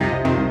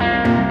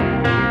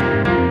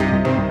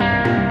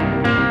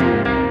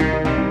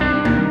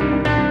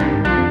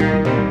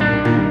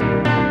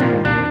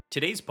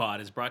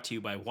Pod is brought to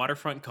you by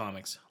Waterfront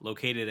Comics,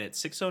 located at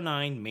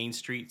 609 Main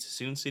Street,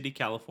 Sassoon City,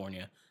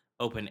 California.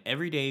 Open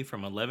every day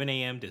from 11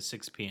 a.m. to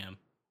 6 p.m.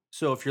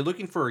 So if you're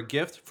looking for a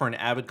gift for an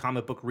avid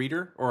comic book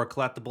reader or a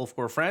collectible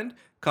for a friend,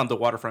 come to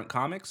Waterfront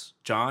Comics.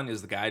 John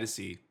is the guy to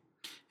see.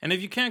 And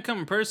if you can't come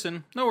in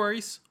person, no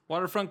worries.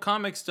 Waterfront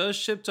Comics does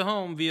ship to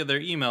home via their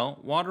email,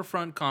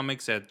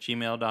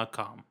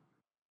 waterfrontcomics@gmail.com.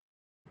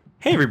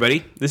 Hey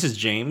everybody, this is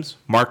James,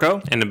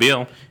 Marco? And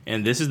Nabil.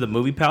 and this is the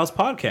Movie Pals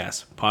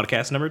Podcast,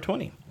 podcast number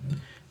 20.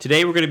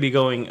 Today we're going to be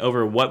going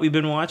over what we've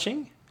been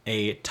watching.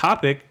 A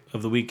topic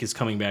of the week is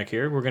coming back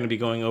here. We're going to be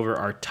going over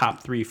our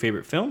top 3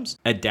 favorite films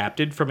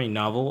adapted from a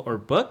novel or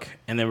book,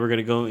 and then we're going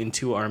to go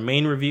into our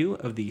main review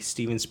of the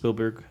Steven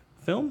Spielberg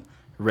film,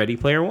 Ready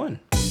Player One.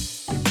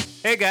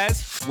 Hey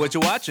guys, what you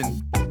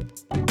watching?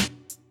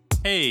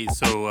 Hey,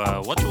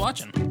 so what you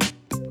watching?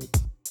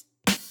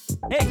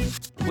 Hey,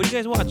 what are you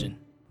guys watching?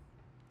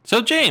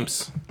 So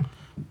James,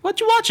 what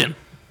you watching?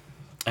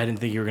 I didn't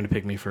think you were going to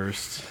pick me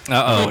first.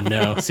 Uh-oh. Oh,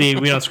 no. See,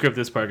 we don't script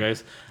this part,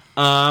 guys.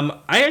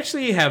 I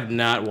actually have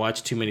not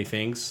watched too many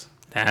things.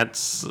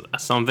 That's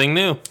something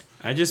new.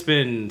 I've just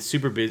been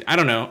super busy. I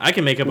don't know. I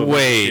can make up a bunch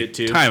of shit,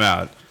 too. Time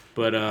out.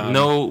 But,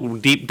 No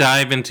deep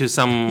dive into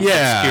some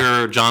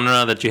obscure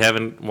genre that you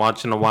haven't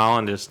watched in a while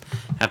and just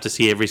have to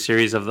see every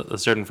series of a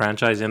certain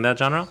franchise in that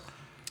genre?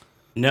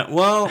 No,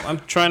 well, I'm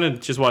trying to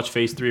just watch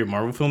Phase 3 of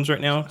Marvel films right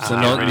now. So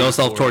no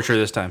self-torture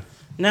this time.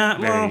 Nah,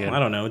 well, good. I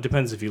don't know. It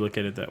depends if you look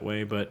at it that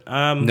way. But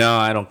No,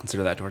 I don't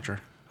consider that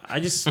torture.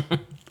 I guess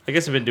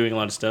I've been doing a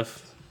lot of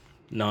stuff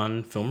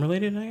non-film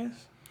related, I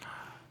guess.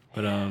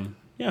 But,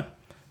 yeah.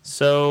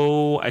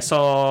 So I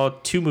saw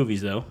 2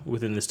 movies, though,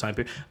 within this time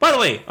period. By the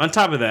way, on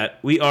top of that,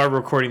 we are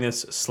recording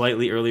this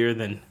slightly earlier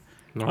than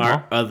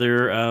our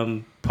other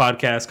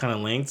podcast kind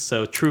of length.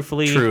 So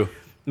truthfully, True.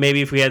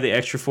 maybe if we had the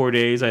extra 4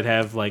 days, I'd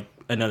have like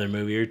another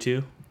movie or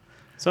 2.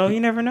 So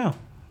you never know.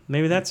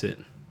 Maybe that's it.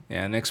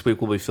 Yeah, next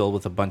week will be filled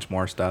with a bunch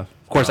more stuff.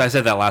 Of course, I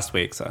said that last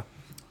week, so.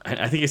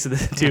 I think I said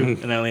that too,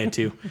 and I only had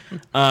 2.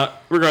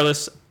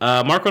 Regardless,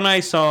 Marco and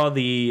I saw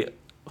the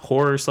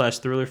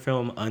horror/thriller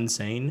film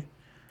Unsane,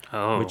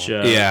 which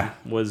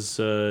was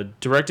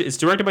directed. It's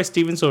directed by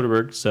Steven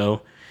Soderbergh,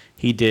 so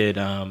he did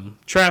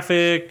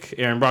Traffic,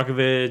 Aaron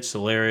Brockovich,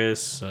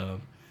 Solaris,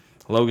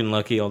 Logan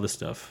Lucky, all this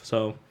stuff.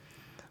 So,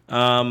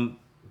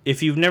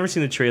 if you've never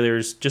seen the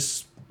trailers,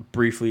 just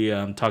briefly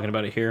talking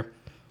about it here.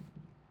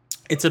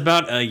 It's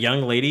about a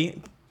young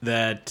lady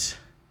that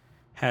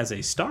has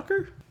a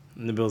stalker.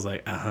 And the Bill's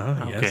like,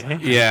 yes, Okay.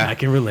 Yeah. I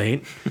can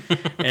relate.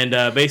 And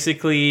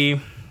basically,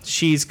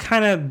 she's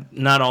kind of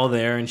not all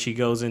there, and she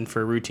goes in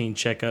for a routine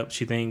checkup,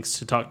 she thinks,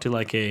 to talk to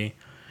like a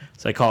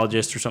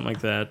psychologist or something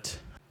like that.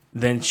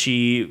 Then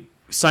she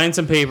signs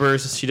some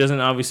papers. She doesn't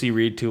obviously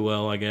read too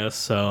well, I guess.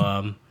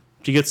 So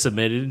she gets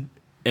admitted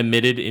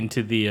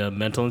into the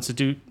mental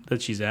institute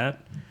that she's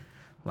at,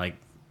 like,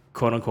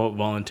 quote unquote,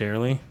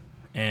 voluntarily.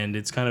 And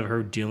it's kind of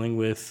her dealing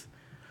with,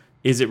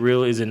 is it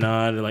real, is it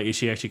not? Like, is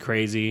she actually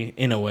crazy?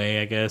 In a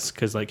way, I guess,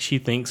 because like she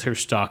thinks her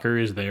stalker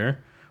is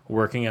there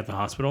working at the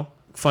hospital.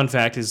 Fun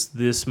fact is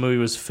this movie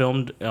was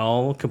filmed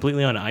all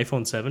completely on an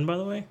iPhone 7, by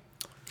the way.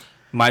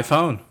 My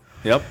phone.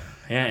 Yep.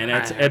 Yeah, and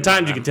at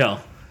times you can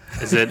tell.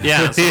 Is it?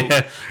 Yeah.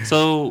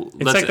 So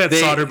It's like that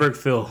Soderbergh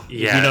feel.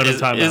 Yeah, you know what I'm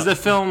talking is about. the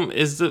film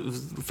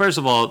first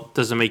of all,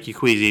 does it make you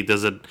queasy?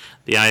 Does the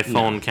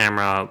iPhone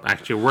camera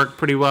actually work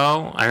pretty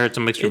well? I heard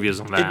some mixed reviews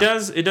on that.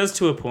 It does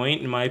to a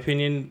point, in my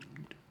opinion,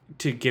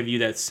 to give you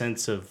that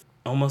sense of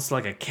almost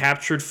like a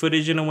captured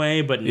footage in a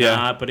way, but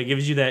not. But it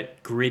gives you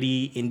that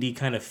gritty indie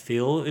kind of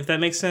feel, if that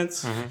makes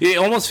sense. Mm-hmm. You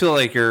almost feel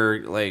like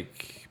you're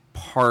like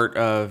part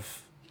of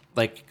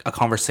like a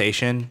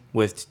conversation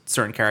with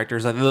certain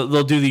characters. Like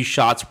they'll do these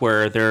shots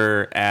where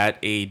they're at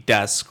a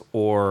desk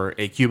or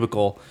a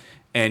cubicle,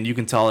 and you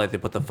can tell that they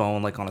put the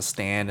phone like on a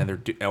stand,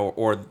 and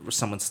or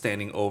someone's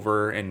standing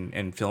over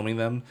and filming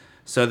them.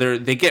 So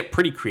they get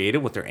pretty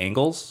creative with their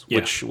angles,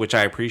 which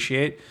I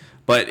appreciate.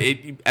 But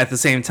at the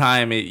same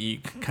time, you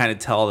can kind of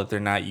tell that they're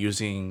not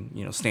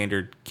using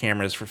standard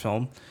cameras for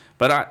film.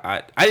 But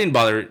I didn't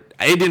bother.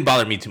 It didn't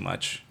bother me too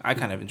much. I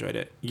kind of enjoyed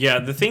it. Yeah,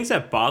 the things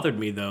that bothered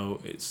me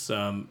though is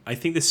I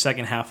think the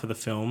second half of the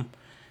film,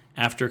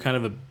 after kind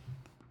of a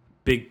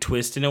big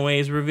twist in a way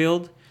is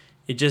revealed,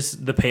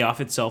 the payoff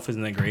itself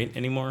isn't that great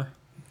anymore.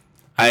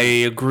 I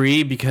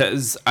agree,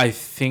 because I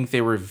think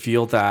they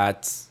revealed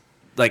that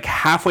like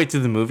halfway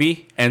through the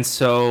movie, and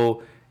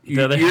so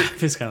The other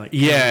half is kind of like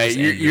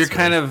you're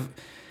kind of.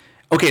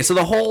 Okay, so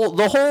the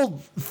whole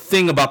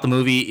thing about the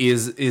movie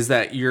is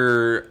that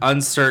you're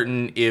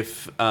uncertain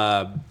if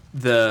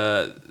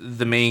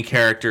the main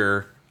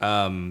character,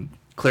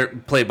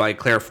 played by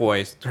Claire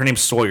Foy, her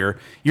name's Sawyer.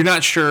 You're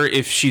not sure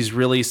if she's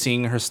really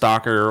seeing her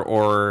stalker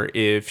or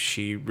if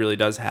she really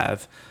does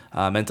have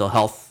mental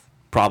health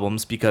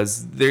problems,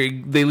 because they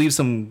leave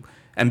some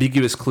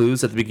ambiguous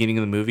clues at the beginning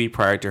of the movie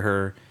prior to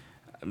her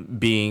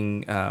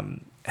being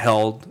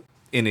held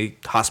in a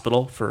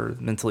hospital for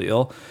mentally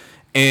ill.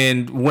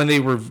 And when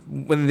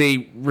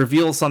they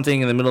reveal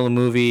something in the middle of the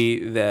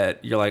movie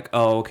that you're like,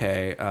 oh,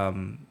 okay,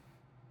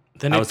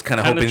 Then I it was kind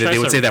of kinda hoping that they tries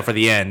would to- say that for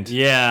the end.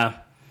 Yeah.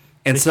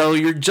 And so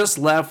you're just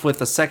left with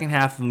the second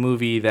half of the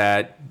movie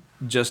that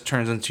just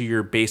turns into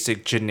your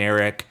basic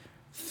generic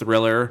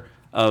thriller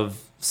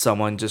of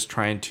someone just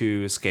trying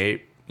to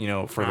escape,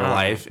 for their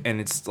life. And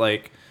it's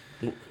like,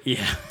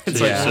 Yeah. So, It's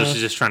so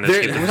she's just trying to They're-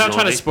 escape the without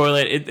trying to facility. spoil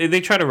it,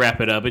 they try to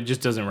wrap it up. It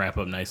just doesn't wrap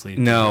up nicely.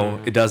 no,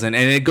 it doesn't.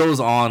 And it goes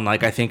on,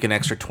 like, I think an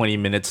extra 20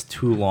 minutes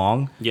too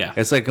long. Yeah.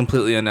 It's like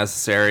completely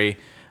unnecessary.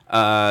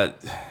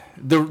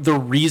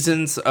 The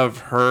reasons of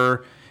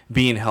her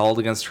being held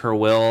against her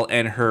will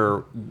and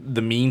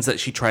the means that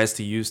she tries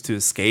to use to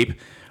escape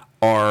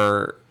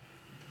are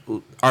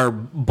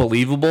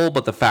believable,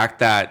 but the fact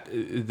that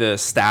the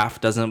staff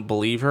doesn't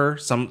believe her,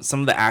 some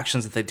of the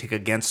actions that they take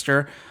against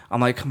her,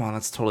 I'm like, come on,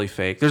 that's totally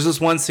fake. There's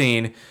this one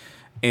scene,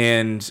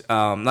 and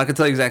I'm not gonna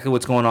tell you exactly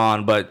what's going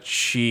on, but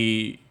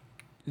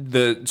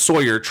the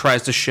Sawyer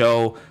tries to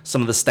show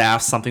some of the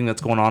staff something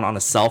that's going on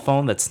a cell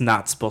phone that's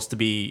not supposed to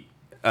be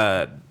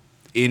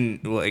in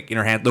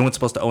her hand. No one's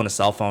supposed to own a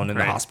cell phone in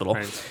the hospital.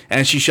 Right.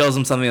 And she shows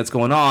them something that's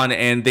going on,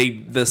 and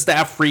the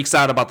staff freaks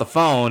out about the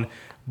phone,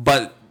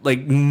 but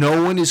like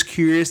no one is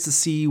curious to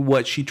see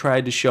what she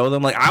tried to show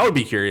them. Like I would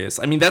be curious.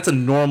 I mean, that's a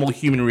normal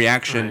human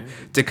reaction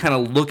to kind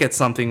of look at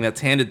something that's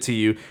handed to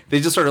you.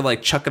 They just sort of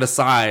like chuck it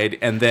aside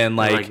and then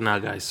like Nah,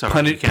 guys, sorry,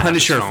 you can't have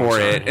punish this her phone, for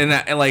sorry. it.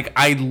 And like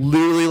I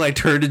literally like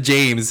turned to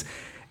James,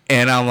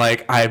 and I'm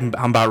like, I'm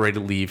about ready to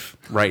leave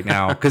right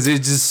now because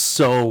it's just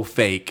so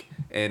fake.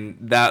 And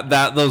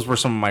those were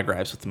some of my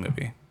gripes with the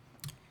movie.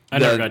 I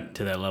never got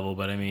to that level,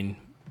 but I mean,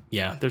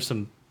 yeah, there's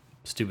some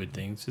stupid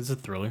things. It's a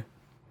thriller.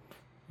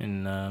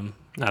 And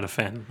Not a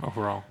fan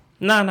overall.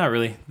 no, not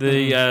really.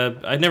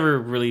 I never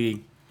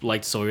really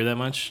liked Sawyer that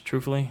much,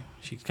 truthfully.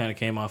 She kind of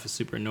came off as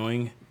super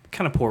annoying.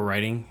 Kind of poor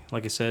writing,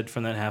 like I said,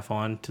 from that half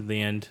on to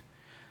the end.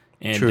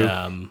 And True.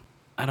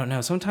 I don't know.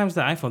 Sometimes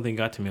the iPhone thing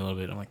got to me a little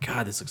bit. I'm like,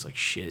 God, this looks like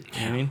shit.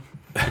 You know what I mean?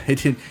 It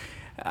didn't.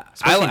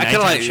 Especially I kind nighttime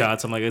of like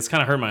shots. I'm like, it's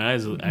kind of hurt my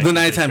eyes. the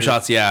nighttime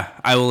shots. Yeah,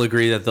 I will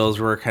agree that those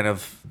were kind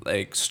of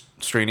like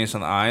strenuous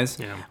on the eyes.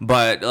 Yeah.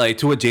 But like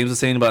to what James was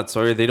saying about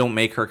Sawyer, they don't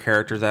make her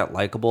character that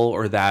likable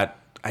or that,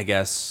 I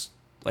guess,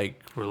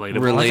 like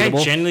Relatable. Like, I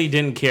genuinely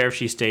didn't care if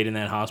she stayed in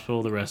that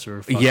hospital the rest of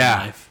her fucking Yeah.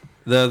 life.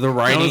 The I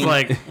writing was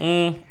like,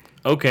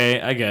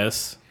 okay, I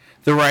guess.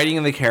 the writing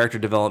and the character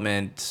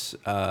development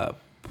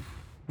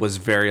was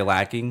very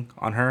lacking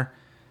on her,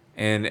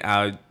 and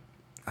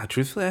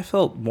truthfully, I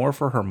felt more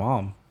for her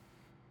mom.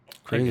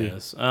 Crazy. I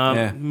guess.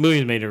 Yeah.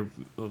 Movie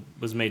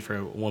was made for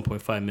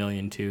 1.5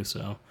 million too,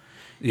 so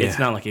it's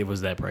not like it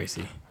was that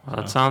pricey. Well,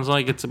 it sounds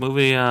like it's a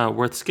movie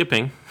worth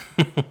skipping.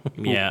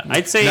 Yeah,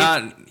 I'd say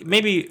Not-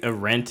 maybe a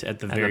Rent at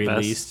the very best.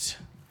 least.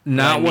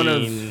 Not I one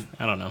mean,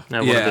 I don't know. One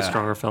of the Yeah.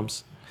 stronger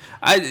films.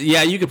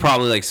 you could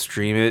probably like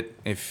stream it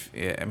if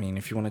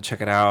you want to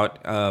check it out.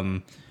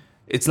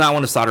 It's not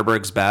one of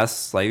Soderbergh's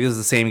best. Like this is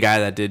the same guy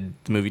that did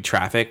the movie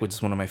Traffic, which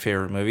is one of my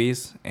favorite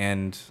movies.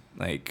 And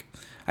like,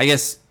 I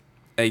guess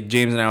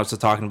James and I was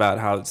just talking about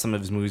how some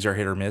of his movies are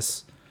hit or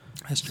miss.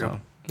 That's true. So,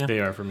 Yeah. They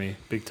are for me,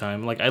 big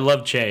time. Like I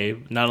love Che.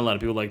 Not a lot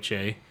of people like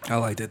Che. I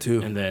liked it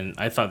too. And then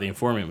I thought The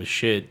Informant was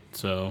shit.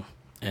 So,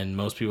 and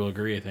most people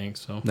agree, I think.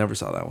 So, Never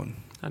saw that one.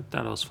 I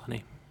thought it was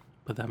funny,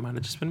 but that might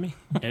have just been me.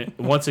 and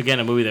once again,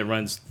 a movie that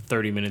runs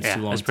 30 minutes Yeah,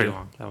 too long. that's pretty too.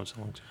 long. That was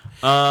long. Too.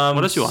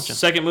 What else you watching?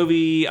 Second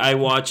movie I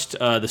watched,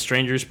 The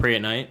Strangers Pray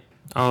at Night.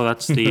 Oh,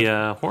 that's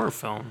the horror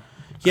film.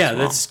 Yeah, well.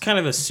 that's kind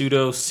of a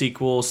pseudo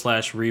sequel /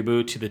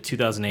 reboot to the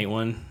 2008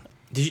 one.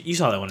 You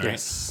saw that one, right?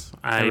 Yes,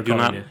 I do recall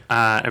not. you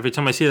Every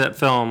time I see that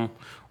film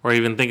or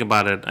even think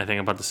about it, I think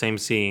about the same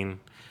scene,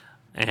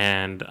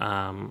 and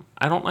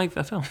I don't like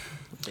that film.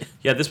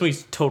 Yeah, this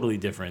movie's totally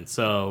different.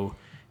 So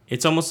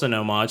it's almost an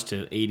homage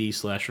to 80s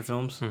slasher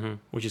films,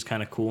 which is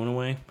kind of cool in a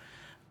way.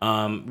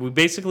 We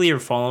basically are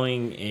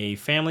following a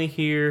family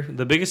here.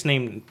 The biggest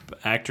named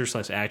actor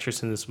 /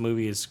 actress in this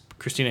movie is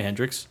Christina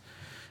Hendricks,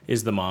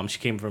 is the mom. She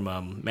came from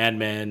Mad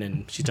Men,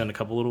 and she's done a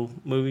couple little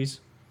movies.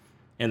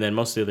 And then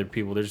most of the other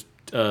people, there's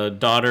a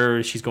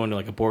daughter. She's going to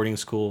like a boarding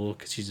school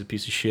because she's a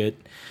piece of shit.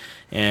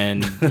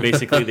 And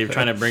basically, they're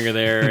trying to bring her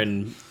there.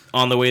 And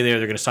on the way there,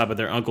 they're going to stop at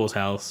their uncle's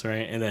house,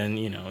 right? And then,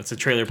 it's a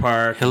trailer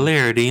park.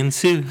 Hilarity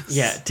ensues.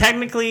 Yeah,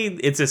 technically,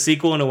 it's a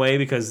sequel in a way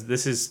because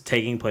this is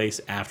taking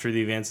place after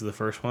the events of the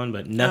first one.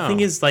 But nothing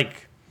is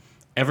like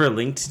ever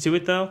linked to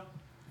it, though.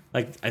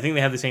 Like, I think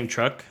they have the same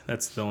truck.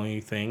 That's the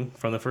only thing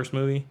from the first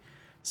movie.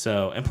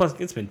 So, and plus,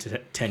 it's been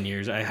 10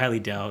 years. I highly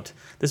doubt.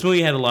 This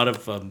movie had a lot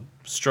of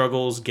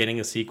struggles getting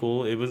a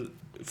sequel. It was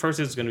first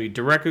it's going to be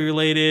directly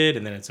related,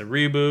 and then it's a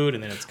reboot,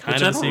 and then it's kind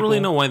Which of I a don't sequel. really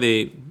know why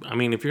they. I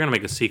mean, if you're gonna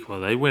make a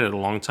sequel, they waited a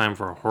long time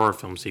for a horror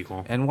film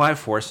sequel. And why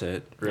force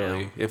it,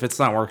 really? Yeah. If it's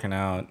not working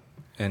out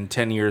and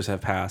 10 years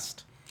have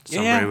passed.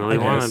 Somebody really I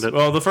wanted guess. it.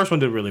 Well, the first one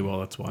did really well.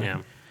 That's why.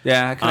 Yeah.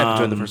 Yeah, I kind of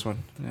enjoyed the first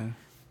one. Yeah.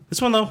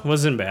 This one though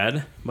wasn't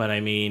bad, but I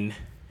mean,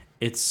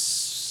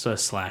 it's a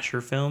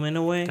slasher film in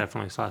a way,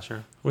 Definitely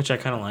slasher. which I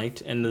kind of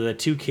liked. And the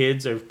two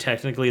kids are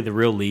technically the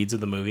real leads of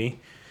the movie.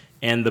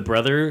 And the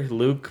brother,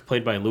 Luke,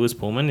 played by Lewis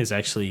Pullman, is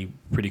actually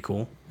pretty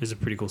cool. There's a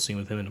pretty cool scene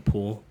with him in a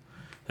pool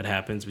that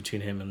happens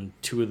between him and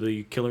two of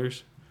the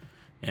killers.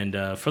 And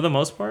for the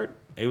most part,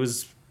 it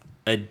was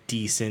a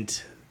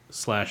decent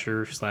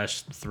slasher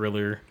slash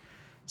thriller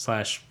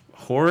slash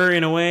horror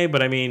in a way.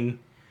 But I mean,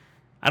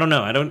 I don't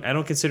know. I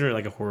don't consider it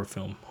like a horror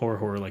film.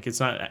 Horror. Like it's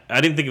not.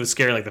 I didn't think it was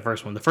scary like the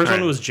first one. The first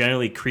one was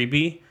generally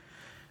creepy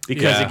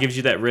because it gives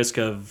you that risk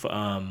of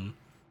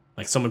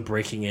like someone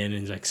breaking in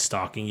and like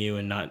stalking you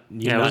and not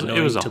not knowing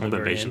it was a until home the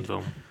very invasion end.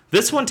 film.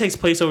 This one takes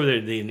place over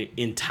the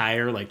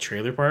entire like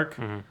trailer park,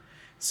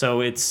 so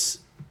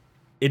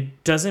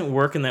it doesn't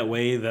work in that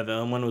way that the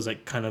other one was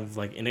like kind of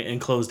like in an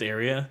enclosed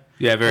area.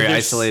 Yeah, very Like,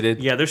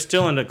 isolated. Yeah, they're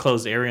still in a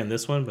closed area in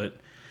this one, but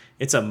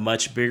it's a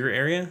much bigger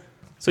area.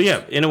 So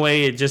yeah, in a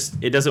way, it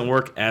doesn't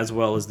work as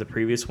well as the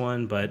previous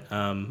one, but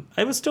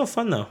it was still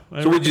fun though.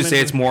 So would you say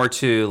it's more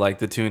to like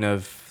the tune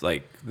of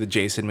like the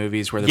Jason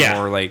movies where they're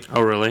more like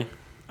Oh, really?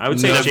 I would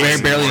say no, Jason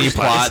very barely more any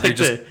spot. plot. It's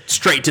They're like just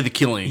straight to the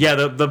killing. yeah,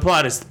 the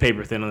plot is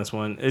paper thin on this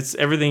one. It's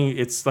everything.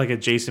 It's like a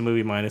Jason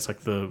movie minus like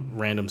the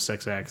random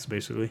sex acts,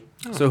 basically.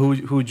 So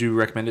who would you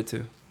recommend it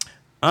to?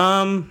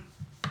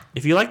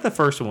 If you like the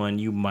first one,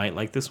 you might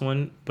like this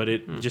one, but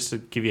just to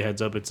give you a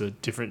heads up, it's a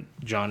different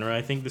genre.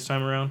 I think this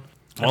time around,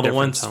 all the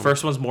ones tone.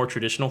 first one's more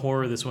traditional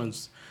horror. This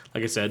one's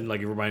like I said,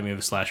 like it reminded me of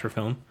a slasher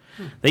film.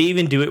 They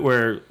even do it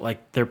where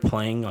like they're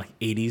playing like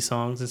 80s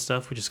songs and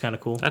stuff, which is kind of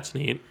cool. That's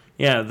neat.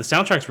 Yeah, the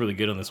soundtrack's really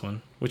good on this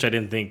one, which I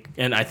didn't think.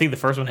 And I think the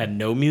first one had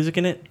no music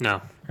in it,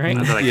 No. right?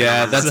 Not that I can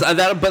Yeah, remember. that's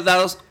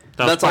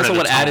part also of the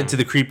what added tone. to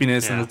the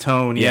creepiness and Yeah. the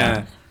tone.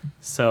 Yeah.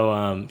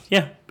 So,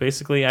 yeah,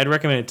 basically, I'd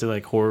recommend it to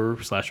like horror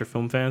slasher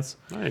film fans.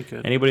 Very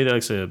good. Anybody that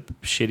likes a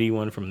shitty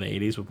one from the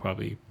 80s will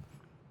probably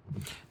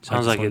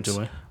Sounds this like one it's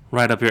enjoy.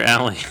 right up your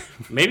alley.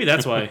 Maybe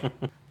that's why.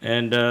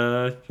 And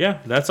yeah,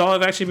 that's all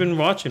I've actually been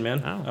watching,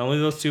 man. Oh. Only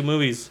those two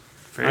movies.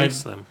 Very I'm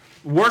slim.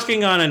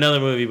 working on another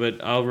movie,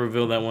 but I'll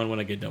reveal that one when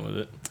I get done with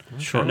it.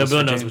 Sure. No,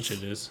 Bill Mr. knows James. which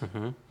it is.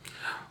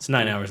 It's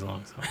 9 hours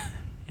long. So.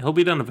 He'll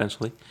be done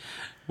eventually.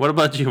 What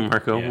about you,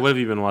 Marco? Yeah. What have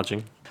you been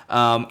watching?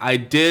 I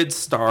did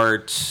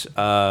start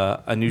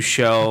a new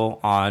show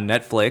on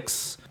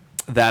Netflix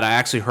that I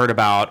actually heard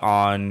about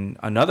on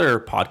another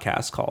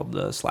podcast called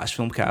the Slash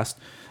Filmcast.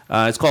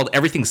 It's called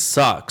Everything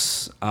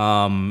Sucks,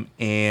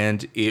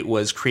 and it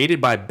was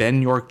created by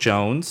Ben York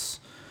Jones.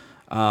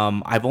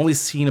 I've only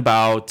seen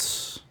about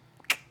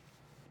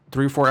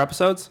 3 or 4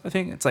 episodes, I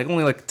think. It's like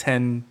only like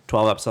 10,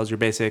 12 episodes, your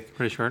basic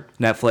Pretty short.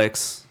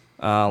 Netflix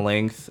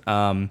length.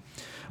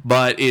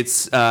 But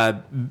it's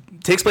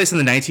takes place in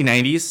the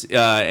 1990s,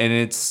 and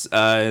it's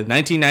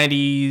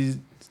 1990s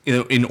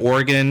in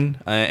Oregon,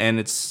 and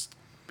it's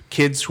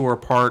kids who are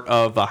part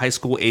of a high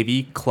school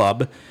AV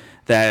club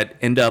that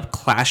end up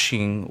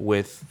clashing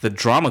with the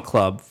drama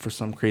club for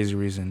some crazy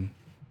reason.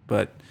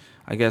 But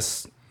I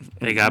guess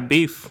They got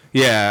beef.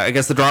 yeah, I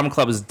guess the drama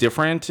club is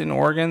different in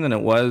Oregon than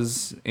it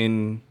was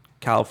in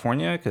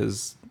California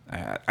because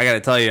I got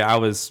to tell you, I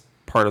was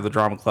part of the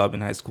drama club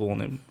in high school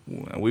and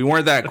we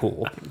weren't that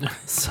cool.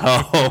 So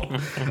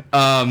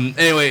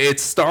anyway, it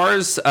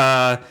stars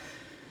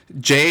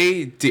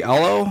Jay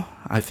Diallo.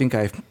 I think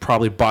I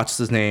probably botched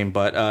his name,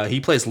 but he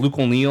plays Luke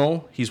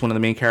O'Neill. He's one of the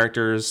main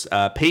characters.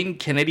 Peyton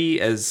Kennedy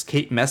as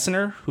Kate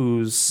Messner,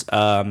 who's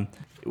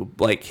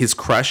like his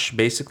crush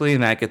basically,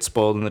 and that gets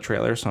spoiled in the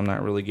trailer, so I'm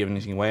not really giving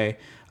anything away.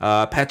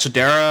 Pat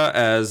Chadera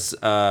as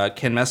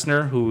Ken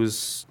Messner,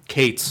 who's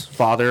Kate's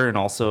father and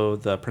also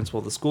the principal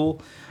of the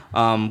school.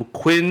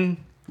 Quinn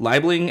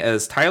Liebling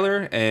as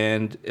Tyler,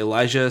 and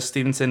Elijah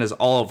Stevenson as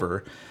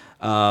Oliver.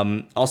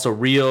 Also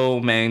Rio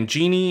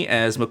Mangini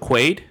as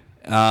McQuaid.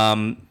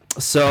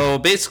 So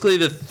basically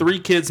the 3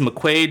 kids,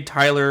 McQuaid,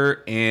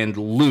 Tyler, and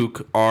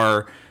Luke,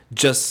 are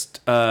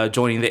just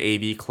joining the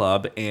AV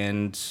club,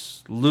 and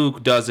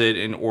Luke does it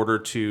in order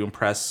to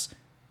impress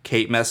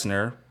Kate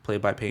Messner,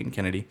 played by Peyton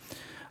Kennedy.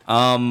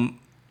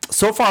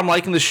 So far I'm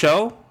liking the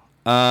show.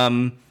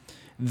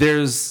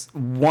 There's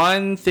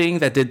one thing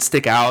that did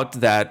stick out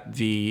that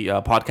the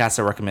podcast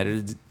that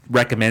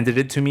recommended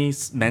it to me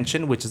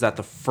mentioned, which is that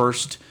the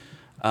first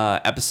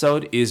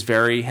episode is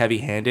very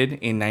heavy-handed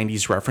in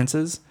 90s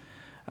references.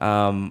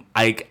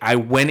 I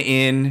went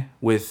in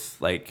with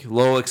like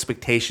low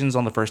expectations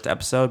on the first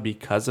episode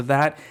because of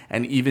that,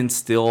 and even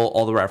still,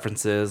 all the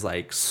references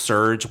like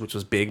Surge, which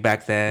was big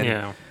back then.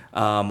 Yeah.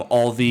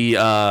 All the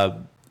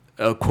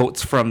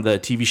quotes from the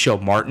TV show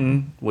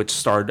Martin, which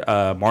starred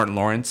Martin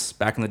Lawrence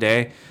back in the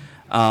day.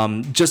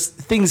 Just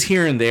things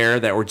here and there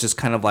that were just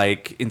kind of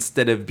like,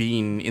 instead of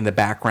being in the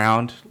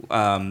background,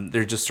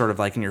 they're just sort of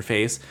like in your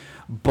face.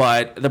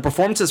 But the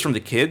performances from the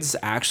kids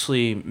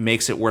actually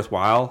makes it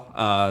worthwhile.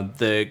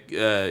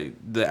 The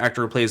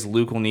actor who plays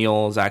Luke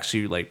O'Neill is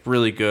actually like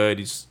really good.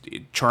 He's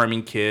a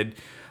charming kid.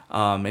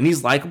 And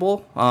he's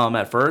likable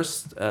at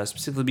first,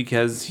 specifically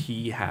because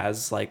he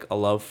has like a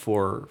love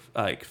for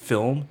like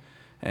film.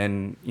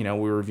 And, you know,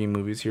 we review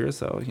movies here,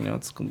 so, you know,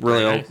 it's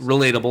really Nice.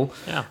 relatable.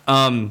 Yeah.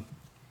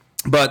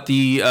 But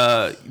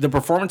the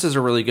performances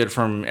are really good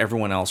from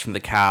everyone else from the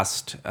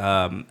cast.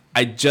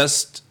 I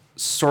just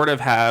sort of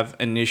have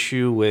an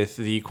issue with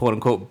the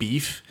quote-unquote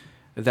beef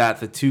that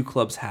the two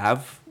clubs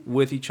have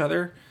with each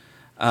other.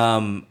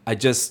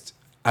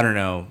 I don't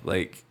know,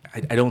 like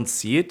I don't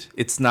see it.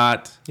 It's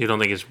not. You don't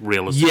think it's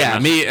realistic?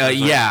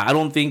 Yeah, I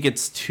don't think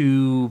it's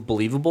too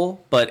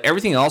believable. But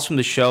everything else from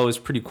the show is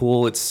pretty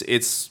cool.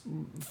 It's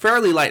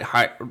fairly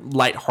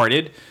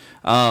lighthearted,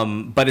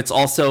 but it's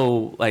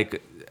also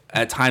like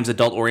at times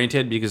adult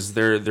oriented because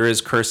there is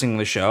cursing in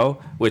the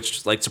show,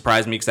 which like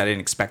surprised me because I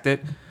didn't expect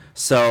it.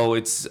 So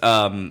it's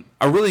a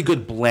really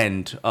good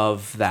blend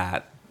of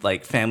that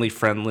like family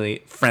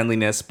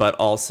friendliness, but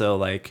also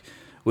like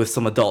with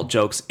some adult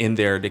jokes in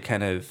there to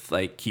kind of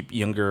like keep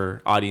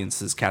younger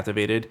audiences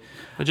captivated.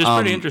 Which is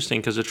pretty interesting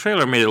because the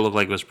trailer made it look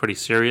like it was pretty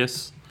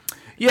serious.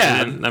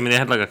 Yeah. And, I mean, they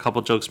had like a couple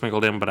jokes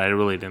sprinkled in, but I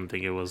really didn't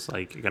think it was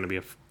like going to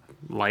be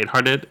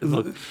lighthearted. It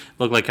looked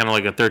like kind of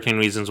like a 13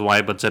 Reasons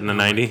Why, but set in the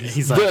 90s.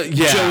 He's like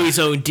Joey's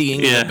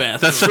ODing in the bathroom.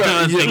 That's what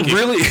I was thinking.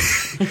 Really,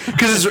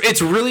 because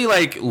it's really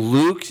like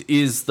Luke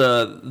is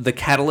the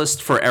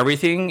catalyst for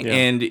everything,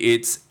 and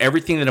it's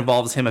everything that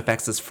involves him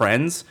affects his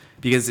friends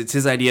because it's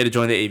his idea to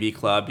join the AV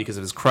club because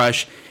of his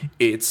crush.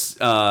 It's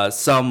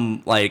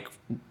some like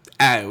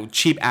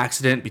cheap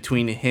accident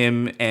between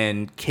him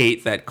and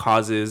Kate that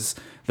causes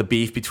the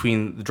beef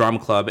between the drama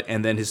club,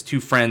 and then his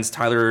two friends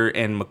Tyler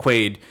and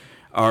McQuaid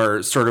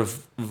are sort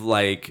of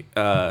like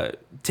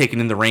taking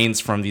in the reins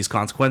from these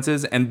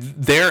consequences, and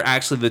they're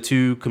actually the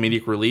two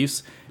comedic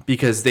reliefs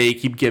because they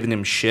keep giving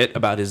him shit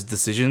about his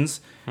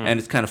decisions, and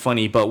it's kind of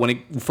funny. But when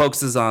it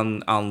focuses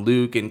on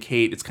Luke and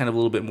Kate, it's kind of a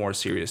little bit more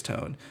serious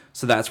tone.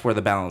 So that's where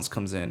the balance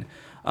comes in.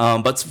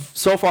 But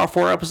so far,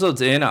 4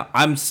 episodes in,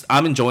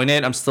 I'm enjoying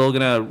it. I'm still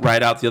gonna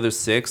ride out the other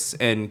 6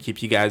 and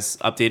keep you guys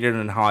updated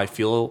on how I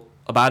feel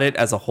about it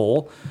as a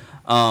whole.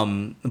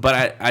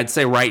 But I'd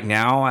say right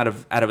now, out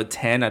of a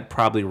 10, I'd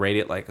probably rate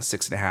it like a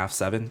 6.5,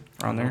 7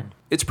 around there.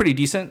 It's pretty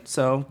decent,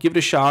 so give it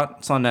a shot.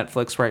 It's on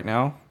Netflix right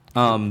now.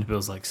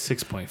 Bill's like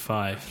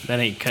 6.5. That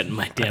ain't cutting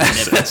my damn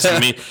Netflix. I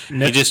mean,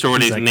 he just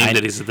already named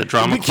that he's at the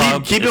drama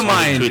club. Keep in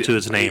mind, true to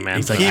his name, man.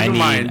 He's like,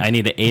 I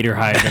need an 8 or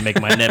higher to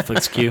make my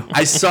Netflix queue.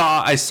 I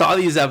saw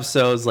these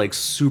episodes like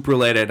super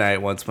late at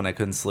night once when I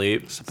couldn't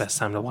sleep. It's the best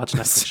time to watch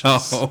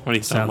Netflix. So, what are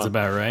you Sounds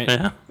about right.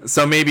 Yeah.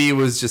 so maybe it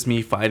was just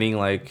me fighting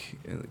like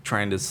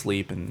trying to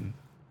sleep and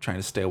trying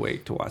to stay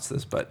awake to watch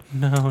this, but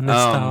No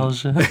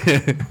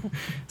nostalgia.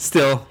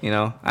 still,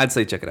 I'd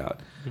say check it out.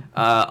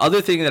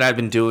 Other thing that I've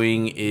been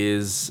doing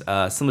is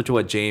similar to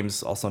what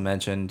James also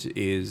mentioned,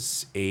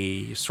 is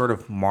a sort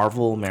of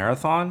Marvel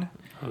marathon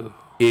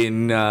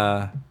in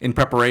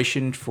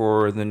preparation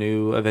for the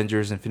new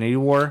Avengers: Infinity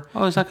War.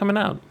 Oh, is that coming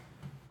out?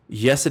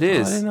 Yes, it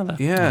is. I didn't know that.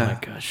 Yeah.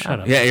 Oh my gosh, shut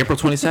up. Yeah, April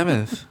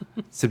 27th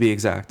to be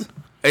exact.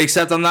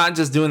 Except I'm not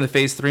just doing the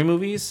Phase 3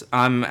 movies.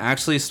 I'm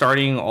actually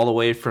starting all the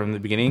way from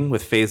the beginning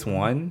with Phase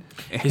 1.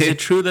 Is it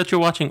true that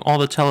you're watching all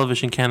the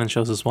television canon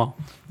shows as well?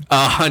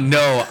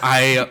 No,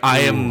 I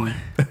am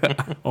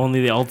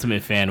Only the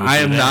ultimate fan would I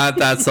do am that. not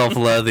that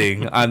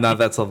self-loathing. I'm not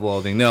that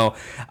self-loathing. No,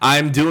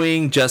 I'm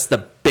doing just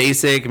the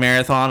basic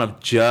marathon of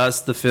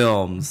just the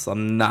films.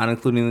 I'm not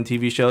including the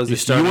TV shows. You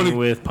If starting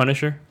with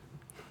Punisher?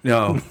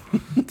 No.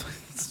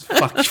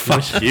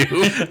 fuck you.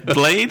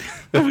 Blade?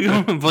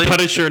 Blade?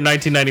 Punisher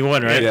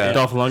 1991, right? Yeah.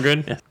 Dolph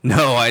Lundgren?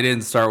 No, I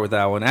didn't start with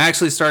that one. I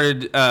actually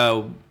started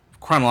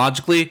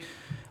chronologically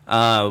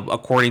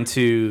according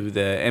to the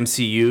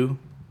MCU,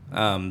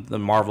 the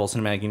Marvel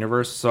Cinematic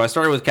Universe. So I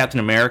started with Captain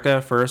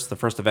America first, the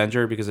first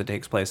Avenger, because it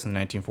takes place in the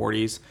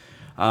 1940s.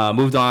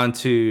 Moved on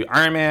to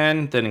Iron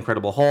Man, then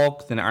Incredible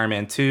Hulk, then Iron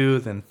Man 2,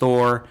 then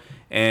Thor,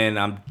 and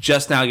I'm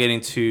just now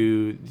getting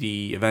to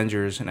the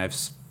Avengers, and I've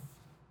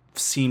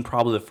seen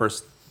probably the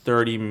first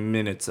 30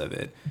 minutes of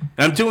it.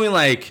 And I'm doing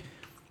like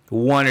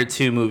 1 or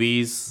 2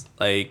 movies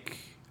like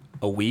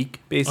a week,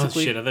 Oh,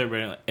 basically. shit. I thought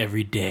everybody like,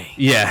 every day.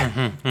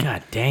 Yeah.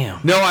 God damn.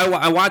 No,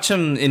 I watch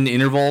them in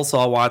intervals, so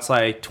I'll watch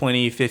like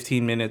 20,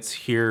 15 minutes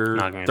here,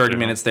 Not going 30 through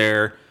minutes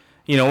there.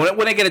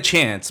 When I get a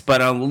chance,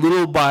 but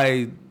little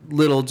by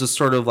little, just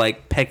sort of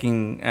like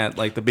pecking at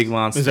like the big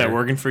monster. Is that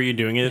working for you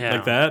doing it Yeah.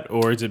 like that?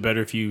 Or is it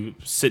better if you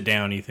sit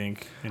down, you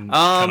think, and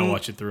kind of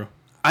watch it through?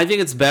 I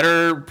think it's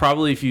better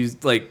probably if you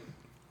like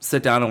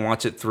sit down and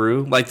watch it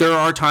through. Like there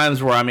are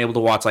times where I'm able to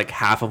watch like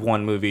half of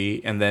one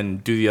movie and then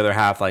do the other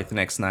half like the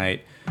next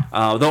night.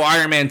 Though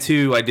Iron Man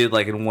 2 I did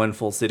like in one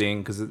full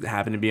sitting because it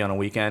happened to be on a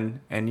weekend.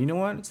 And you know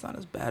what? It's not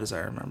as bad as I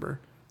remember.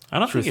 I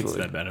don't think it's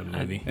Truthfully. that bad of a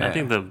movie. Yeah. I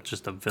think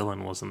the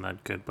villain wasn't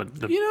that good, but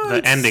the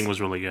it's- ending was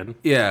really good.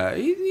 Yeah,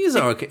 he's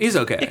okay. He's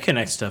okay. It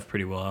connects stuff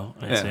pretty well,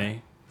 I'd Yeah.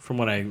 say, from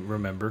what I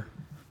remember.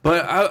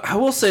 But I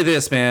will say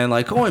this, man.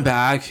 Like going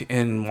back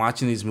and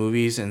watching these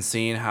movies and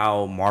seeing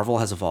how Marvel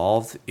has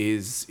evolved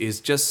is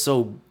just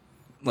so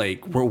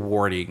like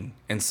rewarding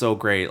and so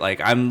great. Like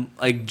I'm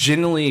like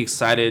genuinely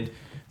excited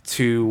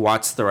to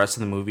watch the rest of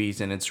the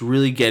movies, and it's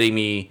really getting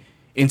me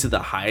into the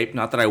hype.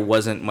 Not that I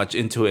wasn't much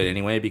into it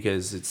anyway,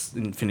 because it's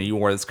Infinity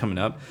War that's coming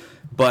up.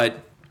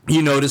 But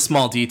you notice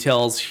small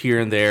details here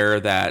and there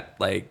that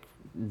like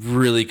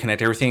really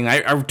connect everything. I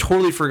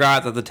totally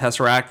forgot that the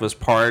Tesseract was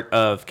part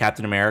of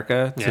Captain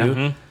America too.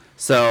 Yeah.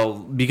 So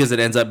because it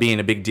ends up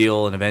being a big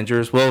deal in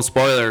Avengers. Well,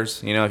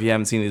 spoilers. You know, if you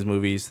haven't seen these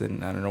movies,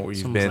 then I don't know where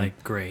you've been.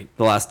 Like, great.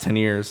 The last 10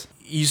 years.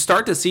 You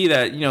start to see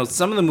that, you know,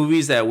 some of the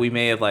movies that we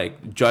may have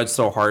like judged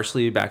so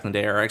harshly back in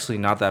the day are actually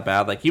not that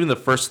bad. Like even the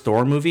first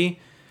Thor movie,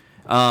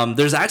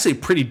 there's actually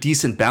pretty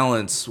decent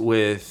balance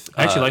with.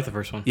 I actually like the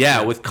first one.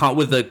 Yeah, with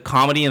the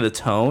comedy and the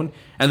tone,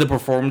 and the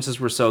performances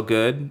were so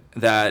good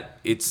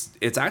that it's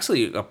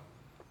actually a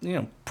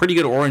pretty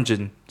good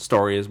origin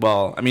story as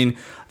well. I mean,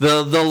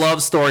 the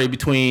love story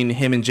between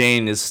him and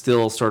Jane is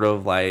still sort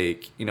of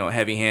like, you know,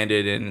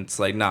 heavy-handed and it's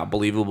like not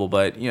believable,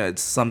 but you know,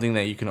 it's something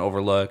that you can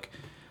overlook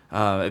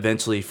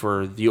eventually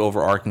for the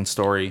overarching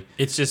story.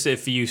 It's just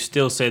if you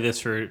still say this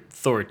for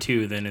Thor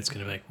 2, then it's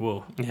gonna be like,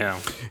 whoa. Yeah.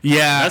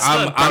 Yeah, That's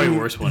probably the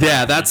worst one.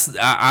 Yeah,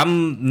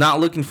 I'm not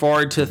looking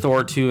forward to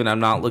Thor 2 and I'm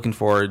not looking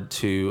forward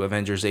to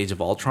Avengers Age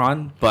of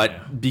Ultron,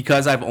 but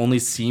because I've only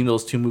seen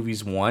those two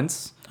movies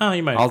once, Oh,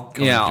 you might. I'll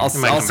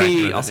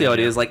see how it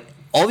is. Like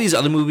all these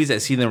other movies, I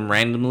see them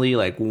randomly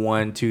like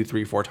 1, 2,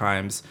 3, 4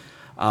 times.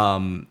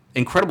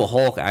 Incredible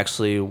Hulk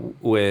actually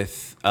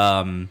with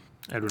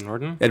Edward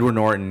Norton. Edward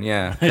Norton,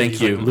 yeah.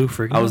 Thank you. Like Lou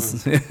Ferrigno. I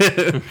was Lou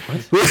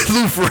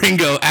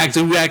Ferrigno,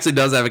 who actually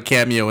does have a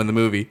cameo in the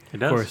movie. It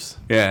does. Of course.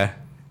 Yeah.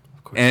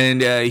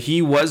 And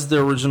he was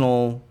the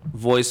original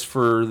voice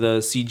for the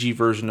CG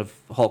version of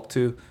Hulk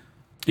 2.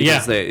 Yeah.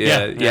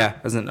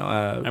 Hasn't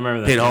I remember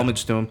that. paid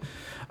homage to him.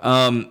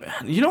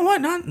 You know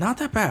what? Not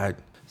that bad.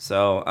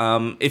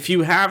 So if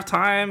you have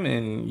time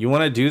and you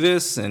want to do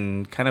this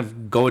and kind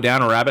of go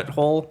down a rabbit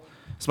hole,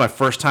 it's my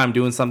first time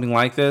doing something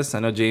like this. I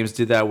know James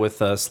did that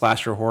with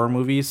slasher horror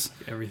movies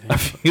Everything. a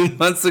few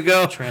months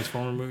ago.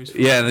 Transformer movies.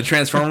 Yeah, the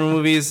Transformer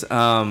movies.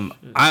 I'm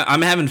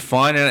having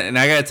fun, and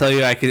I gotta tell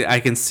you, I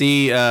can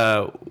see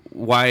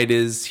why it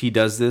is he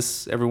does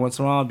this every once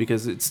in a while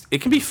because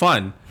it can be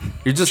fun.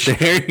 You're just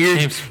there, you're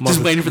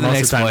just waiting for the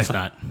next one. It's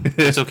not.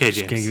 It's okay,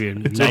 James. Gonna give you a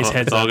nice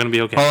heads It's all up. gonna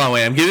be okay. Hold on,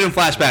 wait. I'm giving him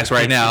flashbacks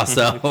right now.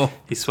 So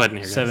He's sweating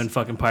here. Guys. 7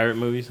 fucking pirate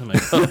movies. I'm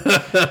like,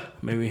 oh,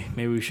 maybe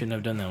we shouldn't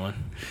have done that one.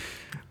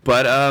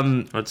 but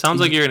Well, it sounds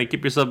like you're gonna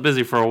keep yourself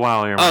busy for a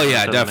while here. oh Mike,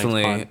 yeah, until the next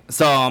definitely. pod.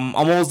 So I'm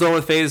almost done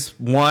with phase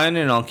 1,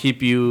 and I'll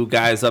keep you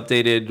guys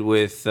updated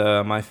with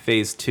my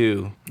phase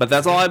 2. But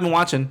that's all I've been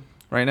watching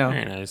right now.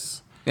 Very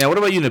nice. Yeah. What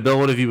about you, Nabil?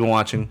 What have you been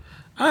watching?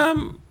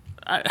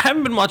 I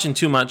haven't been watching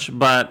too much,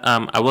 but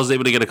I was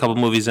able to get a couple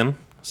movies in.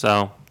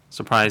 So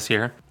surprise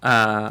here.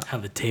 How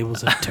the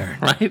tables have turned.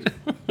 Right?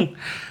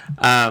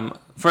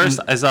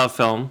 First, I saw a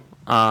film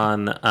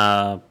on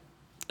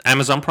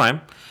Amazon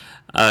Prime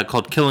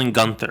called Killing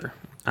Gunther.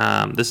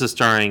 This is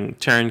starring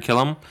Taron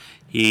Killam.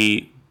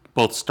 He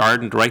both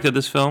starred and directed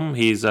this film.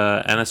 He's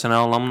an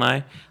SNL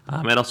alumni.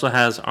 It also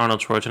has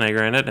Arnold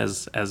Schwarzenegger in it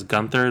as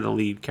Gunther, the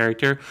lead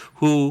character,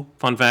 who,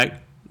 fun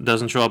fact,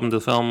 doesn't show up in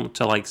the film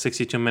till like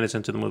 62 minutes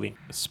into the movie.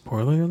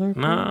 Spoiler alert?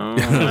 No,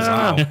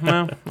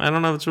 I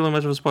don't know if it's really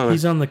much of a spoiler.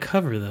 He's on the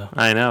cover, though.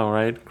 I know,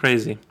 right?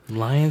 Crazy.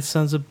 Lion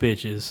sons of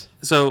bitches.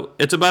 So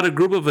it's about a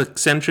group of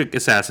eccentric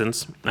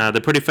assassins. They're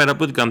pretty fed up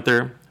with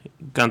Gunther.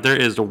 Gunther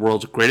is the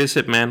world's greatest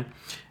hitman,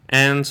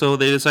 and so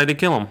they decide to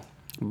kill him.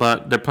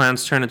 But their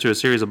plans turn into a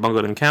series of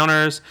bungled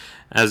encounters,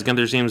 as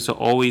Gunther seems to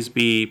always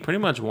be pretty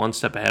much one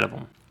step ahead of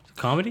them.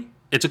 Comedy?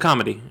 It's a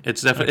comedy.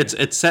 It's definitely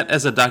it's set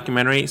as a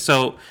documentary.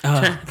 So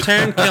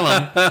Taron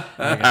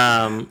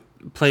Killam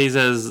plays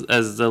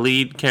as the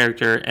lead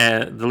character,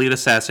 the lead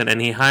assassin, and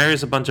he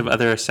hires a bunch of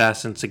other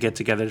assassins to get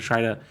together to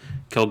try to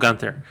kill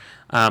Gunther,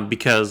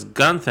 because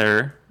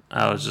Gunther,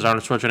 which is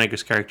Arnold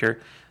Schwarzenegger's character,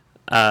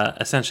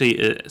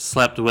 essentially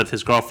slept with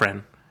his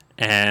girlfriend,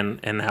 and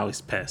now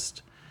he's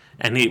pissed.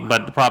 And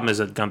but the problem is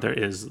that Gunther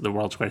is the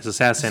world's greatest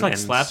assassin. It's like and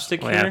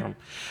slapstick way out of humor? him.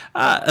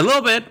 A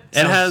little bit.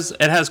 It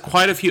has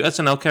quite a few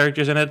SNL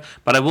characters in it,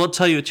 but I will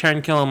tell you,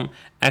 Taron Killam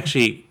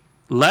actually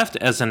left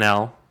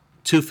SNL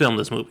to film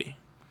this movie.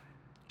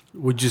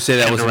 Would you say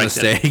that was a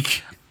directed.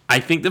 mistake? I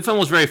think the film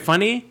was very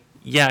funny.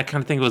 Yeah, I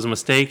kind of think it was a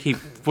mistake. He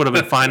would have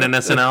been fine in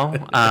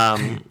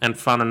SNL and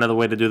found another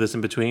way to do this in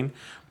between.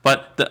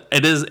 But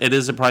it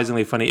is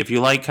surprisingly funny. If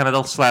you like kind of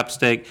the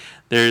slapstick,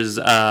 there's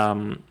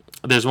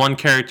one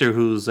character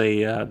who's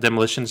a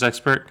demolitions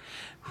expert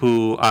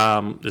who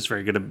is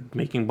very good at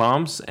making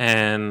bombs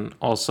and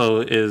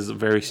also is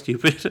very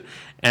stupid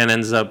and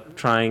ends up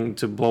trying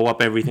to blow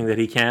up everything that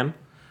he can,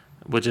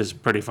 which is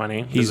pretty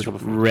funny. He's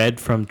Red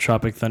from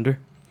Tropic Thunder.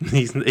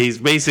 He's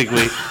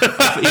basically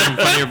an even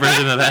funnier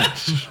version of that.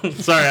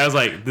 Sorry, I was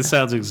like, this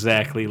sounds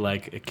exactly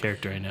like a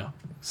character I know.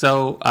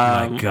 So,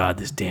 My God,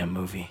 this damn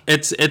movie.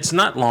 it's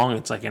not long.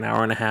 It's like an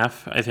hour and a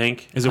half, I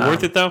think. Is it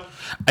worth it, though?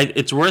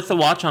 It's worth a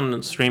watch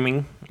on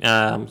streaming.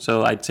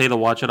 So I'd say to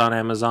watch it on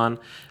Amazon,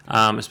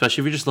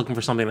 especially if you're just looking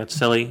for something that's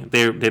silly.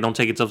 They don't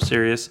take itself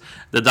serious.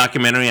 The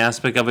documentary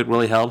aspect of it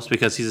really helps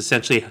because he's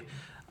essentially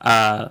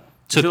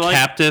took it like-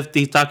 captive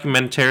these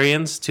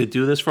documentarians to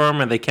do this for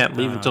him, and they can't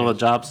leave until the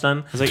job's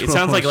done. It's like, it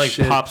sounds like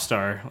shit. Pop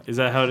Star. Is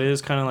that how it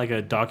is? Kind of like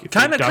a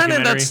Kind of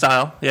documentary. that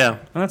style, yeah.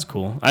 Oh, that's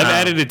cool. I've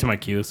added it to my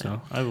queue,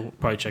 so I will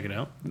probably check it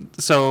out.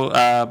 So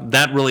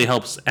that really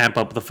helps amp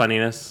up the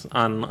funniness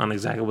on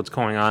exactly what's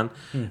going on,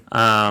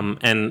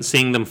 and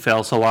seeing them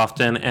fail so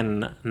often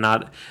and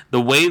not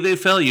the way they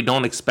fail, you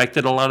don't expect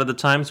it a lot of the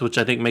times, which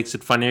I think makes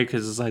it funnier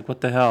because it's like,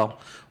 what the hell?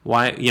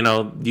 Why,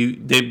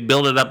 they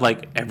build it up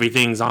like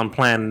everything's on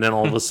plan, and then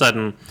all of a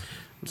sudden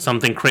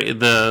something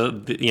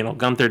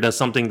Gunther does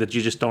something that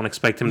you just don't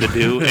expect him to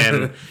do,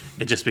 and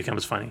it just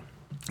becomes funny.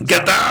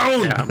 Get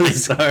down! Yeah,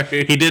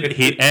 Sorry.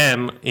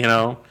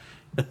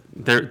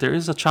 There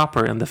is a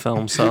chopper in the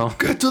film, so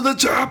Get to the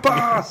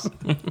chopper!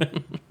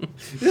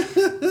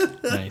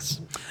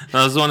 Nice.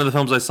 that was one of the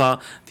films I saw.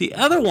 The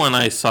other one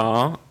I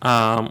saw,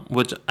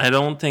 which I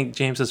don't think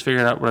James has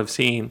figured out what I've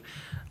seen,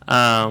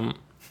 I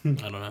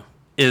don't know.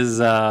 is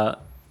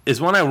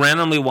one I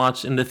randomly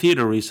watched in the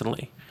theater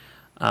recently,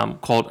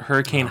 called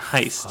Hurricane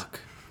Heist.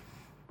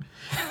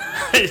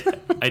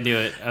 I knew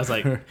it. I was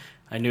like,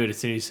 I knew it as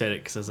soon as you said it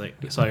because I was like,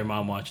 I saw your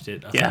mom watched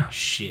it. I was Yeah. like,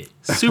 shit.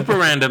 Super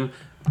random.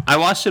 I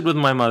watched it with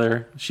my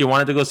mother. She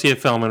wanted to go see a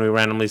film, and we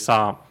randomly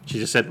saw. She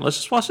just said, "Let's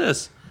just watch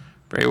this."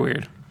 Very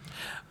weird.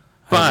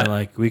 But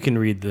like, we can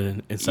read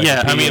the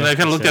yeah, I mean, I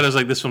kind of looked at it, I was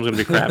like, this film's going to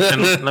be crap.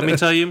 And let me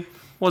tell you,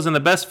 wasn't the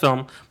best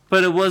film,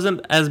 but it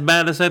wasn't as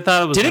bad as I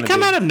thought it was. Did it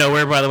come out of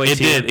nowhere, by the way? It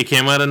did. It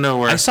came out of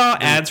nowhere. I saw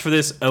ads for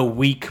this a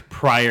week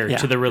prior Yeah,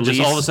 to the just release,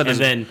 all of a sudden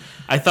and then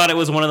I thought it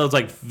was one of those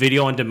like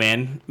video on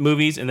demand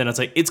movies, and then it's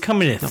like it's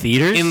coming to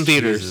theaters. in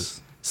theaters.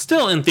 Jesus.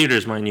 Still in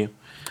theaters, mind you.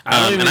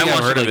 I don't even and I think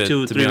I've watched heard it of like it,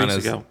 2-3 to be weeks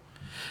honest. ago.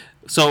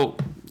 So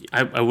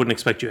I wouldn't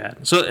expect you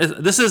had. So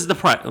this is the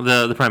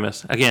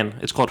premise. Again,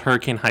 it's called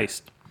Hurricane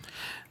Heist.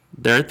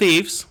 They're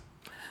thieves.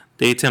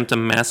 They attempt a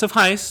massive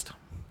heist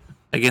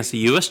against the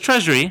U.S.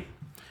 Treasury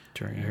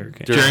during a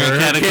hurricane. during a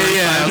Category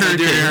 5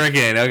 during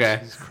hurricane. a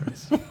hurricane.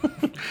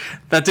 Okay.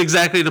 That's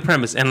exactly the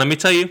premise. And let me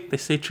tell you, they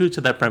stay true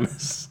to that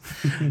premise.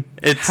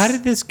 It's, How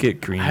did this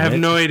get greenlit? I have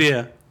no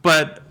idea.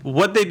 But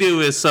what they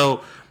do is,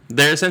 so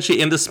they're essentially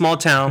in this small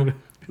town.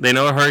 They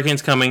know a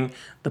hurricane's coming.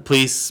 The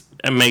police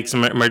make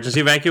some emergency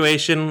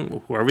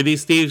evacuation. Whoever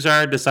these thieves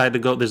are decide to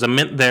go. There's a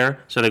mint there,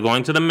 so they're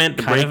going to the mint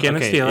to break in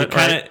and steal it.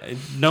 Right?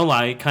 No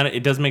lie,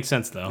 it does make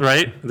sense though.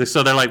 Right?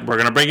 So they're like, we're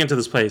gonna break into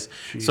this place.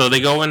 So they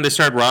go in, they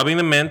start robbing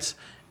the mint,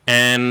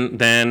 and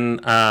then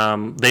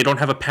they don't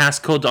have a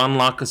passcode to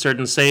unlock a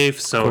certain safe.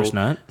 So Of course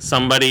not.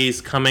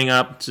 somebody's coming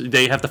up.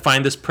 They have to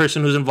find this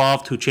person who's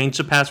involved who changed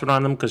the password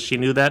on them because she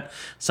knew that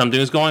something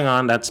was going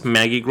on. That's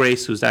Maggie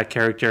Grace, who's that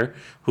character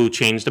who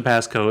changed the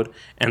passcode.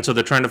 And so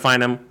they're trying to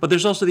find him. But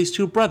there's also these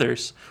two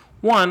brothers.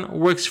 One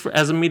works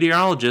as a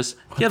meteorologist.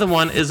 The other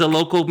one is a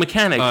local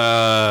mechanic.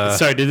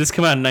 Sorry, did this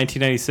come out in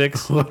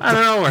 1996? I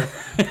don't know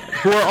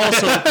who are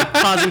also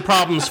causing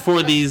problems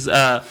for these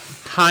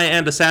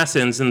high-end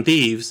assassins and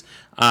thieves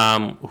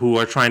who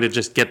are trying to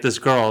just get this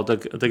girl to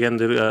get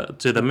into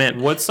to the mint.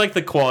 What's like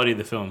the quality of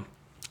the film?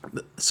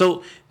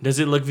 So Does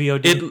it look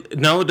VOD?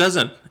 it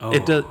doesn't. Oh.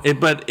 It does.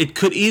 But it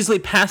could easily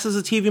pass as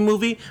a TV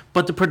movie.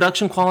 But the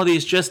production quality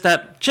is just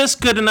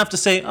good enough to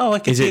say, oh, I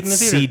can Is see it it in the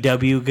theater.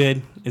 CW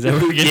good? Is that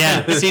what we're getting?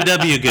 Yeah,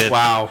 CW good.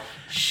 Wow.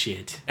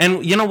 Shit.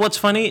 And you know what's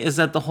funny is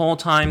that the whole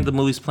time the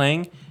movie's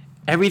playing,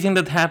 everything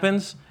that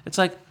happens, it's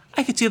like,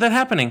 I could see that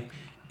happening.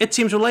 It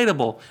seems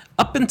relatable.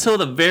 Up until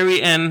the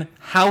very end,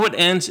 how it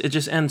ends, it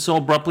just ends so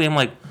abruptly. I'm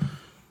like,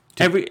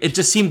 it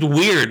just seemed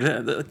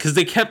weird because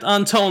they kept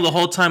on telling the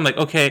whole time, like,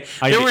 okay,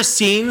 there were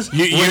scenes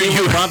where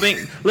you were robbing.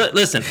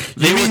 Listen,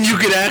 You mean you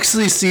could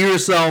actually see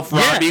yourself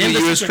robbing the and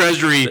this U.S. is-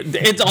 Treasury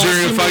it's all during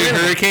a seemed fucking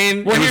relatable.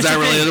 hurricane? Well, And was here's that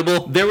the thing.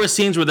 relatable? There were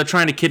scenes where they're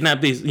trying to kidnap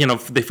these,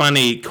 they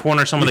finally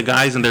corner some of the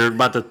guys and they're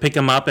about to pick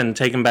them up and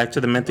take them back to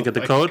the mint to get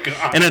the code.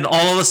 And then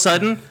all of a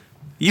sudden,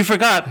 you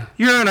forgot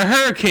you're in a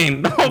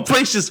hurricane. The whole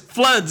place just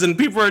floods and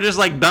people are just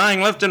like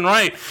dying left and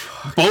right.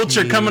 Boats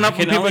are coming up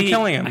and people are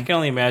killing I them. can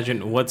only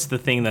imagine what's the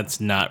thing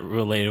that's not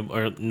relatable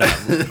or not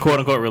quote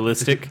unquote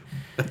realistic.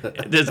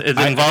 It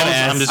involves.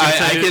 I'm just gonna I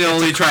tell you, can it's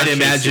only a try to car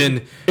chase scene.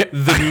 imagine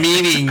the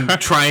meaning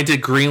trying to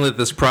greenlit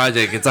this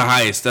project. It's a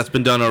heist. That's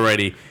been done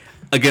already.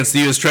 Against the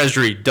U.S.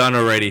 Treasury. Done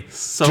already.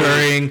 So-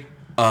 during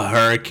a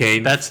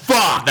hurricane. That's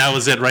fuck. That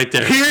was it right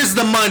there. Here's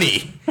the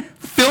money.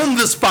 Film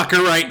this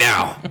fucker right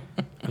now.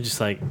 I'm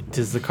just like,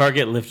 does the car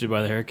get lifted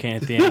by the hurricane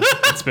at the end?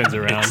 It spins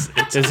around.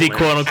 Does he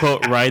quote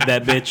unquote ride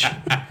that bitch?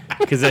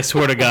 Because I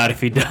swear to God, if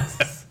he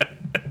does,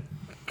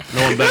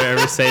 no one better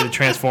ever say the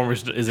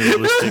Transformers isn't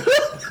realistic.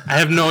 I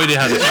have no idea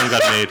how this one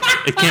got made.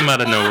 It came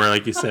out of nowhere,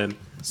 like you said.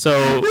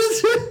 So,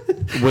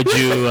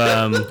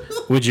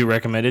 would you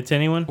recommend it to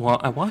anyone? Well,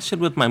 I watched it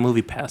with my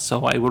Movie Pass,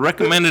 so I would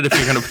recommend it if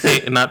you're going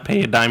to not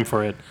pay a dime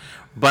for it.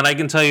 But I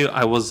can tell you,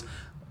 I was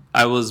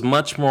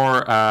much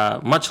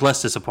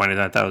less disappointed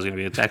than I thought it was going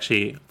to be. It's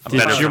actually a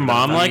better. Did your film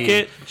mom than I like thought.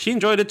 it? She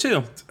enjoyed it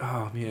too.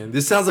 Oh man,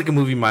 this sounds like a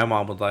movie my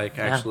mom would like.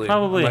 Actually,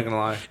 probably. I'm not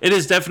gonna lie. It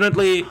is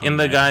definitely in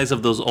the guise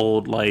of those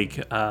old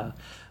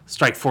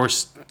Strike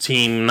Force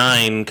Team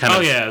 9 kind Oh,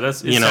 of yeah, it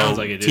sounds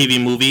like it, dude.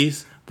 TV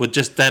movies with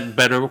just that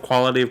better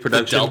quality of The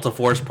production. Delta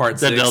Force Part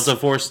The 6. Delta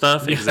Force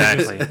stuff,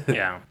 exactly.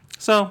 Yeah.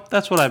 So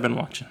that's what I've been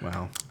watching.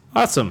 Wow.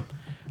 Awesome.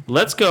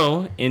 Let's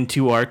go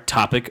into our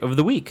topic of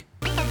the week.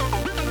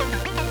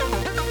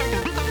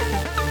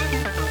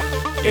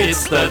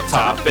 It's the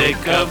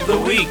topic of the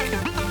week.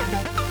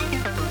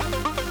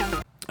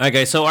 All right,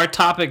 guys. So our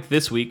topic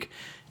this week,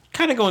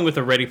 kind of going with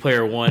a Ready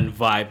Player One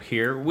vibe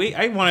here.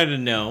 I wanted to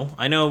know.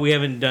 I know we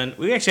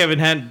actually haven't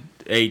had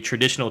a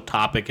traditional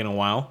topic in a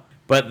while,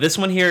 but this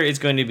one here is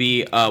going to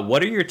be,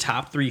 what are your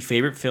top 3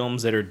 favorite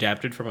films that are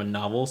adapted from a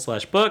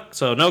novel/book?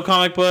 So no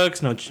comic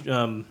books, no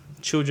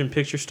children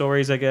picture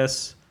stories, I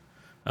guess.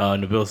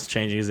 Nabil's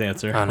changing his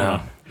answer. Oh,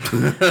 no.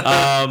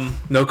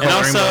 No And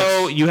coloring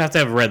also, books. you have to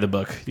have read the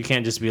book. You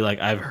can't just be like,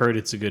 I've heard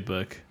it's a good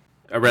book.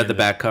 I read the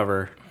back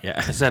cover.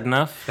 Yeah, Is that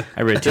enough?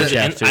 I read 2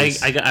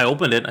 chapters. I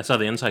opened it. I saw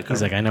the inside cover.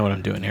 He's like, I know what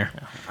I'm doing here.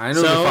 I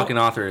know So, who the fucking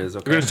author is.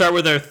 Okay. We're going to start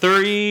with our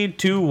 3,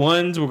 2,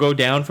 1s. We'll go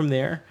down from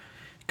there.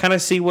 Kind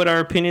of see what our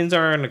opinions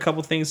are on a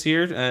couple things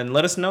here. And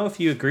let us know if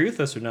you agree with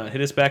us or not.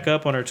 Hit us back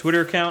up on our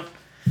Twitter account.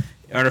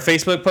 On our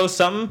Facebook, post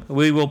something.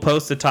 We will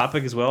post the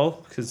topic as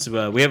well. Because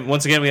we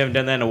haven't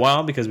done that in a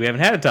while because we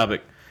haven't had a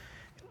topic.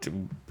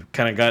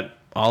 Kind of got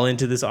all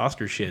into this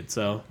Oscar shit.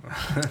 So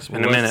It's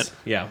been a minute.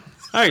 Yeah.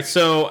 All right.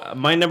 So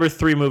my number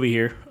 3 movie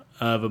here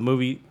of a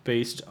movie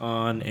based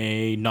on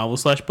a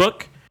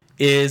novel/book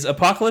is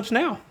Apocalypse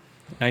Now,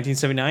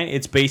 1979.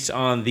 It's based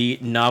on the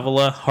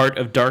novella Heart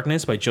of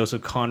Darkness by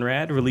Joseph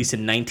Conrad, released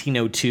in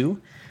 1902.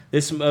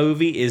 This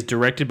movie is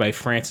directed by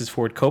Francis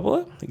Ford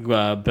Coppola,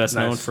 best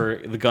known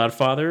for The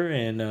Godfather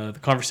and The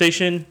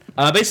Conversation.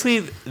 Basically,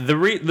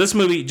 this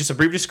movie, just a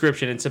brief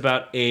description, it's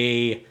about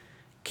a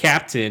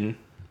captain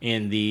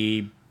in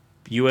the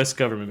U.S.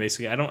 government,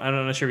 basically. I'm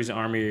not sure if he's an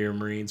Army or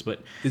Marines,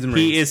 but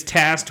he is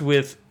tasked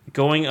with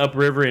going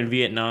upriver in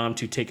Vietnam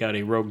to take out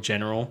a rogue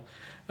general,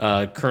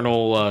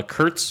 Colonel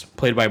Kurtz,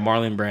 played by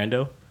Marlon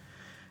Brando.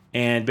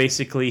 And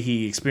basically,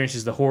 he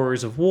experiences the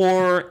horrors of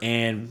war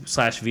and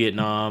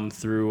 /Vietnam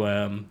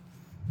through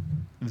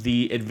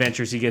the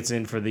adventures he gets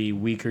in for the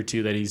week or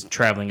two that he's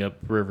traveling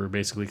upriver,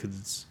 basically,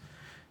 because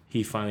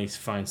he finally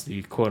finds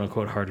the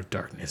quote-unquote heart of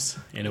darkness,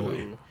 in a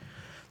way.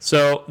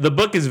 So the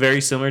book is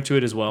very similar to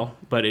it as well,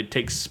 but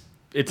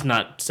it's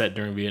not set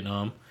during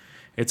Vietnam.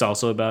 It's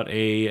also about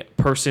a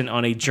person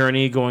on a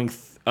journey going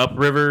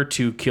upriver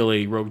to kill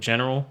a rogue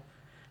general.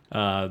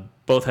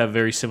 Both have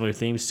very similar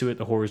themes to it,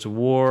 the horrors of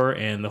war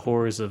and the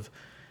horrors of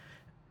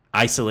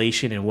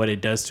isolation and what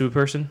it does to a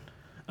person.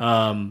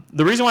 The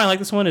reason why I like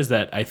this one is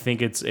that I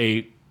think it's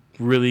a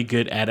really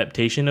good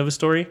adaptation of a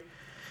story.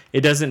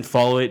 It doesn't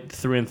follow it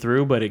through and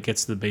through, but it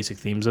gets the basic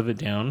themes of it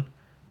down,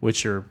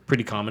 which are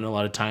pretty common a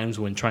lot of times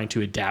when trying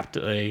to adapt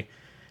a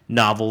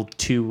novel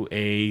to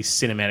a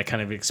cinematic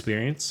kind of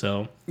experience.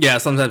 So Yeah,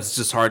 sometimes it's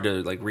just hard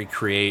to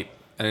recreate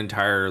an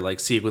entire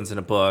sequence in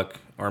a book,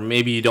 or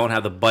maybe you don't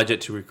have the budget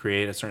to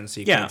recreate a certain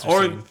sequence.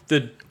 or scene.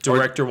 the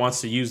director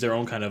wants to use their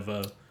own kind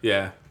of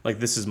Yeah,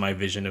 this is my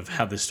vision of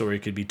how the story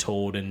could be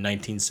told in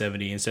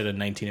 1970 instead of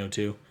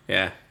 1902.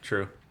 yeah,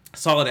 true.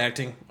 Solid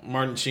acting.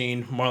 Martin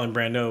Sheen, Marlon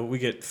Brando. We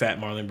get fat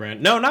Marlon Brando.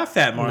 No, not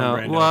fat Marlon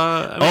Brando. Well,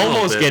 I mean, a little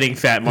Almost bit. getting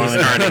fat Marlon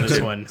Brando in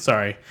this one.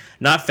 Sorry.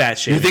 Not fat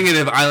shit. You're thinking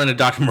of Island of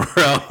Dr.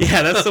 Moreau.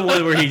 Yeah, that's the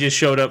one where he just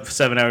showed up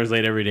 7 hours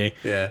late every day.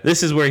 Yeah.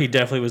 This is where he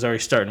definitely was already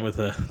starting with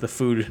the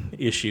food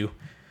issue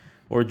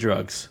or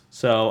drugs.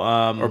 So,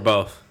 Or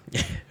both.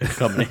 a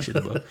combination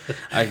of both.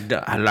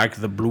 I like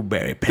the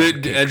blueberry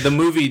pancakes. The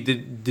movie,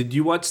 did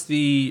you watch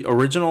the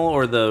original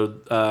or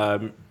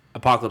the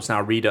Apocalypse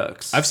Now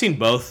Redux? I've seen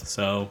both,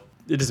 so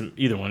it doesn't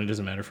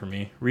matter for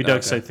me.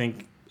 Redux, Okay. I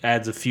think,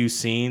 adds a few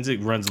scenes. It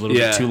runs a little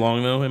bit too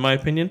long, though, in my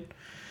opinion.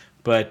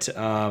 But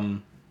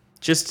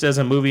just as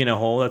a movie in a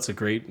whole, that's a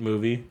great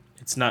movie.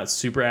 It's not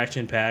super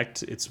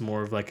action-packed. It's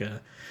more of like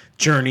a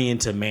journey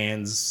into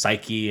man's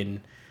psyche and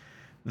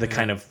the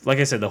kind of, like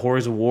I said, the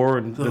horrors of war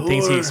and the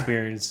things he horror.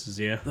 experiences.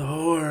 Yeah. The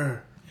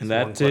horror. And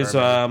that is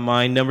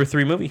my number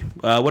 3 movie.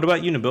 What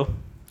about you, Nabil?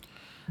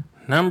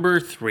 Number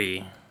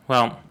 3.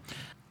 Well,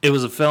 it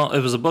was a film.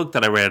 It was a book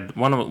that I read.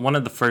 One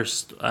of the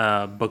first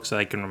books that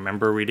I can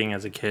remember reading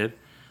as a kid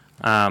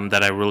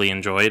that I really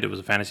enjoyed. It was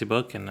a fantasy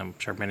book, and I'm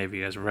sure many of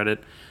you guys have read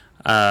it.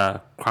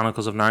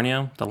 Chronicles of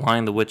Narnia: The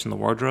Lion, the Witch, and the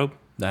Wardrobe.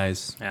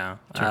 Nice. Yeah,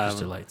 Turkish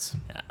Delights.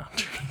 Yeah,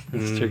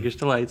 it's Turkish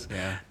Delights.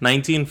 Yeah.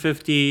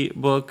 1950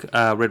 book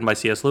written by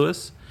C.S.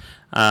 Lewis.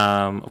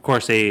 Of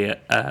course, they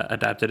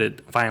adapted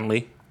it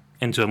finally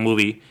into a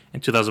movie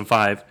in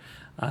 2005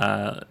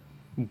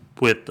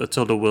 with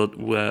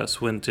Tilda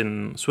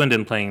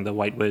Swinton playing the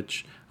White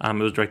Witch. It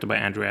was directed by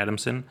Andrew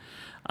Adamson.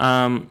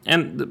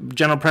 And the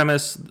general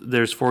premise,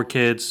 there's 4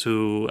 kids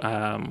who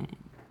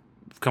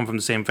come from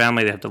the same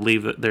family. They have to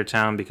leave their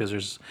town because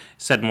there's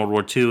set in World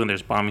War II and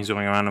there's bombings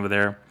going around over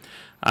there.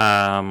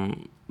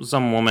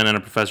 Some woman and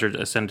a professor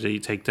essentially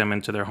take them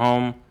into their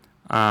home.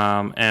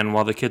 And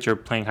while the kids are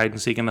playing hide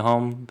and seek in the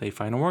home, they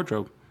find a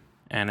wardrobe.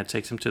 And it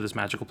takes them to this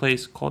magical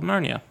place called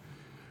Narnia.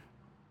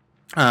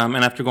 And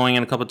after going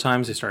in a couple of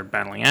times, they start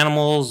battling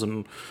animals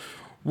and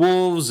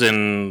wolves,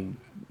 and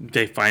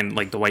they find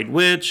like the White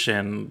Witch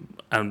and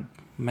a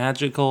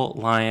magical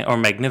lion or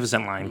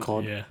magnificent lion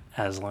called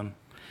Aslan.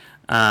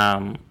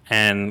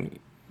 And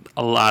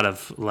a lot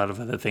of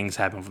other things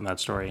happen from that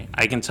story.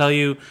 I can tell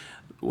you,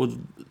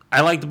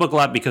 I like the book a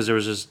lot because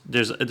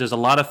there's a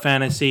lot of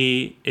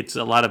fantasy. It's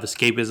a lot of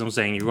escapism,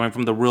 saying you're going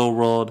from the real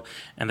world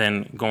and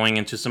then going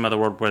into some other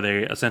world where they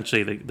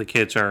essentially the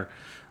kids are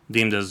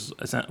deemed as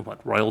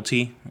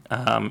royalty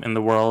in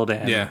the world,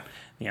 and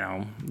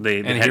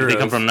they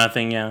come from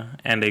nothing,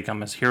 and they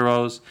come as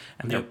heroes,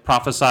 and they're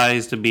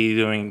prophesized to be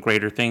doing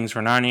greater things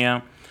for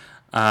Narnia,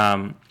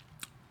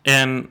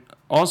 and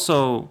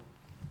also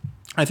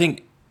I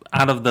think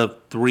out of the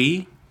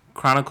 3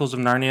 Chronicles of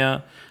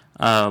Narnia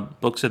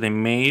books that they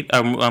made,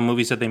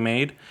 movies that they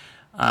made,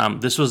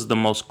 this was the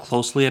most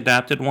closely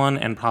adapted one,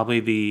 and probably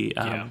the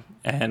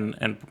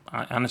and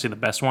honestly the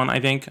best one, I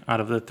think, out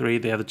of the 3.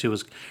 The other 2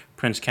 was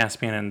Prince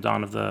Caspian and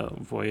Dawn of the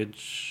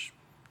Voyage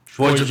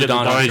of the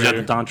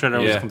Dawn Treader. I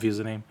was confused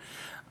the name.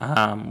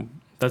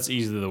 That's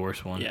easily the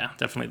worst one. Yeah,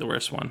 definitely the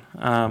worst one.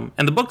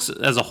 And the books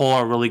as a whole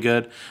are really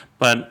good,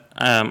 but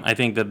I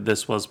think that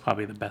this was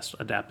probably the best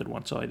adapted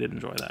one, so I did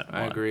enjoy that.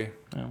 I agree.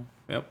 Yeah.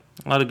 Yep.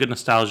 A lot of good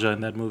nostalgia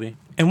in that movie.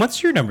 And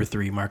what's your number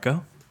 3,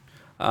 Marco?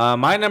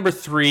 My number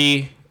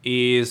 3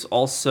 is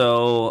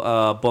also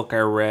a book I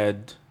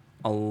read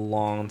a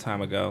long time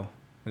ago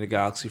in a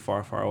galaxy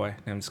far, far away.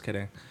 I'm just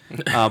kidding.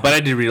 But I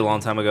did read it a long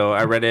time ago.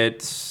 I read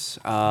it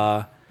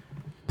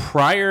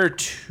prior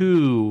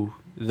to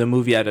the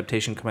movie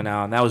adaptation coming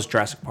out, and that was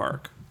Jurassic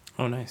Park.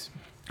 Oh, nice.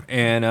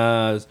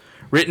 And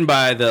written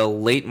by the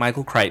late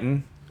Michael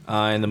Crichton,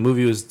 and the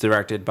movie was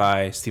directed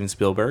by Steven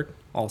Spielberg,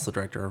 also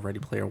director of Ready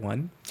Player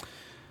One.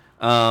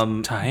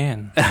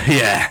 Tie-in.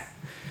 Yeah.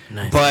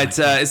 Nice. But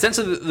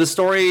essentially, the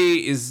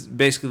story is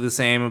basically the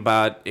same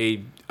about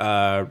a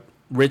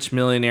rich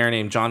millionaire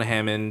named John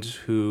Hammond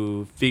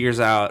who figures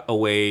out a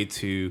way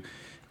to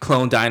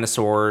clone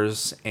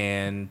dinosaurs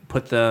and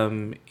put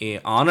them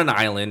on an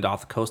island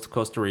off the coast of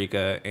Costa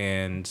Rica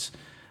and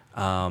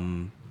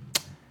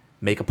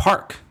make a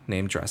park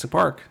named Jurassic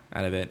Park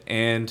out of it.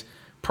 And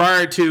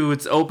prior to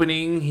its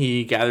opening,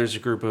 he gathers a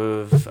group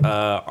of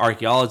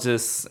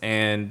archaeologists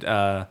and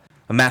a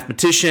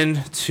mathematician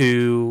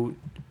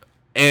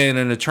and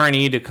an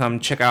attorney to come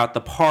check out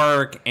the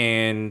park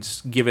and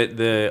give it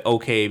the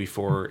okay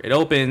before it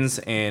opens.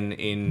 And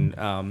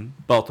in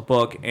both the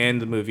book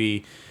and the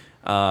movie,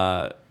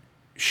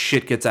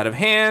 shit gets out of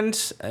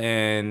hand,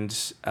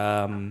 and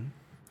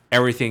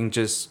everything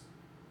just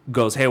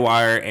goes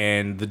haywire,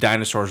 and the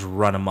dinosaurs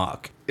run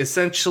amok.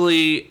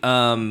 Essentially,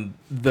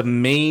 the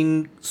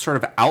main sort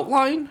of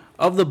outline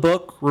of the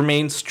book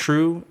remains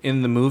true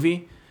in the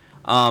movie.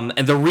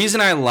 And the reason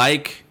I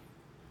like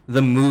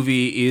the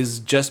movie is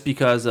just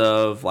because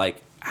of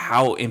like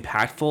how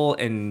impactful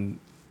and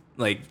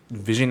like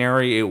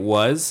visionary it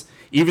was,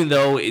 even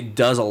though it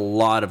does a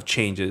lot of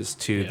changes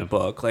to the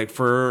book. Like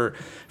for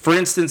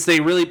instance, they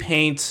really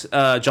paint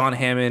John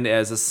Hammond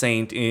as a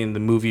saint in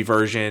the movie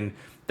version,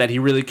 that he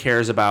really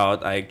cares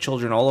about like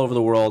children all over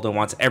the world and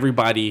wants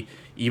everybody,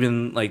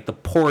 even like the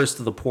poorest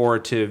of the poor,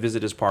 to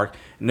visit his park.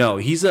 No,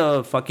 he's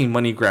a fucking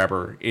money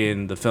grabber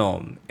in the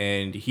film,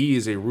 and he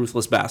is a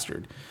ruthless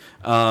bastard.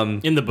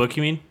 In the book,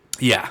 you mean?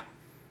 Yeah.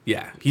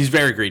 He's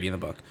very greedy in the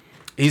book.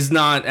 He's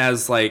not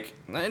as like,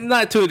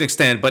 not to an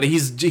extent, but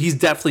he's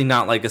definitely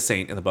not like a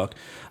saint in the book.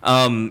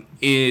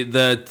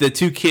 The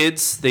 2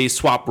 kids, they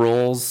swap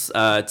roles.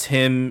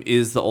 Tim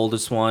is the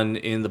oldest one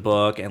in the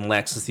book, and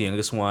Lex is the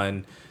youngest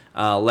one.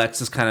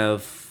 Lex is kind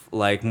of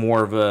like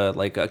more of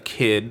a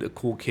kid, a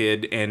cool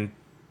kid, and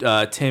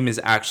Tim is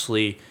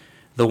actually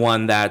the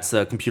one that's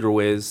a computer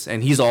whiz,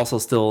 and he's also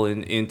still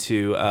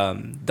into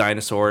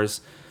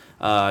dinosaurs.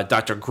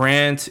 Dr.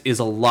 Grant is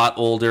a lot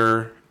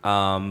older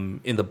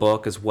in the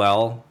book as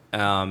well,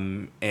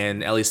 and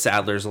Ellie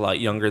Sadler is a lot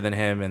younger than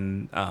him,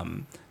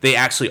 and they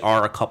actually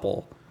are a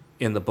couple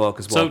in the book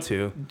as well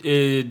too.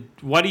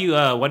 Why do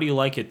you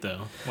like it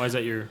though? Why is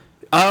that your?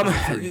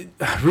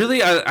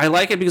 Really, I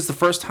like it because the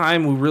first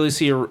time we really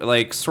see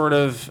a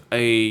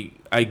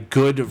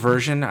good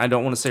version. I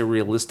don't want to say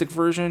realistic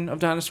version of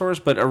dinosaurs,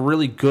 but a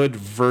really good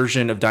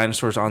version of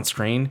dinosaurs on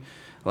screen.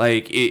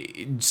 Like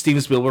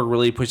Steven Spielberg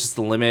really pushes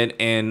the limit,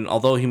 and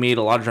although he made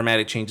a lot of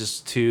dramatic changes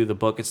to the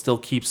book, it still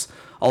keeps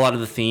a lot of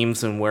the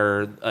themes and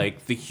where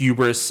like the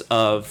hubris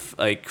of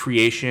like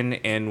creation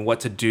and what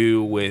to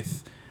do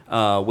with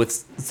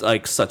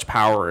like such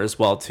power as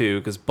well too,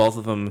 because both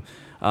of them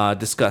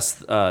discuss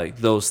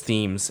those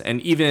themes.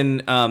 And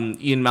even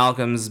Ian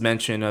Malcolm's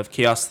mention of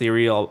chaos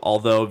theory,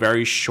 although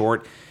very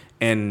short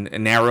and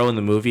narrow in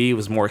the movie,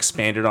 was more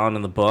expanded on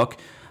in the book.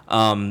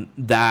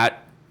 That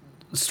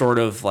sort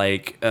of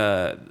like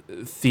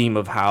theme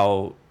of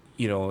how,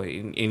 you know,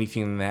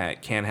 anything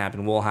that can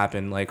happen will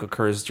happen, like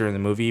occurs during the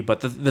movie,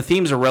 but the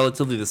themes are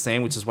relatively the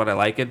same, which is what I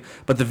like it.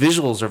 But the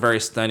visuals are very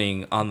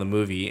stunning on the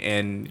movie,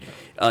 and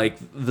like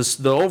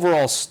the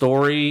overall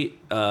story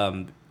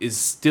is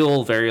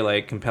still very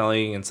like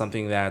compelling and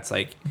something that's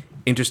like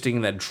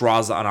interesting that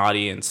draws an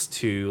audience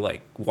to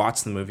like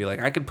watch the movie.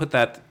 Like I could put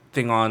that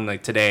thing on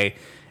like today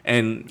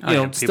and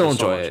still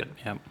enjoy it.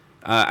 Yeah.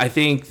 I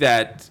think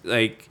that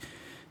like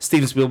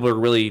Steven Spielberg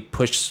really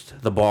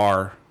pushed the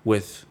bar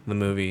with the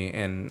movie,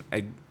 and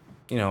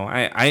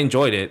I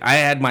enjoyed it. I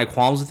had my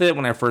qualms with it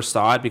when I first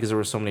saw it because there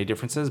were so many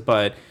differences,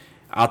 but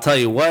I'll tell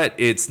you what,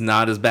 it's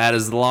not as bad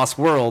as The Lost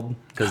World,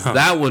 because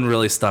that one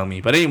really stung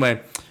me. But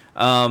anyway,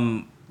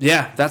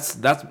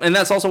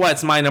 that's also why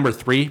it's my number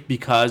 3,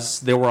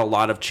 because there were a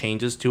lot of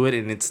changes to it,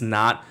 and it's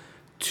not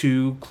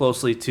too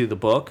closely to the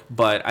book,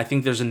 but I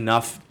think there's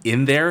enough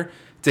in there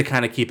to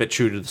kind of keep it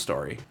true to the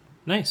story.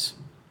 Nice.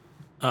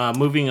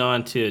 Moving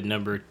on to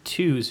number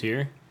 2s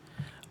here.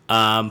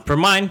 For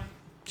mine,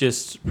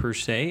 just per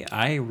se,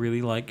 I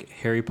really like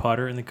Harry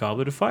Potter and the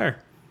Goblet of Fire.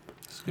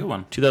 It's a good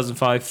one.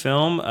 2005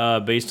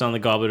 film based on the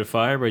Goblet of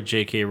Fire by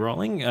J.K.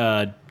 Rowling.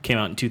 Came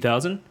out in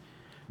 2000.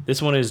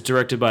 This one is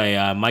directed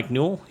by Mike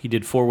Newell. He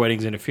did 4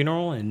 Weddings and a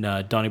Funeral, and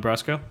Donnie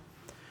Brasco.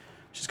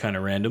 Which is kind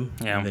of random.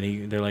 Yeah. And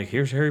then they're like,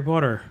 here's Harry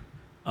Potter.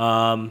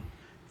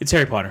 It's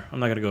Harry Potter. I'm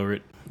not going to go over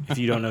it. If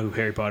you don't know who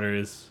Harry Potter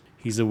is,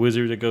 he's a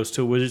wizard that goes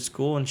to a wizard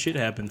school and shit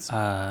happens.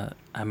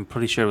 I'm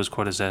pretty sure it was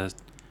quoted as,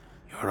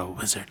 "You're a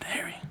wizard,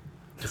 Harry."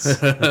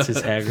 That's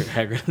his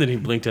Hagrid. Then he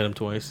blinked at him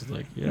twice. It's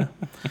like, yeah.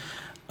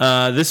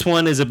 This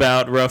one is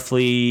about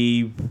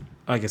roughly,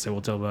 I guess I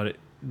will tell about it.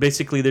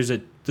 Basically,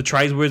 the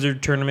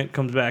Triwizard Tournament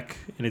comes back,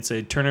 and it's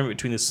a tournament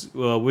between the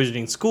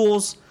wizarding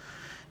schools,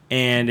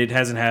 and it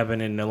hasn't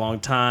happened in a long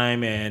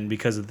time, and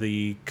because of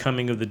the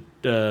coming of the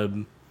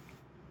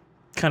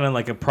kind of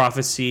like a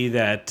prophecy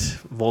that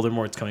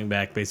Voldemort's coming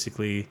back,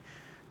 basically,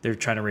 they're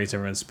trying to raise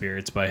everyone's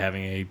spirits by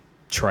having a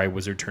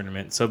Triwizard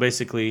Tournament. So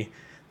basically,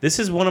 this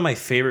is one of my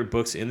favorite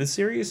books in the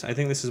series. I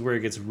think this is where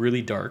it gets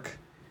really dark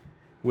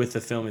with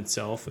the film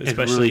itself.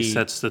 Especially, it really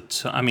sets the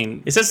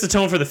it sets the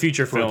tone for the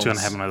future films. What's going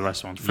to happen with the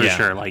rest of them, for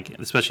sure. Like,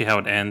 especially how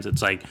it ends.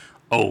 It's like,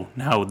 oh,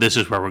 now this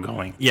is where we're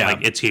going. Yeah.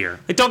 Like, it's here.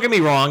 Like, don't get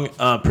me wrong,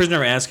 Prisoner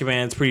of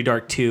Azkaban is pretty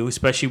dark too,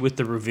 especially with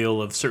the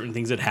reveal of certain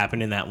things that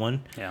happened in that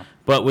one. Yeah.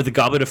 But with the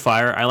Goblet of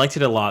Fire, I liked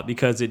it a lot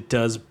because it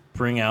does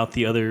bring out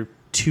the other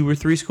 2 or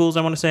 3 schools,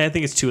 I want to say. I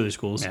think it's 2 other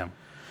schools. Yeah.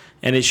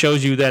 And it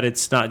shows you that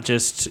it's not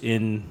just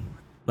in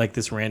like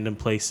this random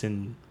place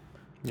in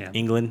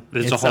England.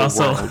 It's a whole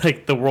also world.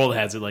 Like the world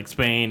has it, like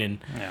Spain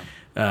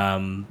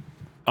and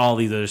all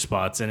these other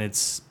spots, and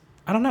it's,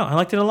 I don't know, I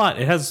liked it a lot.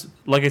 It has,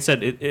 like I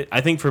said,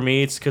 I think for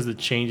me it's because of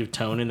the change of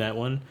tone in that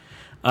one.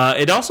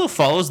 It also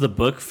follows the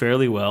book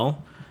fairly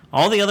well.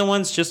 All the other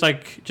ones, just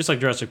like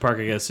Jurassic Park,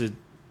 I guess,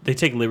 they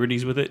take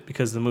liberties with it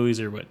because the movies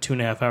are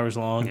 2.5 hours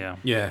long.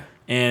 Yeah.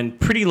 And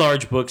pretty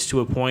large books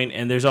to a point,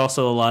 and there's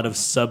also a lot of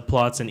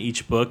subplots in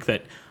each book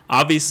that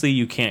obviously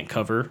you can't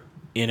cover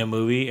in a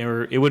movie,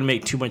 or it wouldn't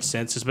make too much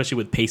sense, especially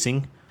with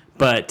pacing.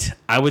 But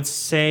I would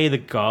say the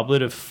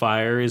Goblet of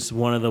Fire is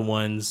one of the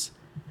ones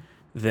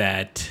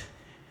that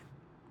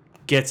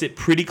gets it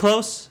pretty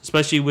close,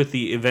 especially with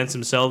the events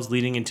themselves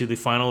leading into the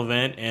final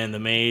event and the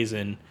maze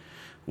and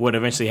what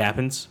eventually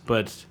happens.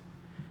 But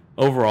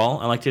overall,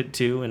 I liked it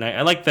too, and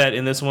I like that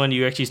in this one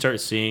you actually start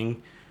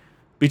seeing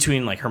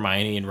between like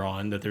Hermione and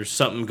Ron that there's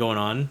something going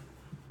on.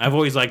 I've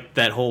always liked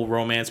that whole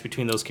romance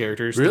between those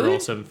characters through all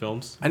 7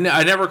 films. I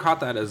never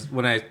caught that as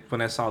when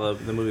I saw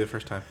the movie the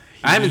first time.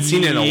 I haven't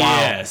seen it in a while.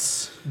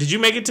 Yes. Did you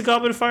make it to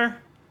Goblet of Fire?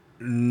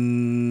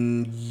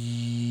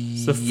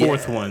 It's the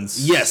 4th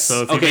ones. Yes.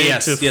 So if you made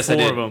it to 4 I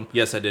did. of them.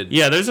 Yes, I did.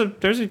 Yeah, there's a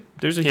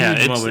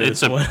huge moment.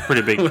 It's a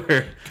pretty big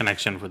where,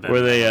 connection for them.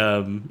 where they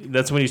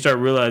that's when you start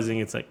realizing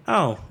it's like,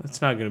 oh,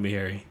 it's not going to be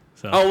Harry.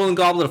 So Oh, well, in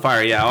Goblet of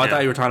Fire, yeah. I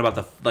thought you were talking about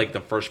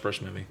the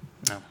first movie.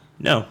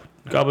 no,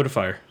 Goblet of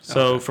Fire.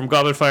 So from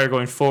Goblet of Fire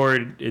going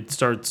forward, it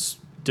starts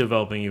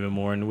developing even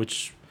more, and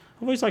which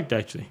I've always liked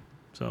actually.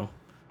 So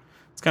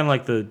it's kind of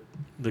like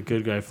the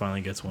good guy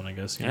finally gets one, I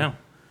guess. Yeah.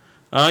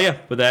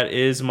 But that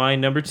is my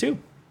number 2.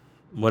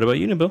 What about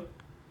you, Nabil?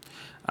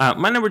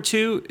 My number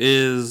 2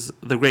 is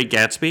The Great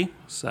Gatsby.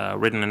 It's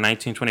written in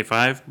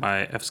 1925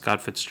 by F.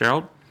 Scott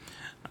Fitzgerald.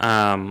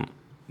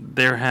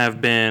 There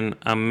have been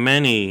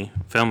many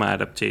film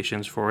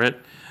adaptations for it.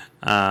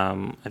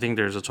 I think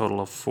there's a total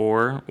of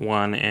 4.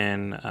 One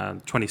in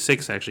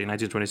 1926,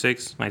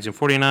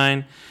 1949,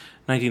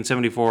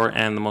 1974,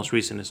 and the most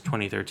recent is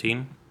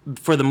 2013.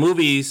 For the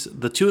movies,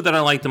 the 2 that I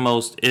like the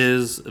most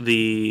is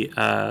the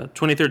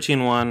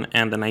 2013 one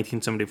and the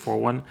 1974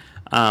 one.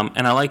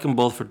 And I like them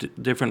both for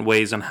different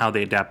ways on how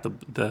they adapt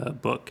the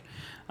book.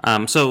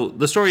 So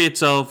the story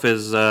itself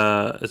is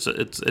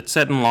it's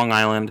set in Long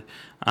Island,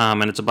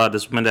 and it's about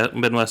this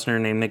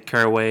Midwesterner named Nick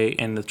Carraway.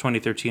 In the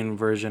 2013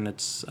 version,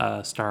 it's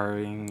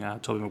starring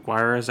Tobey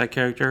Maguire as that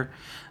character.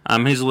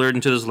 He's lured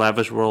into this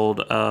lavish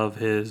world of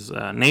his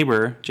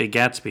neighbor, Jay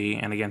Gatsby,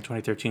 and again,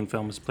 2013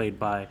 film is played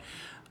by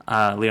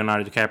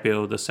Leonardo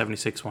DiCaprio. The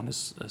 76 one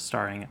is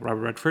starring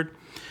Robert Redford.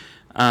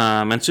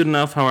 And soon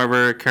enough,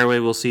 however, Carraway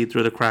will see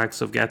through the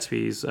cracks of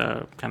Gatsby's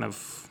kind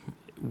of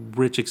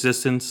rich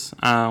existence,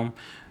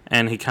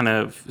 and he kind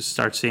of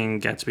starts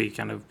seeing Gatsby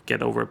kind of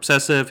get over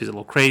obsessive. He's a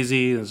little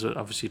crazy. There's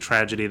obviously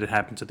tragedy that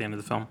happens at the end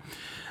of the film.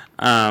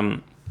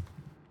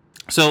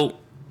 So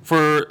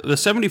for the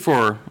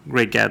 74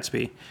 Great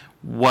Gatsby,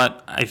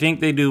 what I think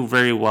they do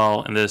very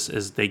well in this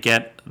is they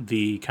get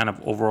the kind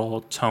of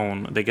overall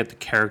tone, they get the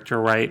character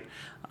right.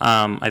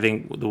 I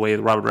think the way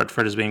Robert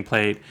Redford is being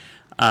played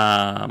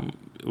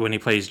when he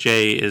plays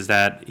Jay is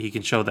that he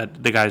can show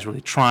that the guy's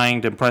really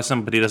trying to impress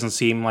him, but he doesn't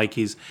seem like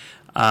he's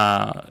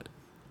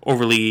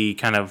overly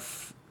kind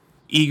of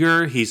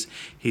eager. He's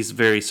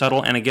very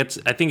subtle, and I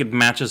think it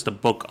matches the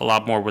book a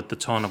lot more with the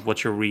tone of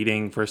what you're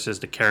reading versus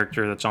the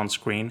character that's on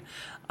screen.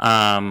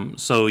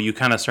 So you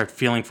kind of start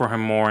feeling for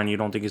him more, and you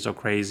don't think he's so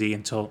crazy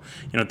until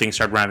things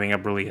start ramping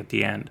up really at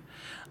the end.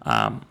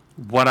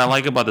 What I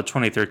like about the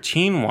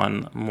 2013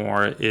 one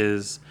more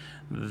is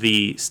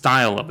the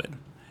style of it.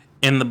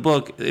 In the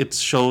book, it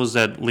shows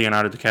that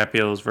Leonardo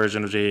DiCaprio's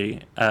version of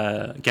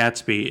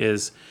Gatsby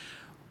is,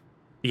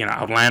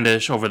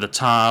 outlandish, over the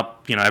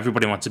top.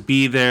 Everybody wants to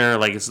be there.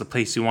 Like, it's the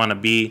place you want to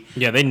be.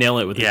 Yeah, they nail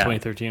it with the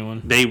 2013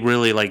 one. They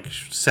really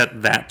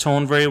set that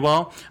tone very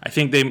well. I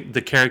think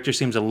the character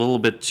seems a little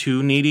bit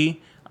too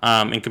needy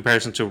in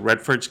comparison to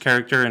Redford's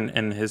character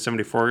in his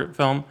 74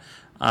 film.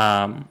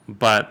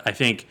 But I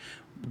think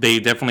they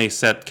definitely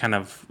set kind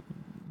of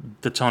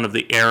the tone of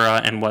the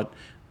era and what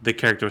the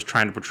character was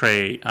trying to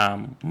portray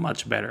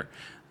much better.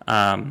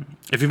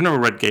 If you've never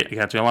read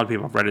Gatsby, a lot of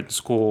people have read it in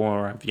school,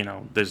 or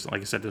there's, like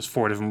I said, there's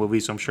 4 different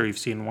movies, so I'm sure you've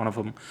seen one of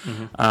them.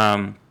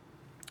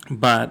 Mm-hmm.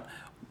 But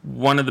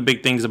one of the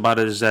big things about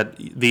it is that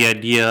the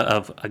idea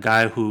of a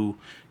guy who,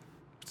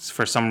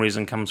 for some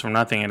reason, comes from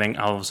nothing and then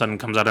all of a sudden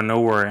comes out of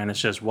nowhere and it's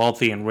just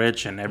wealthy and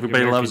rich and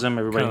everybody loves him,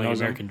 everybody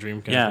knows him. American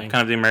dream kind of thing.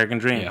 Kind of the American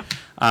dream.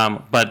 Yeah.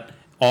 But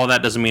all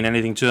that doesn't mean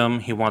anything to him.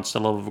 He wants the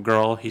love of a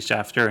girl. He's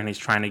after her, and he's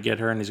trying to get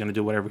her, and he's going to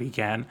do whatever he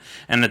can.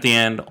 And at the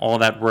end, all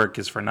that work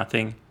is for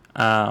nothing.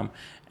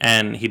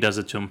 And he does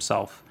it to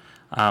himself.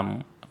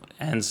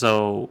 And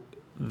so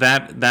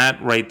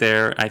that right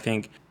there, I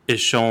think, is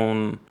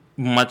shown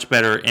much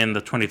better in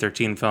the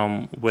 2013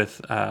 film with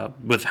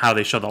how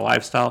they show the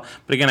lifestyle.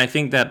 But again, I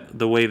think that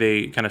the way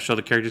they kind of show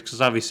the characters,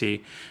 because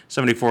obviously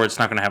 74, it's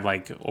not going to have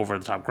over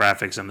the top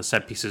graphics, and the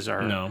set pieces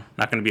are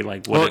not going to be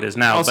like what it is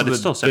now. But it's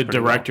still set the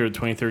director of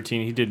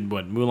 2013, he did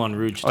Moulin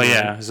Rouge. Oh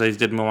yeah, so he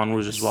did Moulin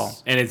Rouge as well.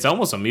 And it's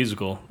almost a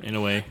musical in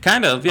a way.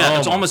 Kind of, yeah.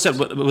 It's almost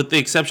with the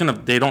exception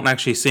of they don't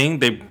actually sing.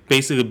 They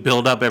basically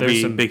build up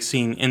every big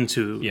scene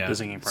into the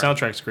singing part.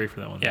 Soundtrack's great for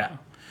that one. Yeah.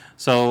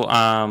 So,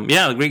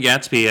 The Great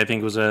Gatsby, I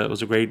think, was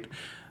a great.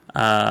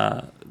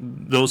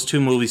 Those two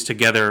movies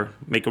together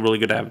make a really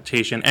good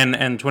adaptation,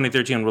 and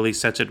 2013 really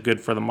sets it good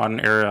for the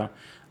modern era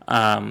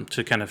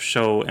to kind of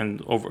show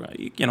and over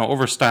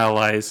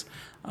stylize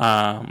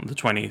the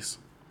 20s.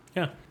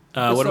 Yeah.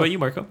 What about you,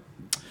 Marco?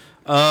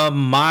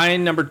 My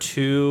number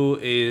 2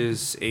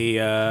 is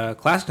a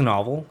classic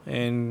novel,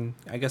 and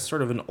I guess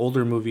sort of an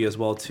older movie as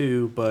well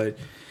too. But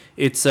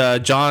it's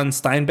John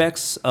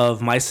Steinbeck's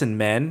Of Mice and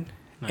Men.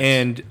 Nice.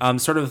 And I'm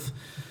sort of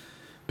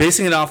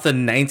basing it off the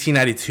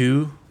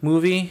 1992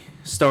 movie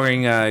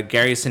starring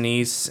Gary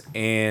Sinise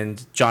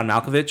and John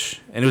Malkovich.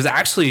 And it was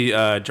actually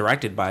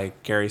directed by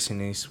Gary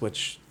Sinise,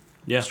 which,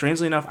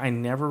 strangely enough, I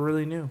never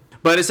really knew.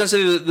 But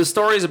essentially, the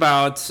story is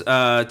about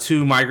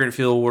 2 migrant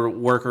field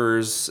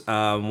workers,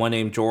 one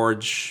named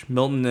George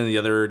Milton and the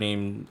other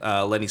named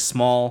Lenny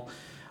Small.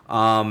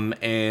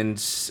 And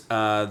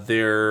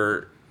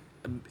they're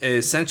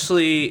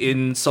essentially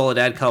in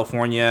Soledad,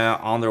 California,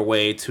 on their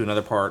way to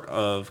another part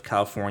of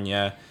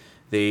California.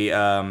 They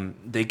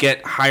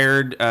get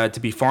hired to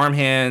be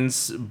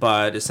farmhands,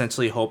 but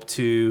essentially hope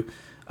to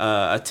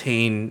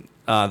attain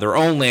their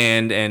own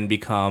land and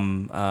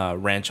become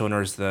ranch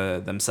owners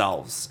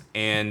themselves.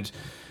 And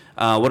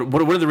one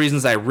of the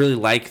reasons I really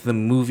like the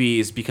movie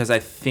is because I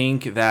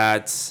think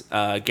that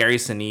Gary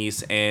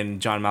Sinise and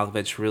John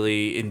Malkovich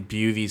really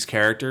imbue these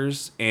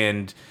characters,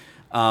 and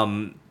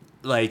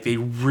they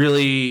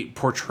really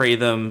portray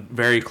them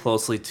very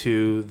closely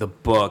to the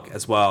book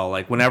as well.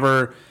 Like,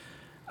 whenever,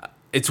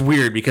 it's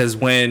weird because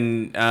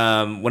when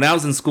I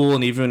was in school,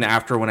 and even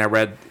after when I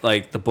read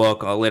the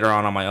book later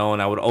on my own,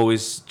 I would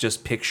always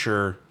just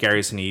picture Gary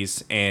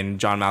Sinise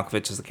and John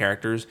Malkovich as the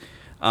characters.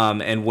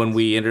 And when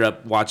we ended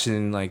up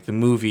watching the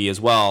movie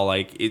as well,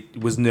 it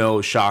was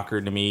no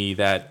shocker to me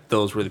that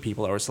those were the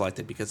people that were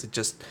selected, because it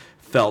just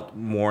felt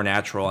more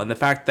natural. And the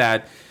fact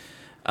that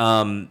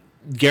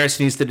Gary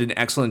Sinise did an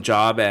excellent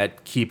job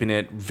at keeping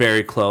it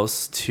very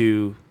close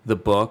to the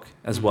book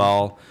as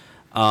well.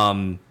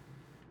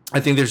 I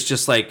think there's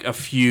just a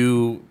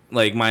few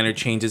minor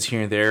changes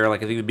here and there. I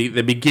think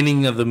the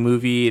beginning of the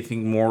movie, I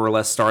think more or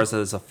less starts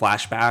as a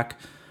flashback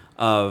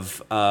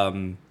of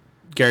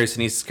Gary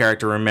Sinise's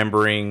character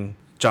remembering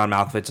John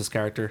Malkovich's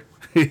character.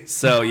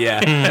 So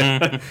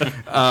yeah.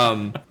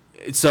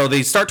 So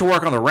they start to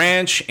work on the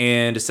ranch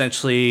and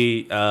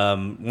essentially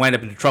wind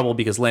up into trouble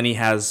because Lenny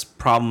has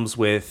problems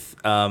with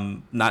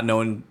not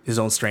knowing his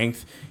own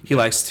strength. He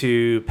likes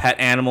to pet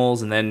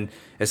animals and then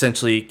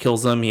essentially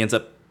kills them. He ends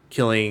up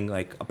killing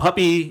a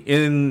puppy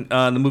in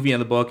the movie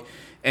and the book,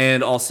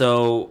 and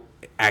also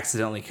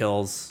accidentally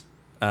kills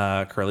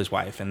Curly's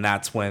wife, and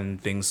that's when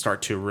things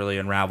start to really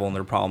unravel and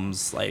their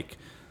problems like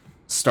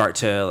start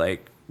to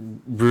like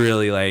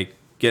really like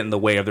get in the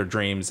way of their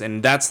dreams.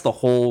 And that's the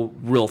whole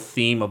real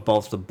theme of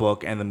both the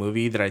book and the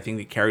movie that I think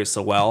that carries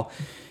so well,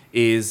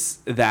 is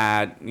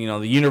that, you know,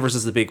 the universe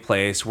is a big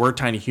place. We're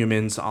tiny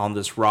humans on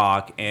this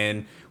rock,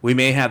 and we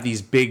may have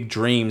these big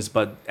dreams,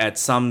 but at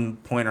some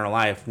point in our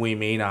life, we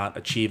may not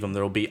achieve them.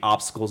 There will be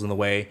obstacles in the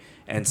way,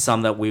 and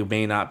some that we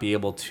may not be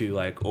able to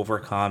like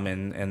overcome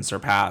and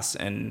surpass.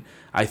 And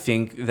I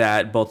think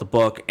that both the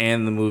book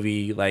and the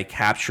movie like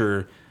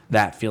capture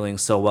that feeling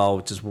so well,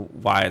 which is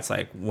why it's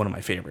like one of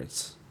my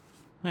favorites.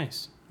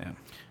 Nice. Yeah.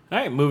 All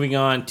right, moving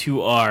on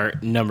to our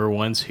number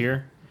ones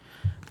here.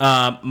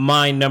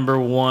 My number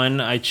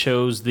one, I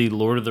chose The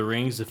Lord of the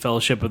Rings, The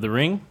Fellowship of the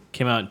Ring.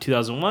 Came out in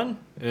 2001.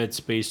 It's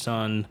based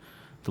on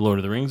The Lord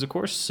of the Rings, of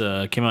course.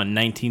 Came out in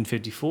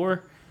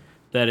 1954.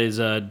 That is,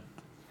 and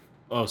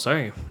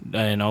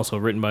also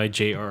written by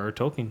J.R.R.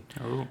 Tolkien.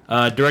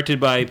 Oh. Directed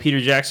by Peter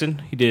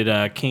Jackson. He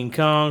did King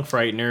Kong,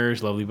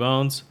 Frighteners, Lovely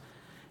Bones.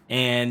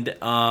 And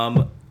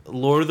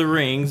Lord of the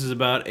Rings is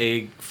about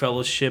a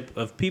fellowship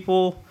of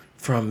people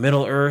from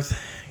Middle-earth,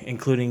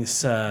 including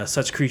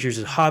such creatures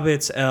as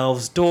hobbits,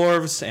 elves,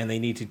 dwarves, and they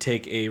need to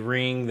take a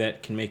ring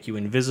that can make you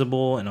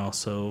invisible and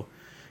also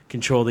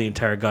control the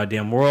entire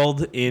goddamn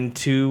world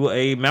into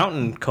a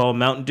mountain called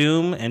Mount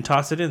Doom and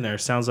toss it in there.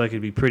 Sounds like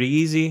it'd be pretty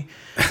easy,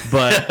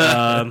 but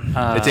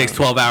It takes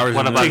 12 hours.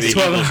 What about the takes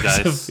 12 Eagles,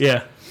 hours guys?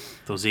 yeah.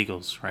 Those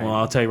Eagles, right? Well,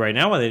 I'll tell you right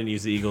now why they didn't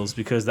use the Eagles,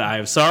 because the Eye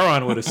of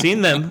Sauron would have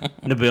seen them,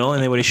 Nabil,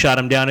 and they would have shot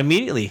him down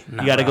immediately.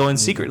 You got to go in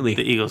secretly.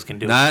 The Eagles can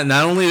do it.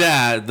 Not only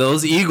that,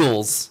 those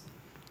Eagles,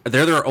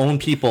 they're their own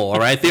people, all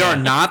right? They are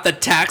not the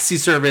taxi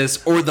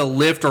service or the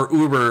Lyft or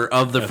Uber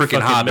of the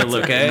freaking hobbits,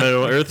 okay?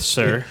 Middle Earth,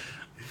 sir.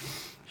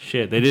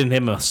 Shit, they didn't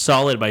hit him a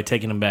solid by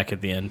taking him back at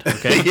the end.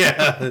 Okay,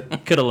 Yeah.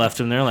 could have left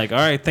him there. Like, all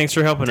right, thanks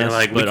for helping They're us.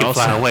 like, we but can also,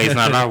 fly away. It's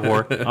not our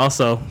war.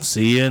 also,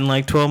 see you in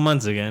like 12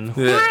 months again.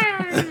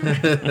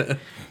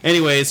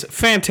 Anyways,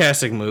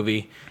 fantastic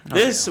movie.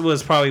 This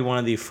was probably one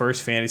of the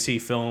first fantasy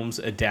films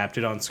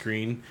adapted on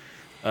screen,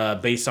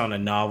 based on a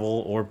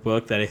novel or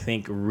book that I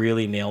think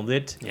really nailed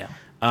it. Yeah.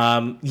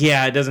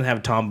 It doesn't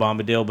have Tom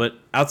Bombadil, but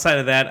outside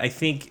of that, I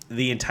think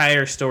the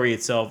entire story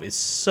itself is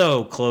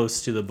so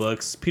close to the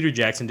books. Peter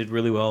Jackson did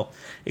really well,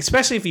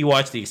 especially if you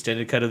watch the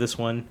extended cut of this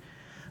one.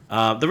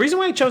 The reason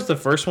why I chose the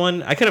first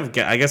one, I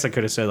guess I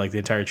could have said like the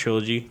entire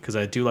trilogy, because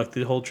I do like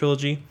the whole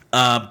trilogy.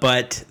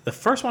 But the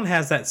first one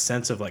has that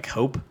sense of like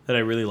hope that I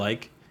really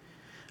like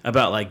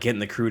about like getting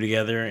the crew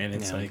together, and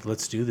it's like,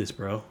 let's do this,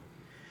 bro.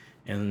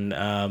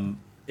 And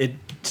it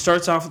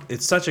starts off,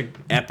 it's such an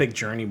epic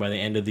journey by the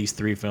end of these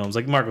three films.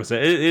 Like Marco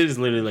said, it is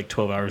literally like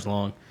 12 hours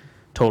long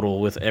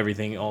total with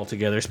everything all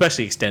together,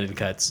 especially extended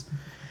cuts.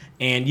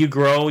 And you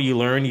grow, you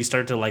learn, you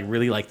start to like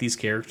really like these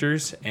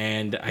characters.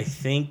 And I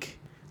think,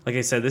 like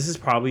I said, this is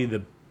probably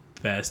the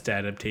best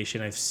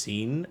adaptation I've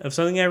seen of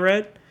something I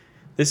read.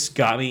 This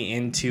got me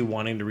into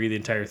wanting to read the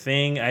entire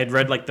thing. I had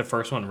read like the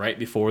first one right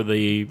before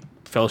the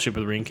Fellowship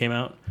of the Ring came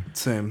out.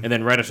 Same. And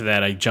then right after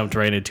that, I jumped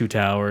right into Two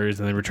Towers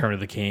and then Return of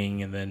the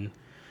King. And then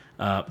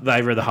I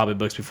read the Hobbit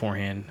books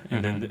beforehand.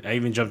 And then I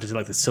even jumped into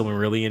like the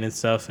Silmarillion and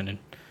stuff. And then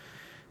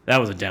that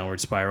was a downward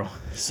spiral.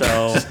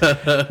 So,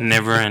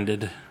 Never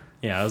ended.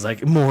 yeah, I was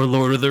like, more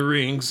Lord of the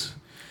Rings.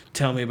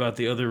 Tell me about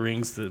the other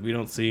rings that we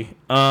don't see.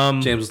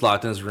 James was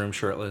locked in his room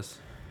shirtless.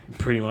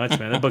 Pretty much,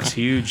 man. That book's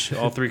huge,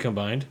 all three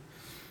combined.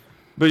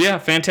 But yeah,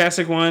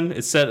 fantastic one.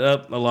 It set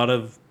up a lot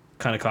of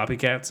kind of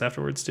copycats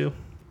afterwards too.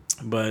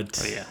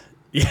 But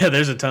yeah,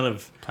 there's a ton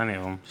of Plenty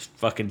of them.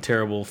 fucking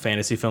terrible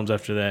fantasy films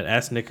after that.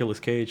 Ask Nicolas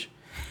Cage.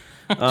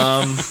 But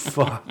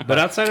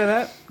outside of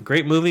that,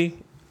 great movie.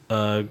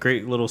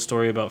 Great little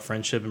story about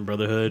friendship and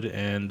brotherhood,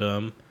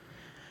 and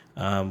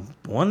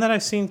one that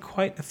I've seen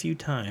quite a few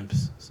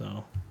times.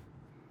 So,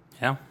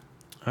 Yeah.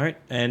 all right.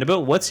 And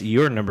about what's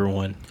your number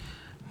one?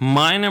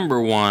 My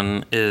number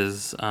one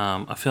is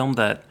a film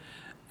that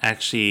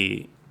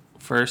actually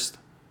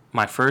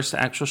my first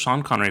actual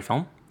Sean Connery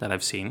film that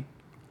I've seen.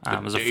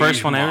 It was the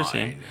first one I ever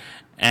seen.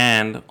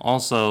 And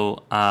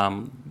also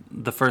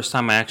the first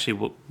time I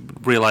actually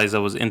realized I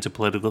was into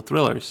political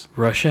thrillers.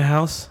 Russia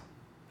House.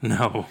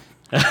 No.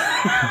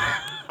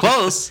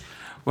 Close.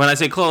 When I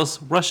say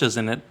close, Russia's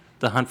in it.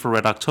 The Hunt for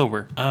Red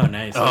October. Oh,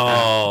 nice.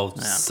 Oh,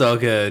 so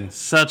good.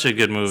 Such a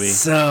good movie.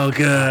 So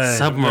good.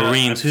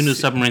 Submarines. Who knew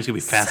submarines could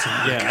be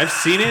fascinating? Yeah, I've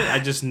seen it. I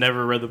just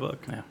never read the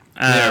book. Yeah.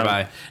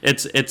 Thereby.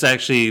 It's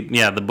actually,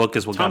 the book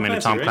is what got me into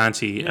Tom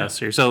Clancy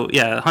series. So,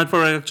 Hunt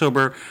for Red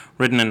October,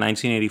 written in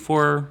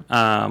 1984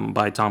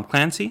 by Tom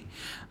Clancy.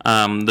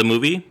 The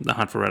movie, The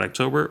Hunt for Red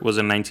October, was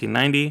in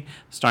 1990,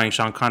 starring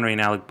Sean Connery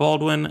and Alec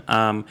Baldwin,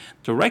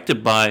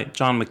 directed by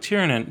John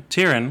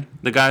McTiernan,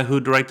 the guy who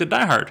directed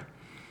Die Hard.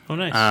 Oh,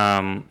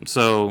 nice.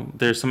 So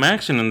there's some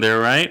action in there,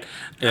 right?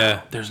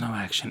 Yeah. There's no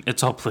action.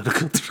 It's all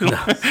political thriller.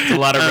 It's a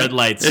lot of red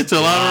lights. It's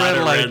a lot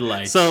of red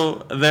lights.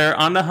 So they're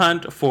on the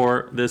hunt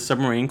for this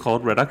submarine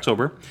called Red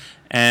October.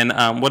 And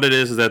what it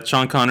is that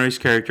Sean Connery's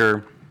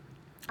character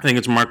I think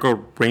it's Marco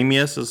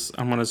Ramius,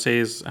 I'm going to say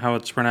is how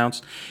it's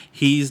pronounced.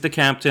 He's the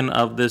captain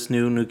of this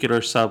new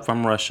nuclear sub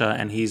from Russia,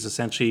 and he's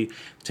essentially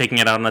taking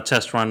it out on a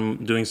test run,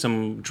 doing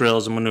some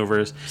drills and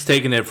maneuvers. He's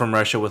taking it from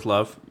Russia with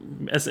love.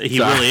 He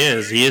really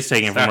is. He is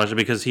taking it from Russia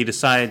because he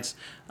decides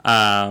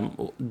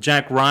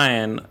Jack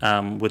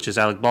Ryan, which is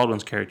Alec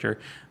Baldwin's character,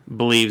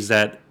 believes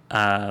that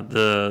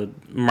the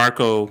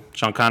Marco,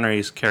 Sean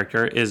Connery's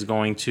character, is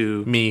going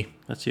to...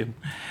 That's you.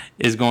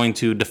 Is going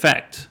to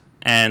defect.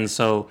 And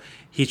so...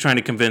 he's trying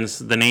to convince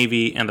the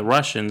Navy and the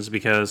Russians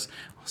because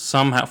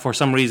somehow, for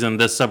some reason,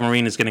 this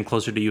submarine is getting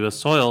closer to U.S.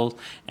 soil,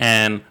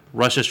 and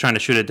Russia's trying to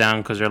shoot it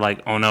down because they're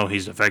like, "Oh no,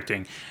 he's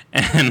defecting,"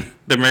 and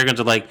the Americans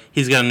are like,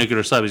 "He's got a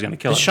nuclear sub, he's going to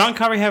kill us." Does Sean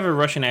Connery have a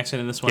Russian accent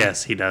in this one?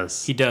 Yes, he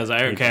does. He does.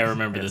 I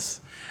remember this.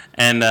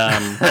 And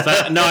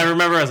I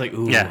remember. I was like,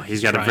 "Ooh." Yeah,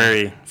 he's got a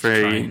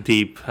very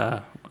deep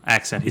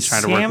accent. He's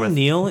trying to work with. Sam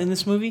Neill in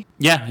this movie?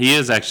 Yeah, he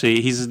is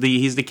actually. He's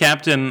the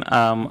captain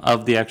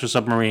of the actual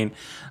submarine.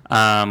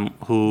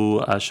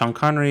 Who Sean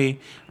Connery,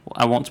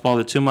 I won't spoil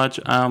it too much,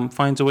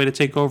 finds a way to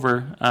take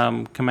over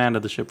command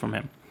of the ship from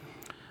him.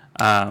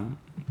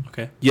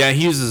 Okay. Yeah,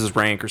 he uses his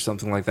rank or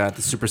something like that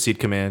to supersede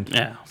command.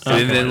 Yeah.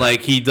 And then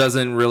like he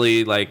doesn't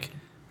really like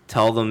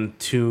tell them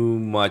too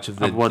much of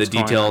the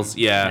details.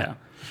 Yeah.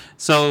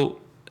 So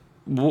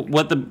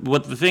what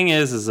the thing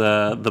is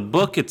the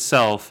book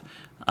itself,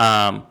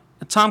 a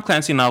Tom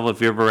Clancy novel,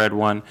 if you ever read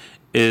one,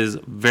 is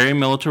very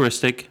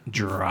militaristic,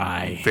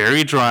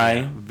 very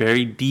dry,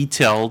 very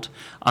detailed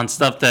on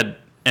stuff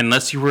that,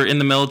 unless you were in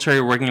the military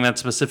working in that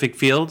specific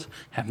field,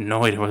 have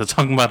no idea what they're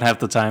talking about half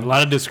the time. A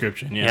lot of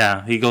description, yeah.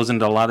 Yeah, he goes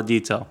into a lot of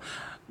detail.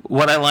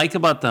 What I like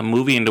about the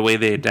movie and the way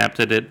they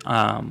adapted it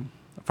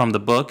from the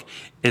book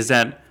is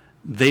that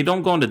they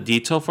don't go into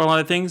detail for a lot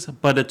of things,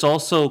 but it's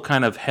also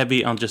kind of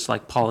heavy on just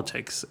like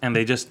politics, and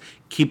they just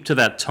keep to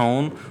that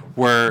tone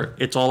where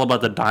it's all about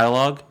the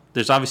dialogue.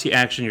 There's obviously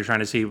action, you're trying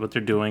to see what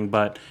they're doing,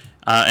 but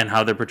and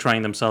how they're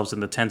portraying themselves in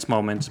the tense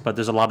moments. But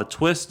there's a lot of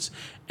twists,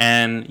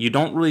 and you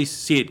don't really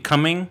see it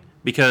coming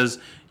because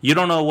you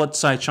don't know what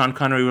side Sean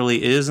Connery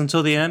really is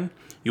until the end.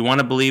 You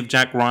want to believe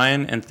Jack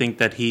Ryan and think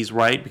that he's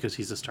right because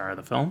he's the star of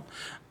the film,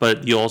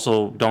 but you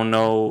also don't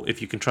know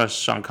if you can trust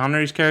Sean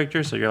Connery's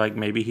character. So you're like,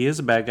 maybe he is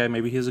a bad guy,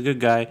 maybe he's a good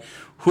guy.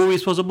 Who are we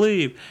supposed to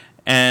believe?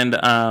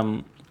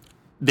 And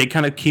they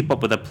kind of keep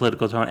up with that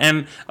political tone.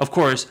 And, of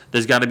course,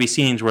 there's got to be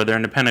scenes where they're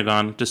in the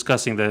Pentagon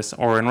discussing this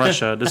or in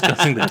Russia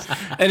discussing this.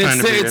 And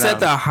it's at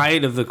the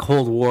height of the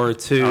Cold War,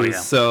 too. Oh, yeah.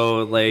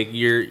 So, like,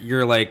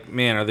 you're like,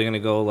 man, are they going to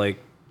go, like,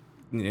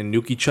 and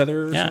nuke each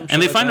other? Or yeah,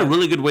 and they find a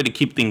really good way to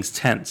keep things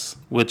tense,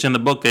 which in the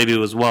book they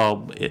do as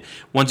well.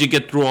 Once you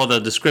get through all the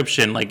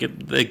description, like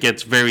it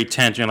gets very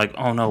tense. You're like,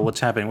 oh no, what's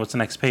happening? What's the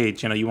next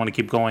page? You want to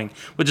keep going,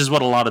 which is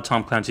what a lot of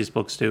Tom Clancy's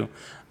books do.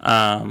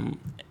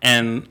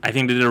 And I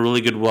think they did a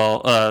really good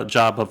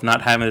job of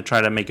not having to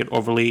try to make it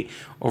overly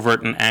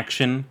overt in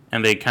action,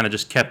 and they kind of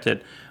just kept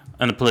it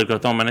in a political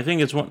tone. And I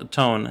think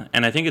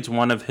it's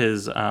one of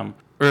his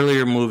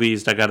earlier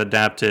movies that got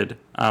adapted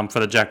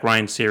for the Jack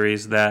Ryan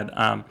series that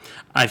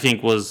I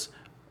think was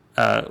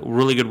a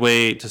really good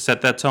way to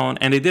set that tone.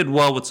 And they did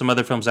well with some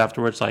other films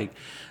afterwards, like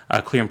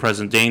Clear and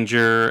Present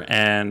Danger,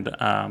 and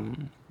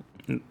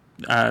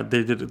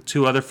they did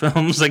 2 other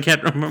films. I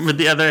can't remember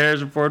the other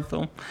Harrison Ford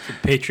film. The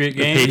Patriot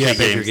Games?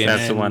 Patriot Games,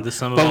 that's the one.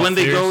 But when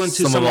they go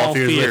into Some of All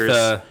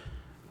Fears...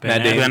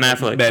 Ben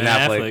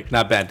Affleck.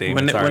 Not Bad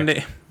David.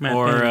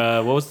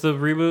 What was the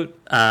reboot?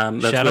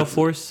 Shadow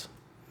Force?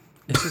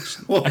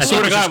 I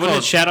swear to God, was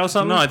it Shadow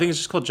something? No, I think it's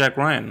just called Jack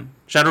Ryan.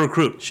 Shadow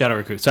Recruit. Sorry.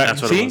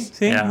 That's what it was.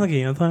 See? Yeah. Look,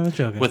 I thought I was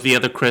joking. With the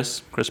other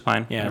Chris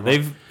Pine. Yeah,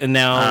 and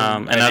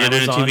now they're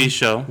doing a TV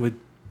show,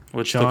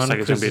 which John looks like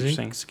it's going to be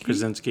interesting. Krasinski?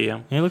 Krasinski,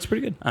 yeah. Yeah, it looks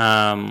pretty good.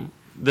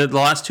 The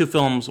last 2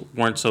 films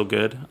weren't so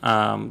good.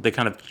 They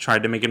kind of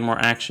tried to make it more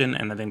action,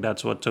 and I think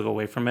that's what took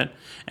away from it.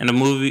 And the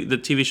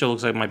TV show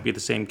looks like it might be the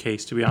same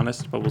case, to be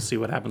honest, but we'll see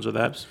what happens with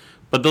that.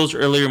 But those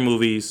earlier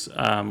movies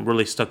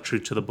really stuck true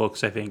to the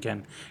books, I think,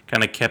 and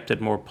kind of kept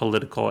it more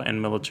political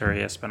and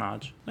military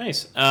espionage.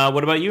 Nice.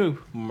 What about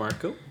you,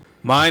 Marco?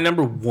 My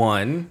number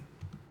 1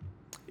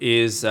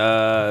 is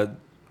a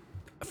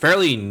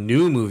fairly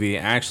new movie,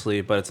 actually,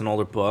 but it's an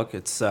older book.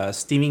 It's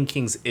Stephen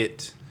King's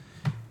It.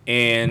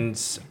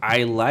 And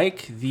I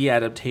like the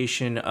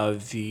adaptation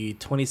of the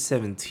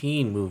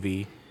 2017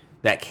 movie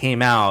that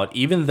came out,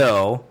 even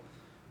though,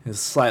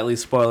 slightly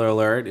spoiler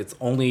alert, it's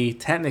only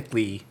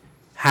technically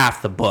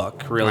half the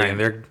book, really. Right. And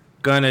they're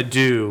going to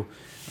do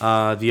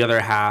the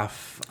other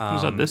half.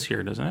 Comes out this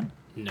year, doesn't it?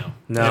 No.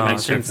 No,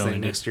 Next year.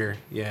 next year.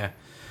 Yeah.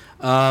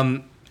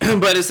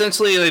 But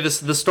essentially, like,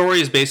 the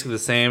story is basically the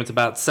same. It's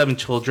about 7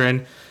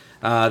 children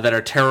that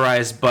are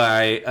terrorized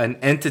by an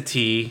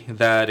entity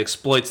that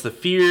exploits the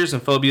fears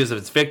and phobias of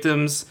its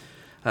victims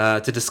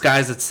to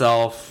disguise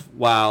itself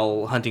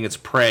while hunting its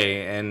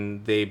prey.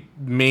 And they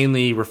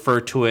mainly refer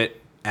to it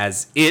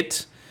as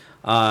It.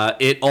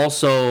 It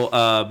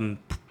also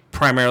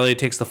primarily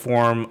takes the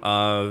form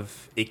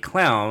of a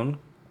clown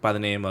by the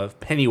name of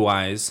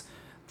Pennywise,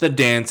 the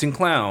dancing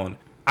clown.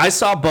 I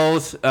saw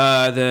both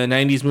the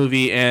 '90s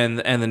movie and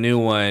the new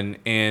one,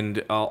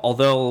 and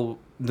although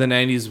the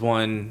 '90s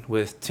one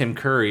with Tim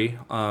Curry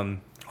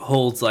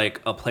holds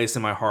like a place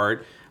in my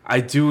heart,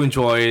 I do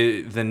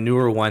enjoy the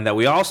newer one that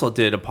we also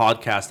did a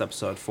podcast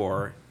episode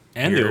for,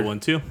 And the old one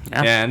too.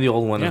 Yeah. yeah, and the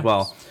old one as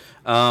well.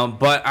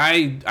 But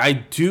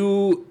I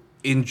do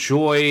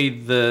enjoy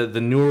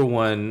the newer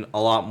one a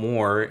lot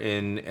more,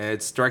 and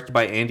it's directed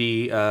by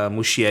Andy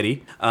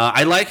Muschietti.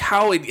 I like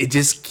how it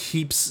just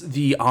keeps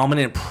the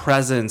ominous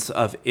presence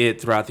of it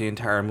throughout the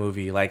entire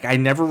movie. Like, I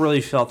never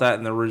really felt that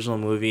in the original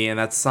movie, and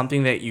that's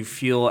something that you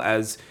feel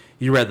as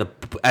you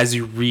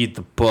read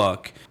the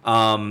book.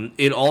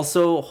 It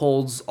also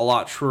holds a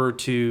lot truer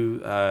to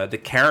the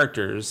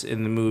characters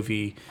in the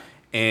movie,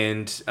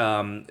 and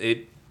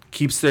it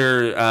keeps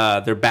their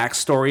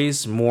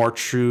backstories more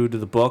true to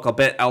the book. I'll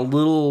bet a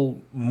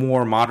little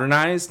more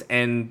modernized,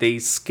 and they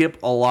skip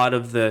a lot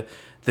of the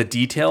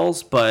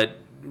details. But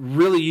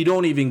really, you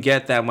don't even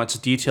get that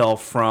much detail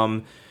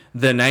from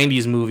the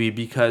 '90s movie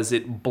because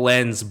it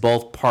blends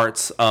both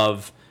parts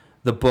of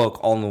the book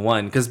all in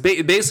one. Because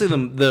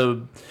basically,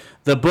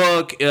 the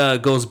book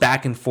goes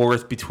back and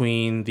forth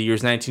between the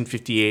years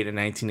 1958 and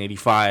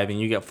 1985,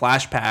 and you get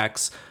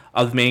flashbacks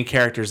of the main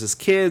characters as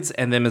kids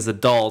and them as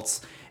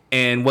adults.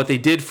 And what they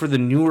did for the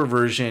newer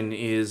version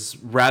is,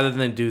 rather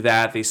than do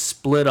that, they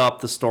split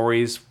up the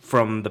stories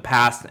from the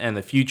past and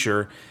the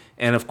future.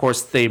 And of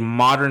course, they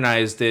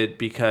modernized it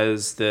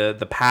because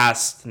the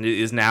past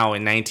is now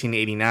in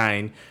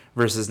 1989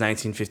 versus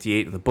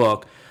 1958 in the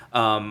book.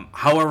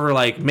 However,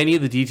 like, many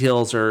of the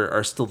details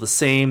are still the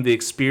same. The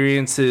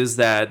experiences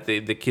that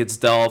the kids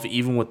delve,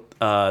 even with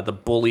the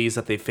bullies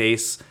that they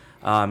face,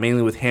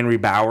 mainly with Henry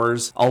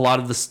Bowers, a lot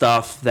of the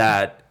stuff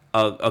that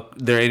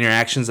their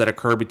interactions that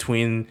occur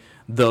between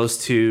those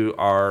two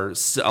are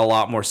a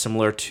lot more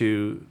similar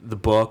to the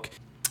book.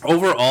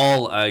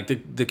 Overall,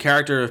 the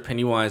character of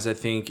Pennywise, I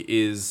think,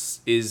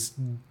 is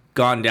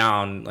gone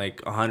down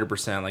like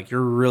 100%. Like,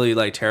 you're really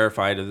like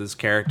terrified of this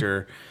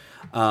character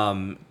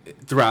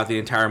throughout the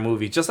entire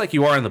movie, just like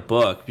you are in the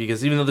book.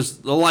 Because even though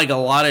there's like a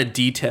lot of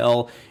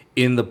detail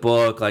in the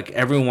book, like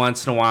every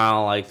once in a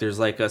while, like there's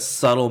like a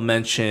subtle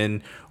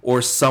mention or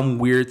some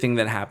weird thing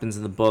that happens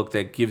in the book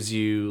that gives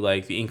you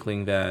like the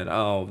inkling that,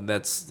 oh,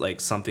 that's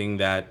like something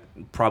that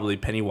probably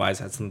Pennywise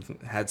had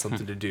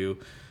something to do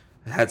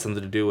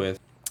with.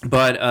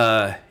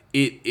 But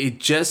it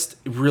just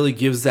really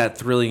gives that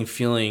thrilling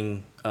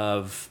feeling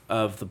of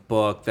the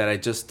book that I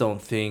just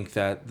don't think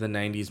that the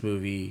 '90s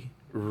movie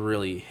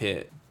really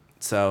hit.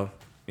 So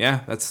yeah,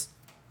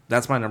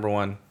 that's my number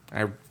one.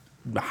 I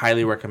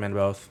highly recommend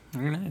both.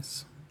 Very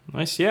nice.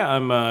 Nice. Yeah,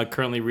 I'm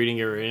currently reading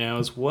it right now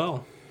as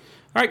well.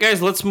 All right,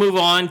 guys, let's move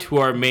on to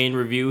our main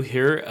review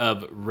here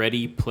of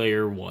Ready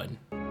Player One.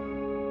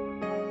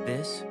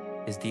 This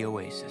is the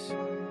Oasis,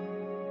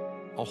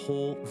 a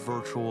whole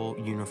virtual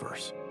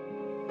universe.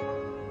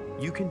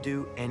 You can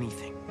do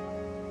anything,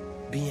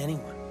 be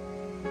anyone,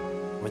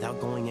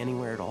 without going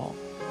anywhere at all.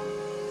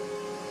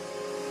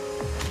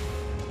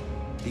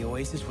 The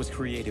Oasis was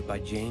created by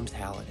James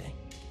Halliday,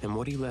 and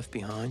what he left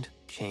behind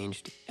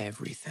changed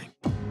everything.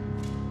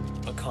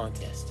 A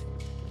contest.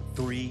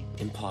 3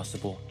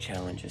 impossible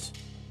challenges.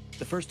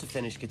 The first to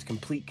finish gets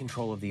complete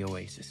control of the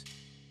Oasis,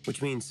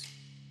 which means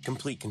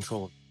complete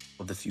control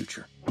of the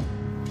future.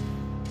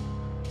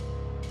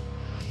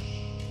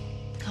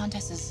 The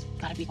contest has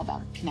got to be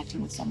about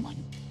connecting with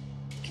someone,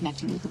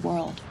 connecting with the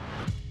world.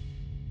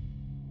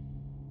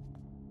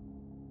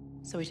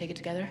 So we take it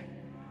together?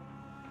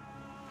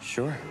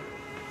 Sure.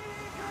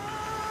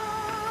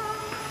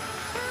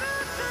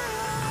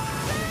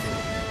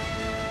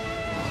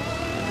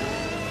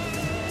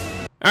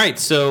 All right,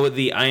 so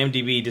the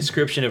IMDb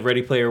description of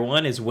Ready Player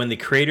One is: when the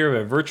creator of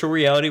a virtual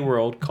reality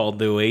world called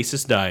the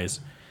Oasis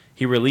dies,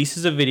 he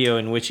releases a video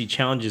in which he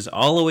challenges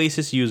all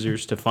Oasis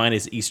users to find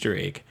his Easter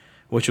egg,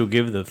 which will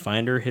give the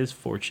finder his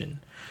fortune.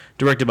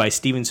 Directed by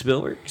Steven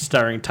Spielberg,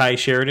 starring Ty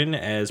Sheridan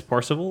as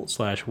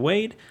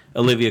Parzival/Wade,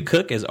 Olivia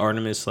Cook as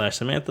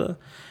Artemis/Samantha,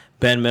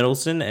 Ben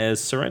Mendelsohn as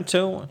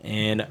Sorrento,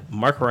 and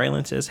Mark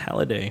Rylance as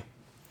Halliday.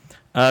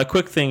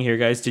 Quick thing here,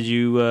 guys. Did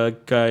you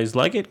guys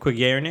like it? Quick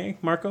yay or nay,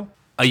 Marco?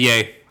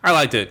 Yay. I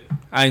liked it.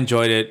 I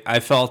enjoyed it.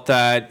 I felt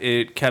that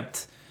it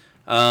kept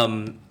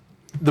the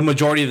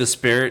majority of the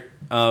spirit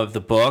of the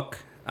book.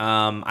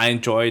 I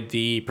enjoyed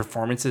the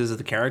performances of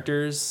the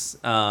characters,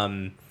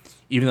 even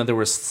though there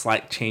were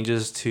slight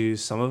changes to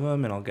some of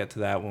them, and I'll get to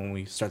that when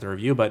we start the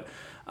review. But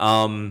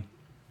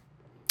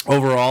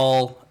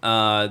overall,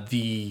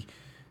 the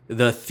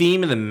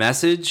theme and the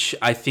message,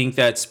 I think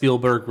that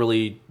Spielberg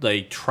really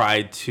like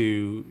tried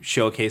to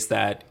showcase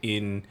that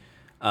in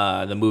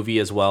the movie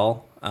as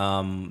well.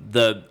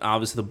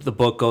 Obviously the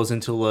book goes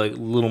into a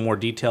little more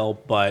detail,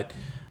 but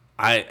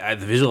the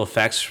visual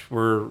effects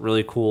were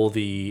really cool.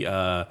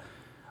 The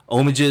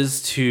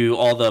homages to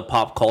all the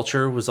pop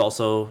culture was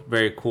also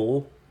very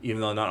cool,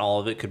 even though not all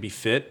of it could be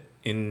fit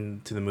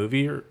into the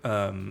movie.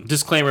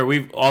 Disclaimer: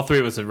 all three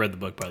of us have read the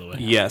book, by the way.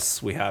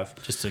 Yes, we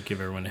have. Just to give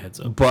everyone a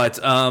heads up. But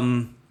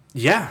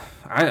Yeah,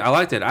 I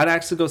liked it. I'd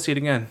actually go see it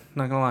again.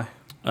 Not gonna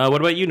lie.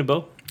 What about you,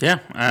 Nabo? Yeah,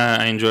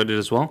 I enjoyed it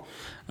as well.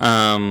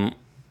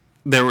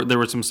 There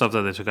were some stuff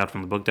that they took out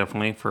from the book,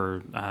 definitely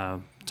for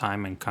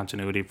time and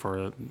continuity,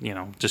 for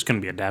just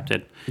couldn't be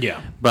adapted. Yeah.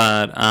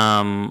 But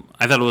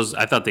I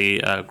thought the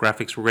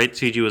graphics were great.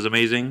 CG was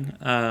amazing.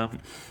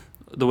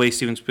 The way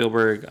Steven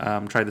Spielberg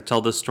tried to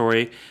tell this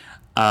story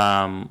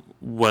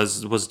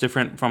was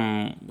different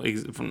from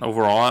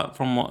overall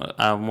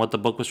from what the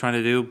book was trying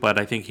to do. But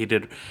I think he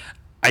did.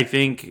 I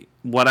think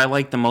what I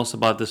liked the most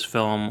about this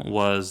film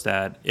was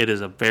that it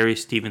is a very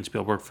Steven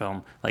Spielberg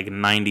film, like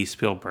 90s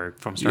Spielberg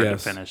from start to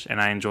finish, and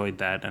I enjoyed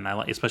that, and I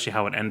like especially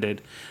how it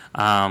ended.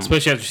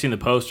 Especially after seeing the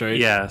post, right?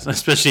 Yeah,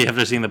 especially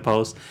after seeing the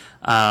post.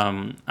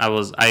 I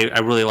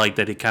really liked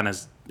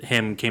that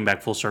him came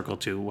back full circle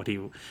to what he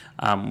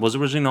was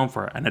originally known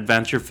for, an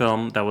adventure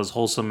film that was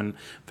wholesome and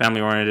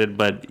family oriented,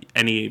 but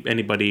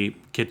anybody,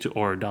 kid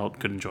or adult,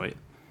 could enjoy it.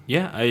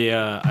 Yeah,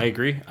 I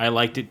agree. I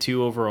liked it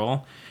too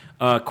overall.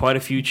 Quite a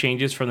few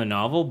changes from the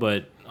novel,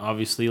 but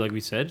obviously, like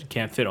we said,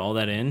 can't fit all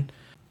that in.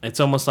 It's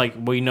almost like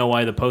we know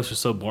why the post was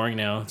so boring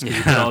now. It's because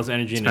he put all his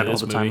energy into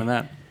this movie. Spent all the time in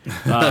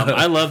that.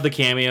 I love the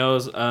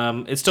cameos.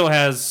 It still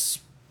has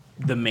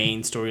the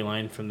main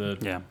storyline from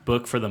the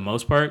book for the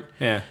most part.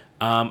 Yeah.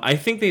 I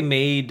think they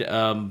made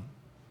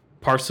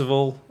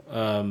Parsifal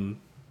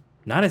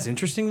not as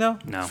interesting, though,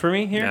 for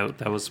me here.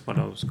 That was what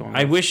I was going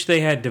I with. wish they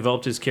had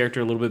developed his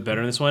character a little bit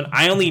better in this one.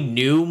 I only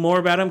knew more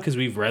about him because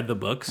we've read the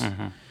books.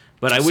 Mm-hmm.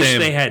 But I wish Same.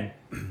 they had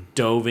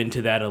dove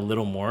into that a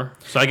little more.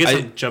 So I guess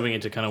I'm jumping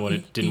into kind of what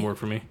it didn't work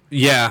for me.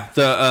 Yeah,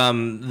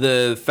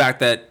 the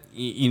fact that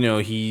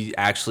he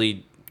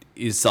actually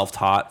is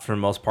self-taught for the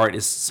most part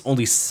is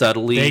only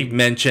subtly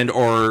mentioned,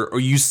 or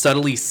you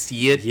subtly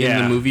see it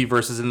in the movie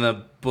versus in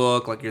the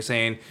book. Like you're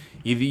saying,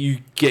 you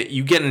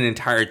get an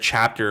entire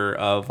chapter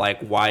of like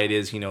why it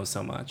is he knows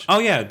so much. Oh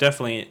yeah,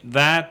 definitely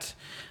that.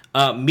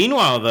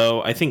 Meanwhile,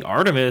 though, I think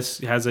Artemis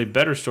has a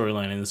better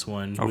storyline in this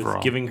one, overall,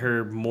 with giving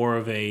her more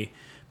of a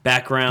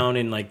background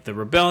in like the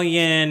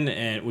rebellion,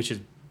 and which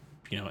is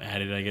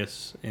added, I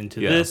guess, into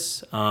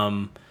this.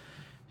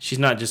 She's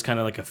not just kind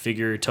of like a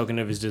figure token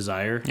of his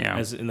desire,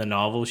 as in the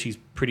novel. She's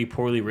pretty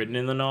poorly written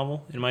in the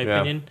novel, in my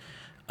opinion.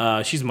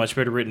 She's much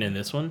better written in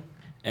this one,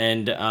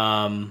 and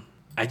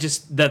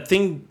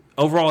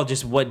overall,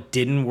 just what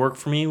didn't work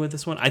for me with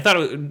this one. I thought,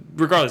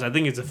 regardless, I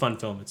think it's a fun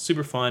film. It's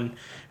super fun.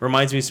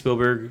 Reminds me of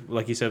Spielberg,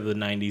 like you said, of the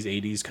 90s,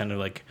 80s, kind of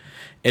like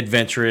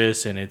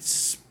adventurous, and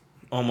it's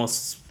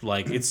almost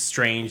like it's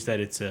strange that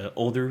it's an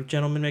older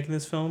gentleman making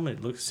this film.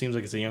 Seems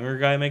like it's a younger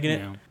guy making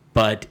it.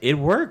 But it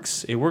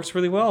works. It works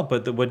really well.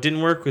 But what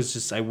didn't work was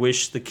just, I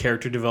wish the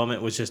character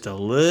development was just a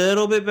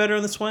little bit better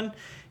in this one.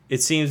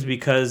 It seems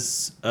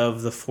because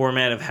of the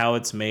format of how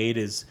it's made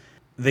is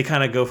they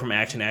kind of go from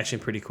action to action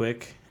pretty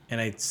quick. And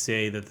I'd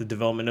say that the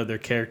development of their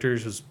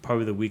characters was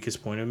probably the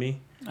weakest point of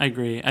me. I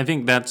agree. I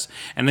think that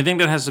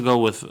has to go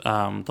with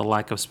the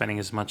lack of spending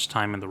as much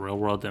time in the real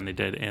world than they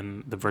did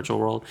in the virtual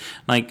world.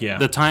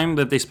 The time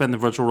that they spent in the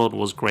virtual world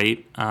was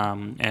great,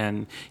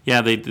 and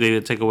they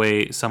did take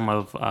away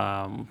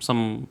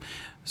some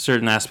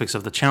certain aspects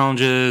of the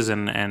challenges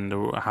and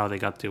how they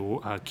got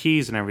to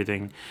keys and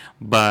everything.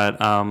 But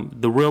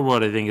the real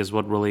world, I think, is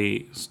what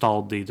really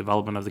stalled the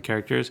development of the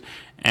characters,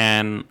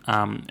 and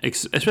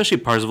especially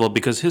Parzival,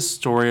 because his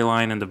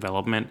storyline and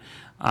development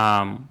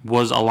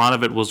was a lot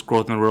of it was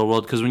growth in the real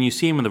world. Because when you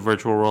see him in the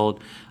virtual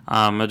world,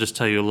 I'll just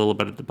tell you a little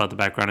bit about the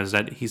background, is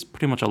that he's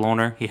pretty much a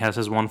loner. He has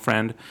his one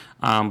friend,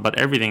 but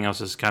everything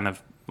else is kind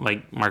of,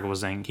 like Marco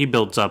was saying, he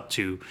builds up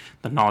to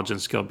the knowledge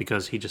and skill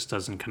because he just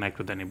doesn't connect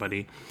with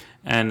anybody.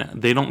 And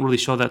they don't really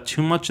show that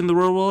too much in the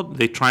real world.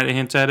 They try to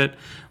hint at it,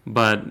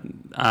 but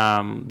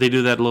they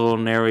do that little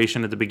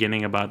narration at the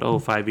beginning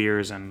about 5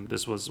 years and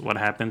this was what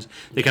happens.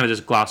 They kind of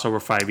just gloss over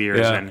 5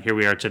 years and here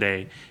we are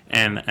today,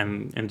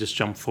 and just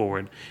jump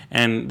forward.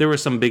 And there were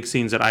some big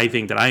scenes that I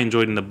think that I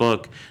enjoyed in the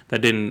book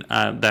that didn't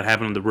that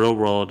happened in the real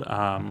world.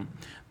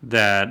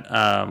 That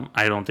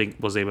I don't think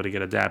was able to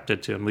get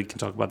adapted to, and we can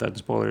talk about that in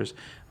spoilers,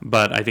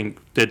 but I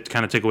think did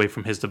kind of take away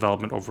from his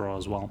development overall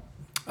as well.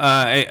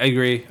 I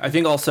agree. I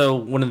think also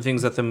one of the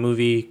things that the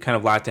movie kind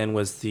of lacked in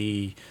was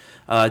the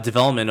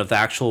development of the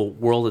actual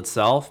world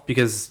itself,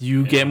 because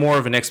you get more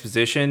of an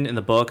exposition in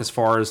the book as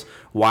far as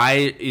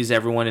why is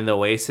everyone in the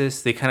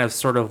Oasis. They kind of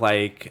sort of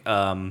like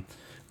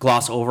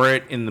gloss over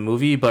it in the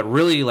movie, but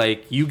really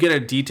like you get a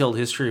detailed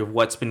history of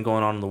what's been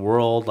going on in the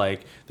world.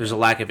 Like there's a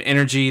lack of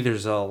energy,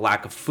 there's a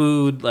lack of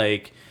food,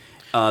 like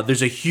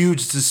there's a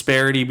huge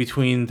disparity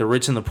between the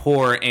rich and the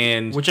poor,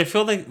 and which I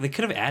feel like they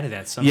could have added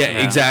that somehow.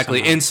 Yeah, exactly.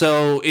 Somehow. And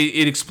so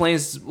it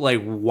explains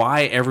like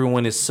why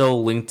everyone is so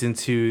linked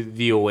into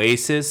the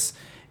Oasis,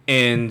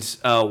 and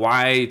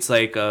why it's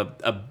like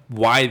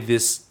why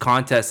this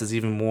contest is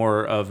even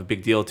more of a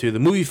big deal too. The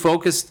movie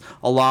focused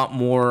a lot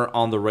more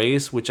on the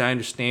race, which I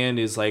understand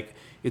is like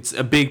it's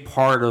a big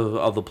part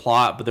of the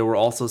plot, but there were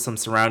also some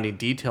surrounding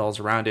details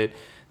around it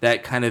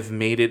that kind of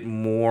made it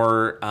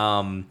more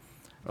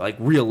like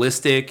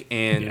realistic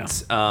and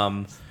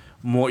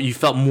you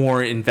felt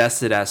more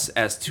invested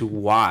as to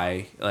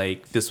why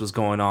like this was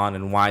going on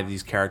and why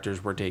these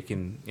characters were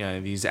taking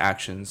these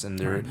actions and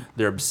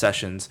their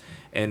obsessions.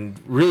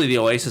 And really the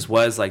Oasis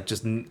was like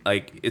just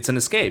like it's an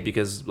escape,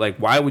 because like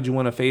why would you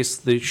want to face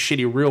the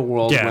shitty real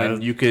world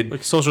when you could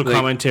like social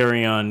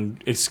commentary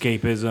on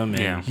escapism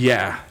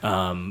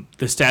and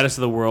the status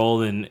of the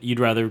world, and you'd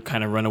rather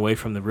kind of run away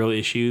from the real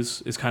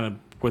issues is kind of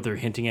what they're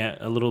hinting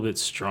at a little bit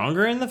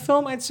stronger in the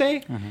film, I'd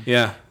say.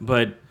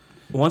 But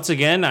once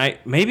again,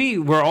 maybe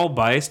we're all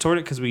biased toward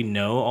it because we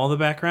know all the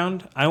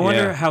background. I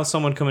wonder how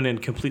someone coming in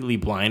completely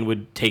blind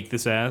would take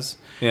this as.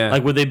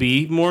 Like, would they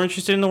be more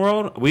interested in the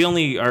world? We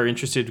only are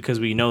interested because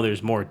we know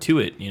there's more to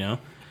it, you know?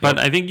 But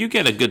I think you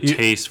get a good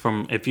taste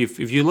from, if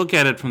you look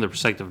at it from the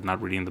perspective of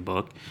not reading the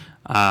book,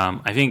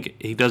 I think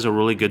he does a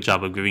really good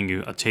job of giving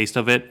you a taste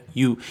of it.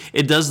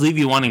 It does leave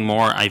you wanting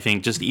more, I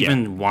think, just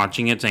even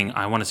watching it, saying,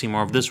 I want to see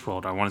more of this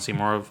world. I want to see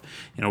more of,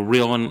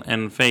 real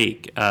and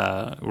fake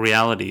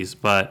realities.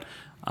 But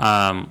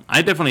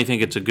I definitely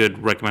think it's a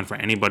good recommend for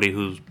anybody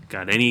who's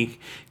got any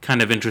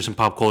kind of interest in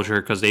pop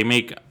culture, because they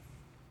make,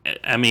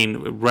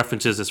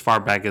 references as far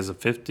back as the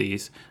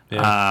 50s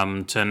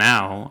to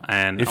now.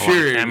 And if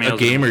you're a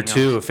gamer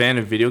too, a fan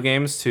of video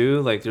games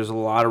too, like there's a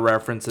lot of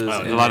references.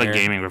 A lot of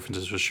gaming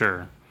references for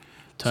sure.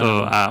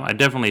 So I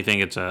definitely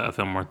think it's a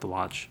film worth the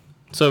watch.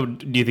 So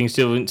do you think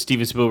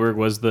Steven Spielberg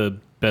was the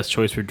best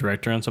choice for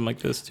director on something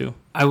like this too?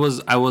 I was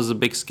a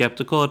bit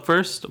skeptical at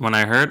first when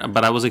I heard,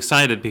 but I was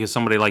excited because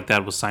somebody like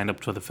that was signed up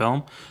to the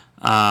film.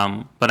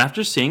 But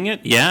after seeing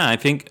it, I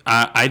think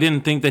I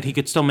didn't think that he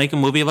could still make a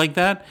movie like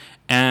that.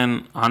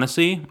 And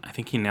honestly, I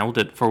think he nailed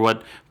it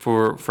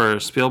for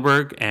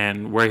Spielberg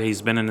and where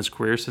he's been in his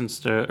career since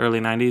the early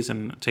 90s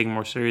and taking a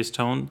more serious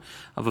tone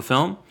of a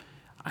film.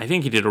 I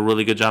think he did a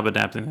really good job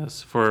adapting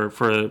this for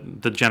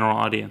the general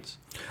audience.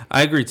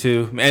 I agree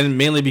too, and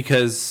mainly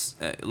because,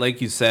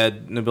 like you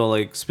said, Nabil,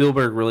 like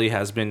Spielberg really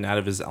has been out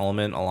of his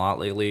element a lot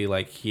lately.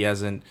 Like he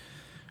hasn't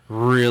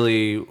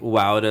really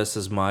wowed us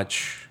as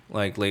much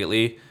like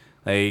lately.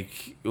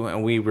 Like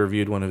we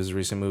reviewed one of his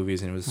recent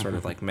movies and it was sort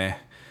of like meh.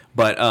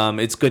 But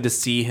it's good to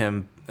see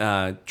him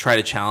try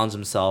to challenge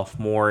himself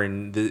more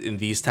in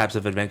these types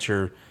of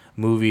adventure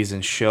movies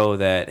and show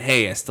that,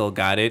 hey, I still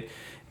got it.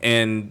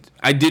 And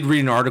I did read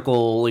an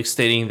article like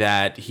stating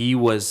that he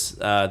was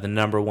the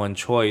number one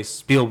choice.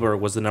 Spielberg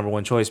was the number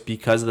one choice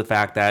because of the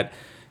fact that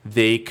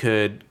they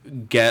could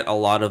get a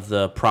lot of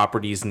the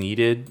properties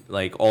needed,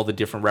 like all the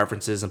different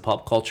references in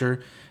pop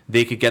culture.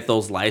 They could get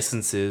those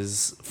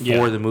licenses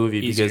for the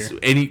movie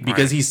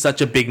because he's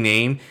such a big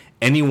name.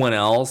 Anyone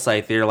else,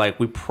 like they're like,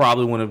 we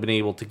probably wouldn't have been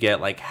able to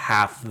get like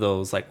half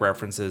those like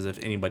references if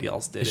anybody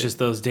else did. It's just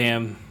those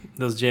damn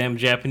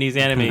Japanese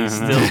animes.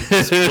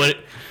 Still,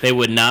 they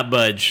would not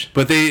budge.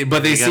 But they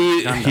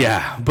see,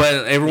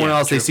 But everyone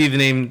else, they see the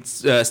name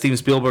Steven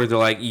Spielberg. They're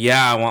like,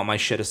 I want my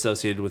shit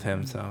associated with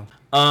him. So,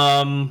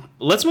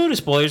 let's move to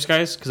spoilers,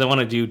 guys, because I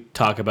want to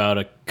talk about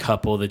a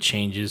couple of the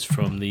changes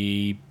from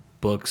the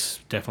books,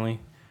 definitely,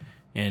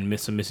 and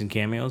miss some missing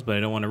cameos. But I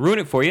don't want to ruin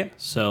it for you.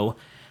 So,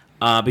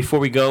 before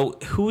we go,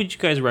 who would you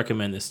guys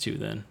recommend this to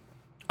then?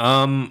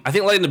 I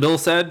think like Nabil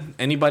said,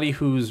 anybody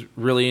who's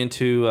really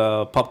into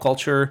pop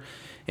culture,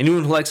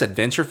 anyone who likes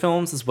adventure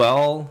films as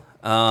well.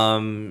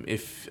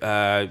 If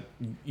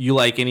you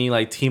like any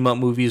like team up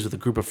movies with a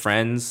group of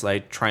friends,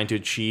 like trying to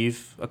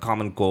achieve a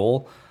common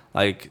goal,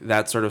 like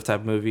that sort of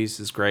type of movies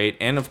is great.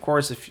 And of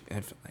course, if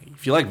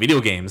you like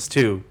video games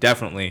too,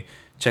 definitely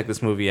check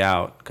this movie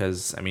out,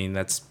 because I mean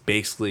that's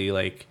basically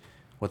like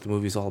what the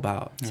movie's all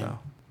about. Yeah. So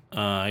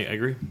I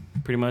agree,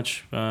 pretty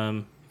much.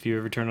 If you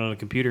ever turn on a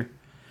computer,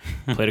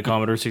 played a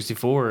Commodore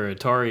 64 or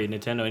Atari,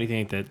 Nintendo, anything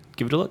like that,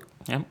 give it a look.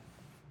 Yep.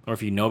 Or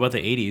if you know about the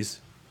 80s,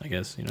 I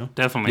guess,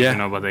 Definitely if you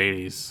know about the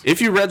 80s. If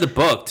you read the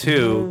book,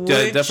 too,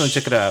 definitely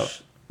check it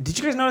out. Did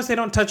you guys notice they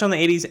don't touch on the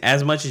 80s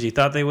as much as you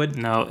thought they would?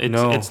 No,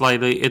 it's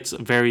slightly, it's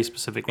very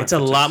specific references.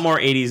 It's a lot more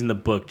 80s in the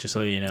book, just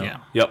so you know. Yeah.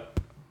 Yep.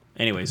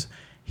 Anyways,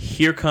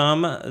 here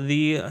come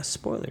the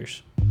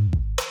spoilers.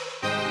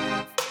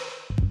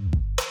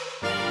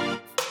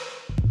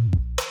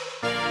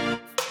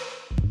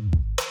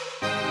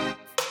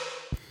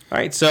 All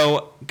right,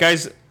 so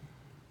guys,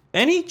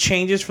 any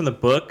changes from the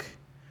book?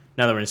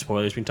 Now that we're in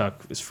spoilers, we can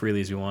talk as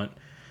freely as we want.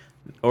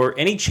 Or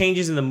any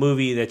changes in the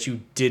movie that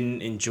you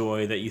didn't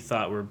enjoy that you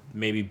thought were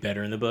maybe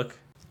better in the book?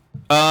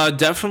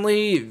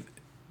 Definitely.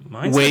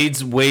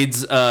 Wade's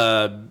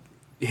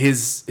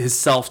his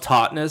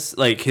self-taughtness,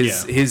 like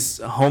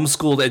his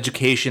homeschooled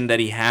education that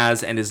he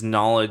has, and his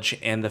knowledge,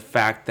 and the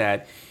fact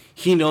that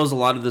he knows a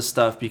lot of this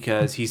stuff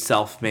because he's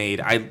self-made.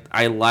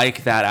 I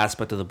like that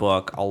aspect of the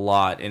book a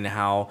lot, and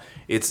how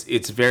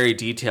it's very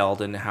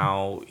detailed, and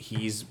how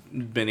he's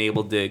been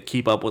able to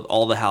keep up with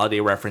all the Halliday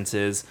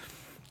references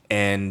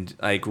and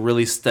like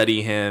really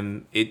study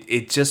him.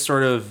 It just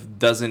sort of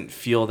doesn't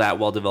feel that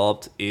well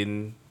developed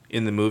in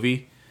the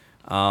movie.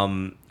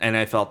 And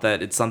I felt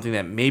that it's something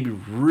that maybe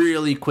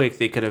really quick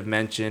they could have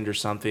mentioned or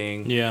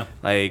something. Yeah.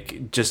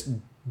 Like just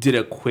did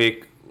a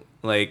quick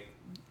like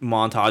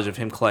montage of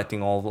him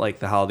collecting all like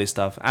the holiday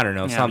stuff. I don't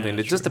know, something.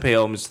 It's just to pay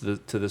homage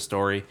to the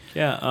story.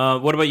 Yeah.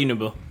 What about you,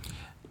 Nubo?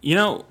 You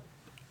know,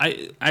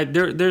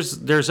 there's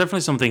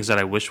definitely some things that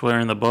I wish were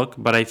in the book,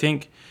 but I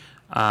think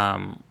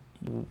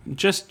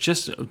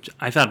just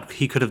I thought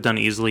he could have done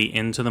easily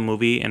into the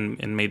movie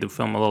and made the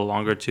film a little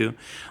longer too,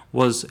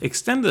 was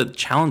extend the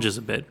challenges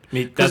a bit.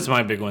 That's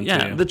my big one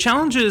too. The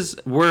challenges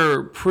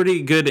were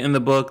pretty good in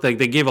the book. Like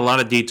they gave a lot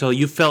of detail.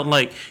 You felt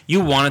like you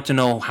wanted to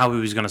know how he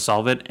was going to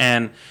solve it,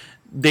 and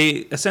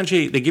they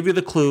give you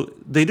the clue.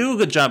 They do a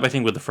good job, I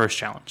think, with the first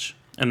challenge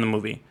in the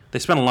movie. They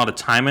spent a lot of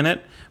time in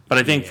it, but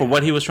I think for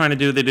what he was trying to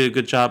do, they did a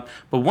good job.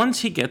 But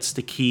once he gets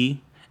the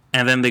key,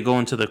 and then they go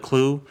into the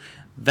clue,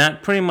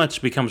 that pretty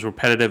much becomes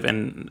repetitive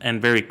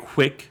and very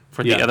quick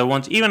for the other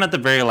ones. Even at the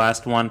very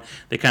last one,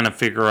 they kind of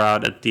figure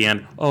out at the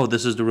end, oh,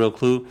 this is the real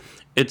clue.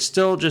 It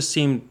still just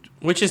seemed,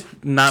 which is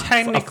not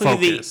technically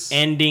the focus.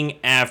 ending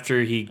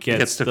after he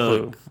gets the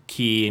clue.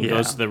 key and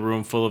goes to the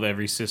room full of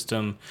every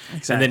system.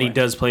 Exactly. And then he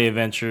does play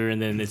Adventure,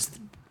 and then it's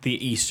the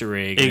Easter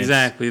egg.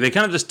 Exactly. They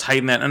kind of just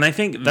tighten that, and I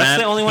think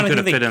That's the only one I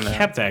think fit they in there.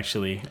 kept,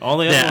 actually. All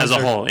the other ones as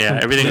a whole,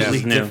 everything was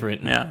completely new.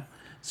 different. Yeah.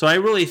 So I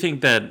really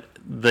think that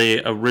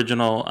the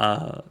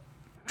original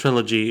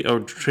trilogy or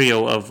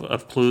trio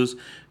of clues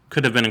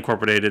could have been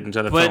incorporated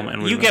into the film. But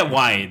And you get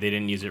why they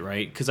didn't use it,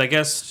 right? Because I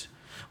guess,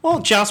 well,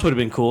 Joust would have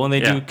been cool, and they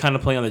do kind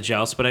of play on the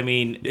Joust. But I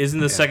mean, isn't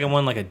the second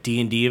one like a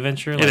D&D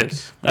adventure? Like, It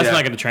is. That's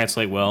not going to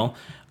translate well.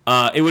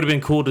 It would have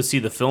been cool to see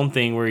the film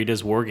thing where he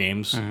does war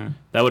games.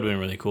 That would have been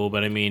really cool.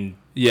 But I mean,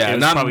 Yeah, it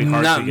was probably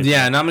hard to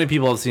get not many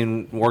people have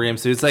seen War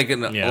Games. It's like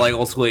an like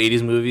old school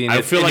 '80s movie. And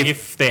I feel like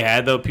if they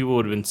had though, people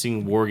would have been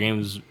seeing war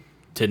games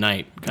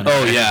tonight. Kind of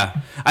Oh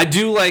yeah, I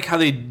do like how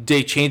they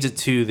changed it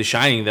to The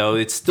Shining though.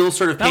 It's still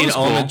sort of paying was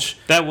cool. homage.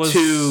 That was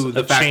to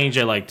the fact, change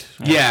I liked.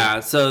 Yeah,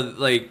 so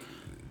like,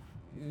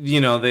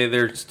 you know,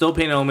 they're still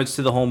paying homage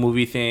to the whole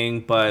movie thing,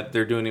 but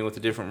they're doing it with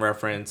a different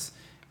reference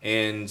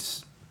and,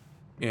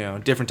 you know,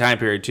 different time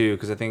period too.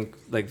 Because I think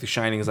like The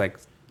Shining is like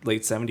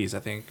late '70s. I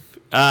think.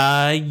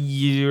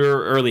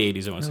 You're early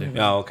 '80s. I want to say.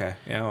 Oh okay,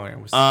 yeah, well, it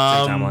was same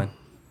timeline.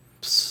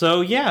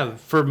 So yeah,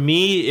 for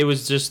me, it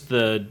was just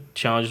the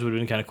challenges would have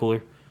been kind of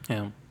cooler.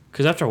 Yeah.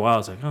 Because after a while,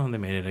 it's like, oh, they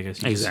made it. I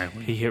guess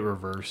Exactly. He hit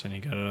reverse and he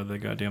got out of the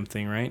goddamn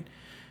thing, right?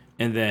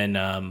 And then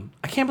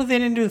I can't believe they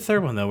didn't do the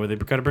third one though, where they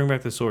got to bring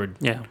back the sword.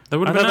 Yeah. That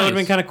would I have thought been that would have nice.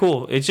 been kind of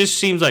cool. It just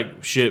seems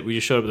like shit. We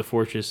just showed up at the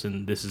fortress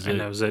and this is And it.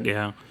 that was it.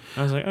 Yeah.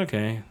 I was like,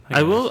 okay.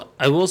 I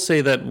will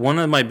say that one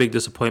of my big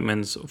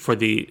disappointments for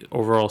the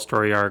overall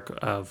story arc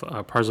of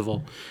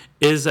Parzival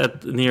is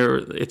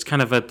it's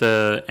kind of at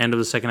the end of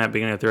the second act,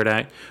 beginning of the third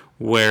act,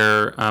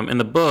 where in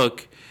the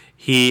book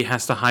he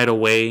has to hide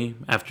away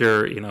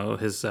after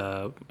his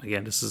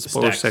again, this is a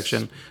spoiler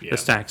section. Yeah. The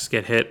stacks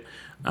get hit,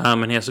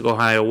 and he has to go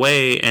hide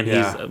away, and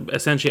he's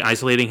essentially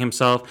isolating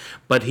himself,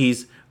 but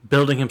he's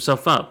building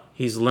himself up.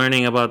 He's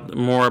learning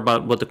more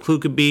about what the clue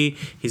could be.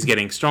 He's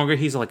getting stronger.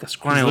 He's like a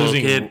scrawny little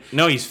kid.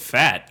 No, he's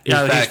fat.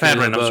 Yeah, he's fat in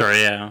right the now. I'm book.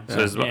 sorry. Yeah. So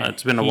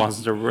it's been a while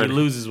since I read He it.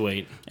 loses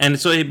weight. And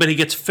so, but he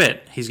gets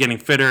fit. He's getting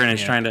fitter, and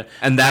he's trying to.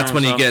 And that's learn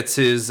when he himself. gets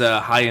his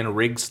high end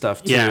rig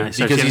stuff too. Yeah, he starts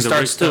because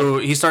getting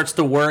he starts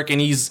to work,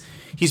 and he's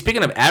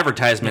picking up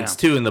advertisements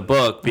too in the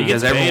book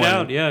because Paid everyone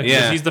out, yeah,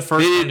 'cause he's the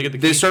first one to get the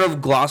They key. sort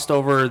of glossed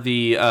over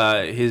the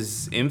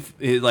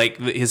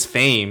his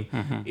fame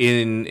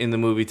in the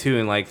movie too,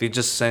 and like they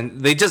just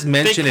They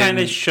mention kind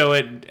it. of show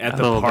it at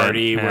the little bit,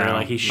 party where yeah,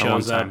 like he that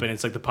shows one up time. and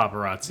it's like the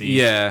paparazzi.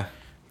 Yeah,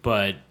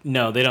 But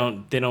no, they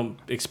don't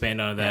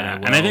expand on that. Yeah, at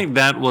and I well. think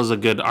that was a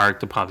good arc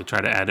to probably try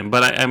to add in.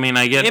 But I mean,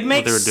 I get it what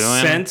makes they were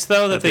doing. sense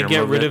though that they get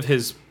removed rid it. of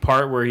his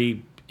part where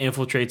he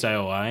infiltrates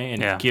IOI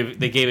and Yeah.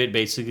 they gave it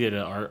basically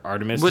to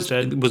Artemis Which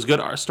instead. was good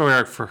story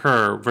arc for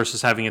her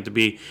versus having it to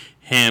be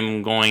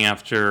him going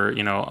after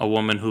a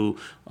woman who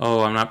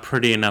I'm not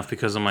pretty enough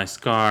because of my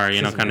scar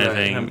kind of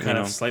thing. I'm kind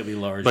of slightly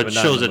large, but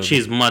not shows in the that movie.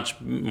 she's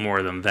much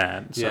more than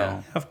that. So.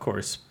 Yeah. Of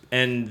course.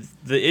 And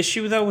the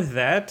issue though with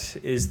that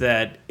is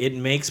that it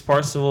makes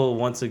Parzival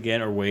once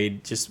again, or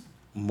Wade, just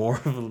more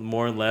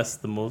or less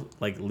the most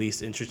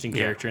least interesting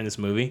character in this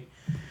movie.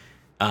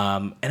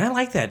 And I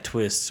like that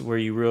twist where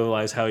you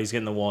realize how he's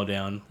getting the wall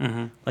down.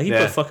 Mm-hmm. Like he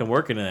Yeah. put fucking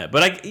work into that.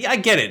 But I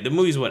get it. The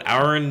movie's what,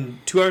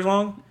 2 hours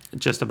long?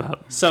 Just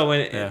about. So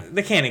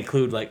they can't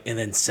include and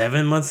then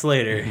 7 months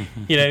later.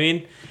 You know what I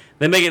mean?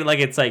 They make it like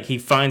it's like he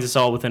finds us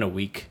all within a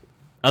week.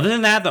 Other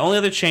than that, the only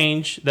other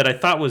change that I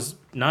thought was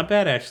not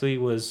bad actually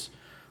was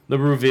the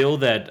reveal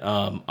that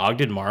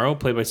Ogden Morrow,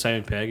 played by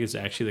Simon Pegg, is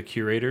actually the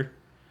curator.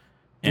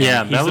 And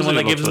Yeah, he's that the was a one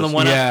that good gives him the twist.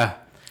 one up. yeah.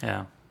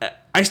 Yeah.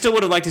 I still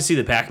would have liked to see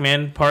the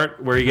Pac-Man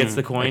part where he gets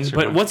the coin, extra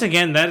but coin. once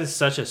again, that is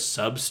such a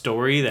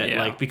sub-story that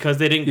Yeah. because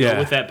they didn't Yeah. go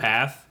with that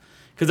path,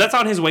 because that's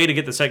on his way to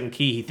get the second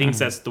key. He thinks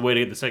that's the way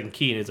to get the second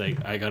key, and it's like,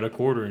 I got a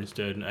quarter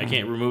instead, and I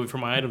can't remove it from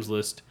my items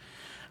list.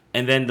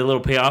 And then the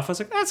little payoff, I was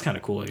like, that's kind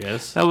of cool, I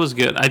guess. That was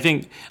good. I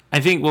think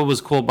what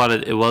was cool about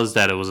it was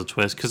that it was a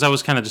twist, because I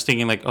was kind of just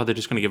thinking like, they're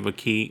just going to give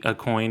a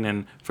coin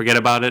and forget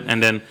about it,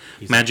 and then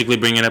magically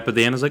bring it up at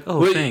the end. It's like,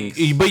 But, thanks.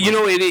 but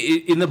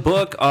in the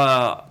book,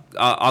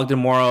 Ogden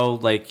Morrow,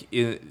 like,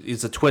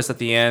 is a twist at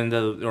the end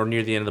or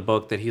near the end of the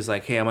book that he's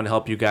like, hey, I'm going to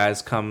help you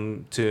guys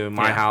come to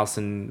my house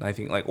in, I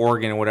think, like,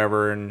 Oregon or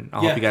whatever, and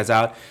I'll help you guys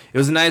out. It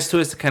was a nice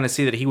twist to kind of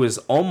see that he was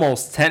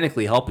almost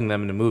technically helping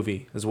them in the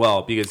movie as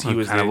well, because he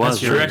was the was,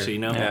 True, actually.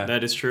 No, Yeah.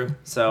 that is true.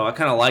 So I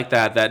kind of like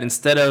that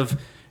instead of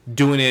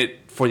doing it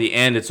for the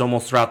end, it's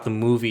almost throughout the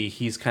movie,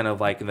 he's kind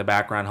of like in the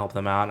background helping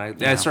them out.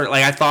 And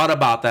I thought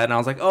about that, and I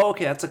was like, oh,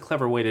 okay, that's a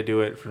clever way to do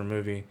it for the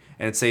movie,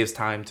 and it saves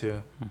time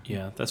too.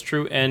 Yeah, that's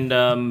true. And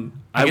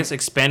I guess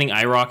expanding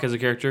IROC as a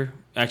character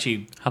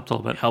actually Helped a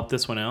little bit. helped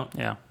this one out.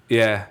 Yeah.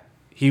 Yeah,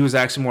 he was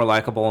actually more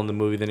likable in the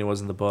movie than he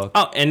was in the book.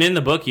 Oh, and in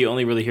the book, you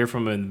only really hear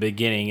from him in the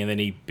beginning, and then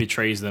he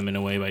betrays them in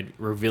a way by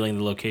revealing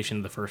the location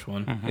of the first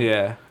one.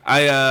 Yeah,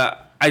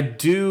 I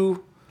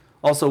do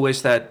also wish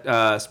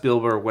that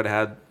Spielberg would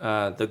have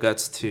had the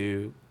guts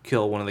to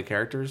kill one of the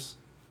characters,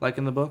 like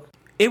in the book.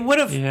 It would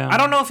have. Yeah. I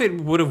don't know if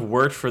it would have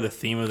worked for the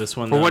theme of this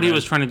one. For though, what he man.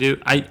 was trying to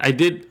do, I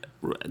did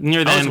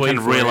near the I was end waiting kind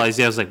of for it. realize,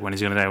 I was like, when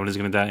he's gonna die, when he's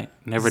gonna die.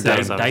 Never Is that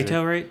dies. obviously.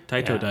 Daito, right?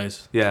 Daito Yeah.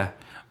 dies. Yeah,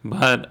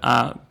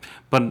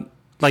 But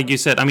like you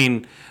said, I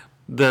mean,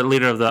 the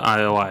leader of the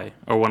IOI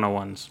or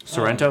 101s,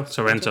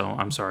 Sorrento.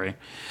 I'm sorry.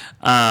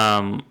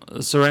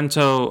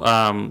 Sorrento,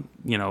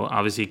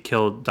 obviously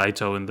killed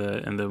Daito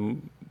in the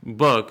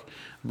book,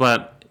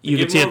 but you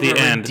They could see gave at him the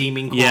a end,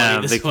 redeeming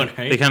quality, this one,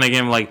 right? they kind of gave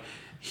him like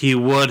he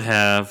would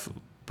have,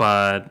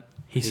 but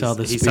He saw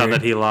the he saw spirit.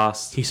 that he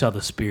lost. He saw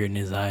the spirit in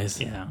his eyes.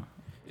 Yeah,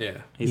 yeah.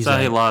 he He's saw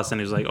he like- lost, and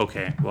he was like,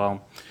 okay,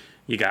 well,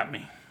 you got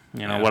me.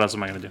 What else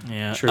am I gonna do?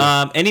 Yeah. True.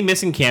 Any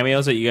missing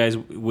cameos that you guys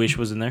wish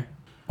was in there,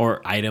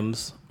 or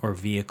items or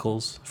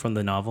vehicles from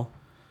the novel?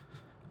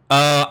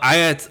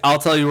 I'll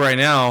tell you right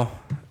now,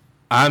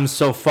 I'm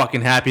so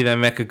fucking happy that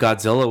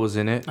Mechagodzilla was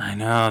in it. I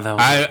know that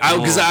was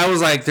Because I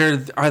was like,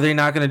 are they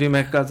not going to do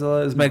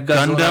Mechagodzilla? Is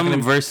Mechagodzilla not Gundam gonna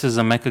versus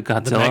a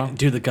Mechagodzilla.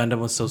 Dude, the Gundam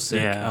was so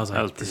sick. Yeah, I was like,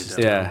 that was this pretty is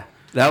dope. Yeah,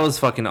 that was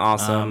fucking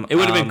awesome. It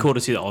would have been cool to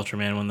see the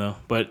Ultraman one though,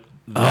 but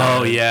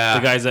Oh, yeah.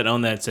 the guys that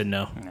own that said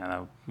no.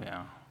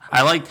 Yeah.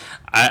 I liked.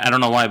 I don't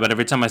know why, but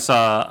every time I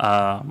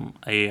saw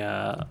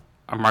a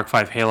Mark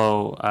V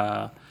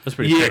Halo That's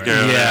pretty Yeah, cool.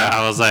 character, yeah.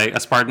 I was like a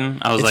Spartan.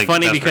 I was It's like,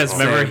 funny that's because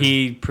pretty cool. remember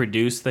he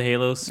produced the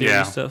Halo series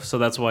Yeah. stuff, so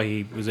that's why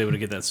he was able to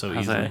get that so I was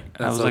easily. like,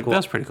 That's so cool.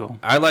 that's pretty cool.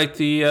 I like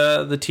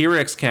the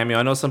T-Rex cameo.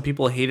 I know some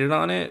people hated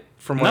on it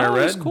from what No, I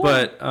it was read, cool.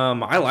 but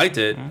I liked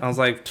it. I was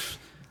like, "Pfft,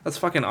 that's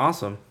fucking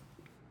awesome.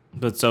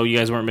 But so you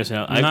guys weren't missing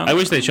out. No. I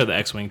wish they showed the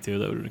X-wing too.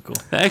 That would have been cool.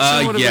 The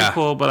action would have yeah. been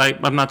cool, but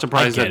I'm not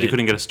surprised I that get you it.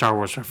 couldn't get a Star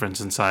Wars reference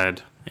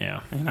inside. Yeah,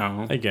 You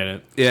know, I get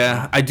it.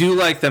 Yeah, I do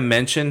like the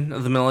mention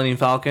of the Millennium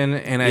Falcon,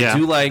 and I Yeah,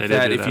 do like they did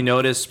that. do If that. you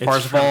notice, It's from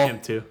Parsifal, him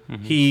too.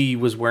 he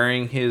was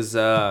wearing his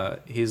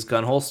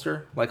gun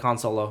holster like Han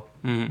Solo.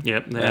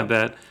 Yep, they have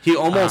that. He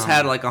almost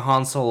had like a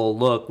Han Solo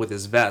look with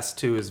his vest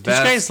too. His Did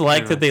vest. you guys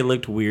like that they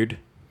looked weird?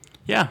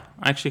 Yeah,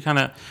 actually, kind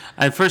of.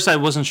 At first, I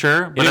wasn't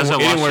sure, but didn't- as I it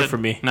watched didn't work it, for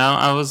me. No,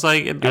 I was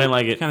like, I didn't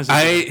like it.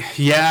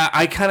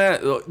 I kind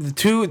of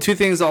two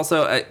things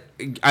also.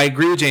 I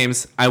agree with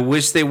James. I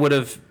wish they would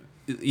have.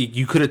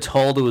 You could have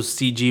told it was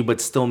CG,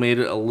 but still made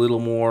it a little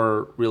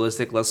more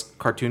realistic, less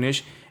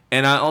cartoonish.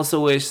 And I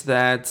also wish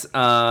that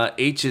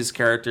H's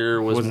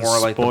character was more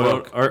like the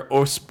spoiled book.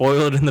 or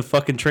spoiled in the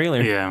fucking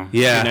trailer. Yeah,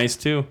 Yeah. Be nice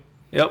too.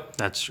 Yep.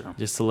 that's true.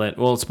 Just to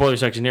spoiler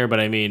section here, but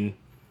I mean,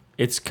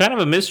 it's kind of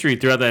a mystery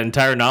throughout that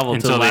entire novel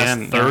until Until the the last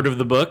end, third yeah. of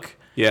the book.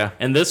 Yeah.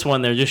 And this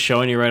one, they're just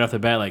showing you right off the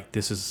bat, like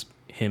this is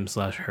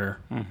him/her.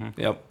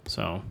 Yep.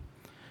 So,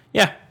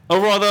 yeah.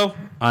 Overall, though,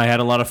 I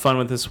had a lot of fun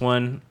with this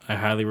one. I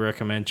highly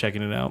recommend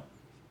checking it out.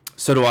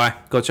 So do I.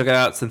 Go check it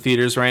out. It's in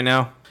theaters right now.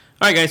 All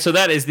right, guys. So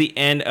that is the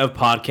end of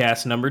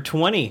podcast number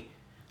 20.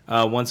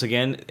 Once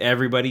again,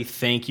 everybody,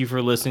 thank you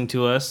for listening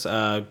to us.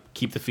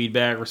 Keep the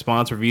feedback,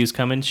 response, reviews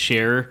coming.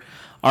 Share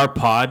our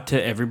pod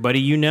to everybody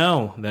you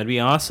know. That'd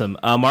be awesome.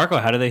 Marco,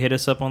 how do they hit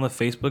us up on the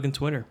Facebook and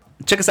Twitter?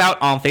 Check us out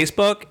on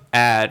Facebook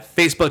at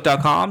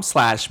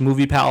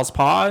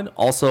facebook.com/moviepalspod.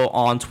 Also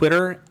on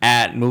Twitter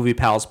at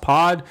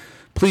moviepalspod.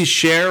 Please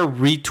share,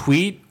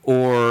 retweet,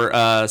 or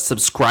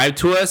subscribe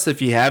to us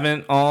if you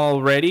haven't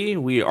already.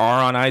 We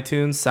are on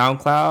iTunes,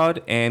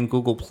 SoundCloud, and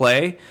Google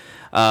Play.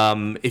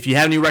 If you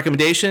have any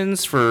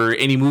recommendations for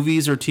any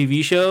movies or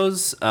TV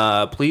shows,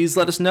 please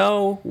let us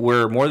know.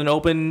 We're more than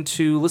open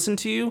to listen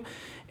to you.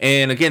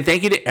 And again,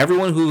 thank you to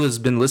everyone who has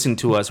been listening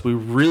to us. We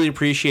really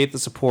appreciate the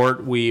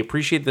support. We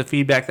appreciate the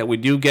feedback that we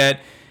do get.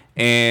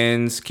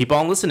 And keep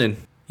on listening.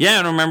 Yeah,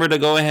 and remember to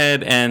go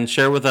ahead and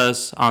share with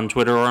us on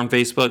Twitter or on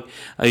Facebook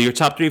your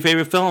top 3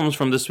 favorite films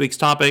from this week's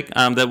topic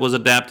that was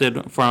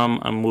adapted from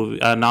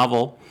a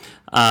novel.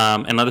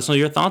 And let us know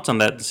your thoughts on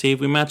that to see if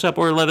we match up,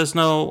 or let us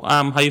know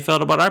how you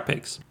felt about our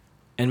picks.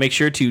 And make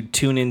sure to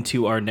tune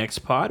into our next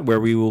pod where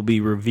we will be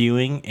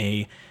reviewing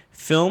a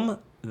film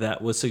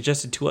that was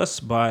suggested to us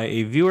by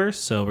a viewer.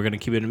 So we're going to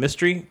keep it a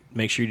mystery.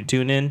 Make sure to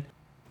tune in.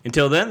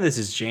 Until then, this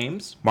is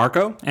James.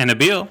 Marco, And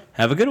Abil.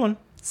 Have a good one.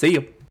 see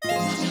you.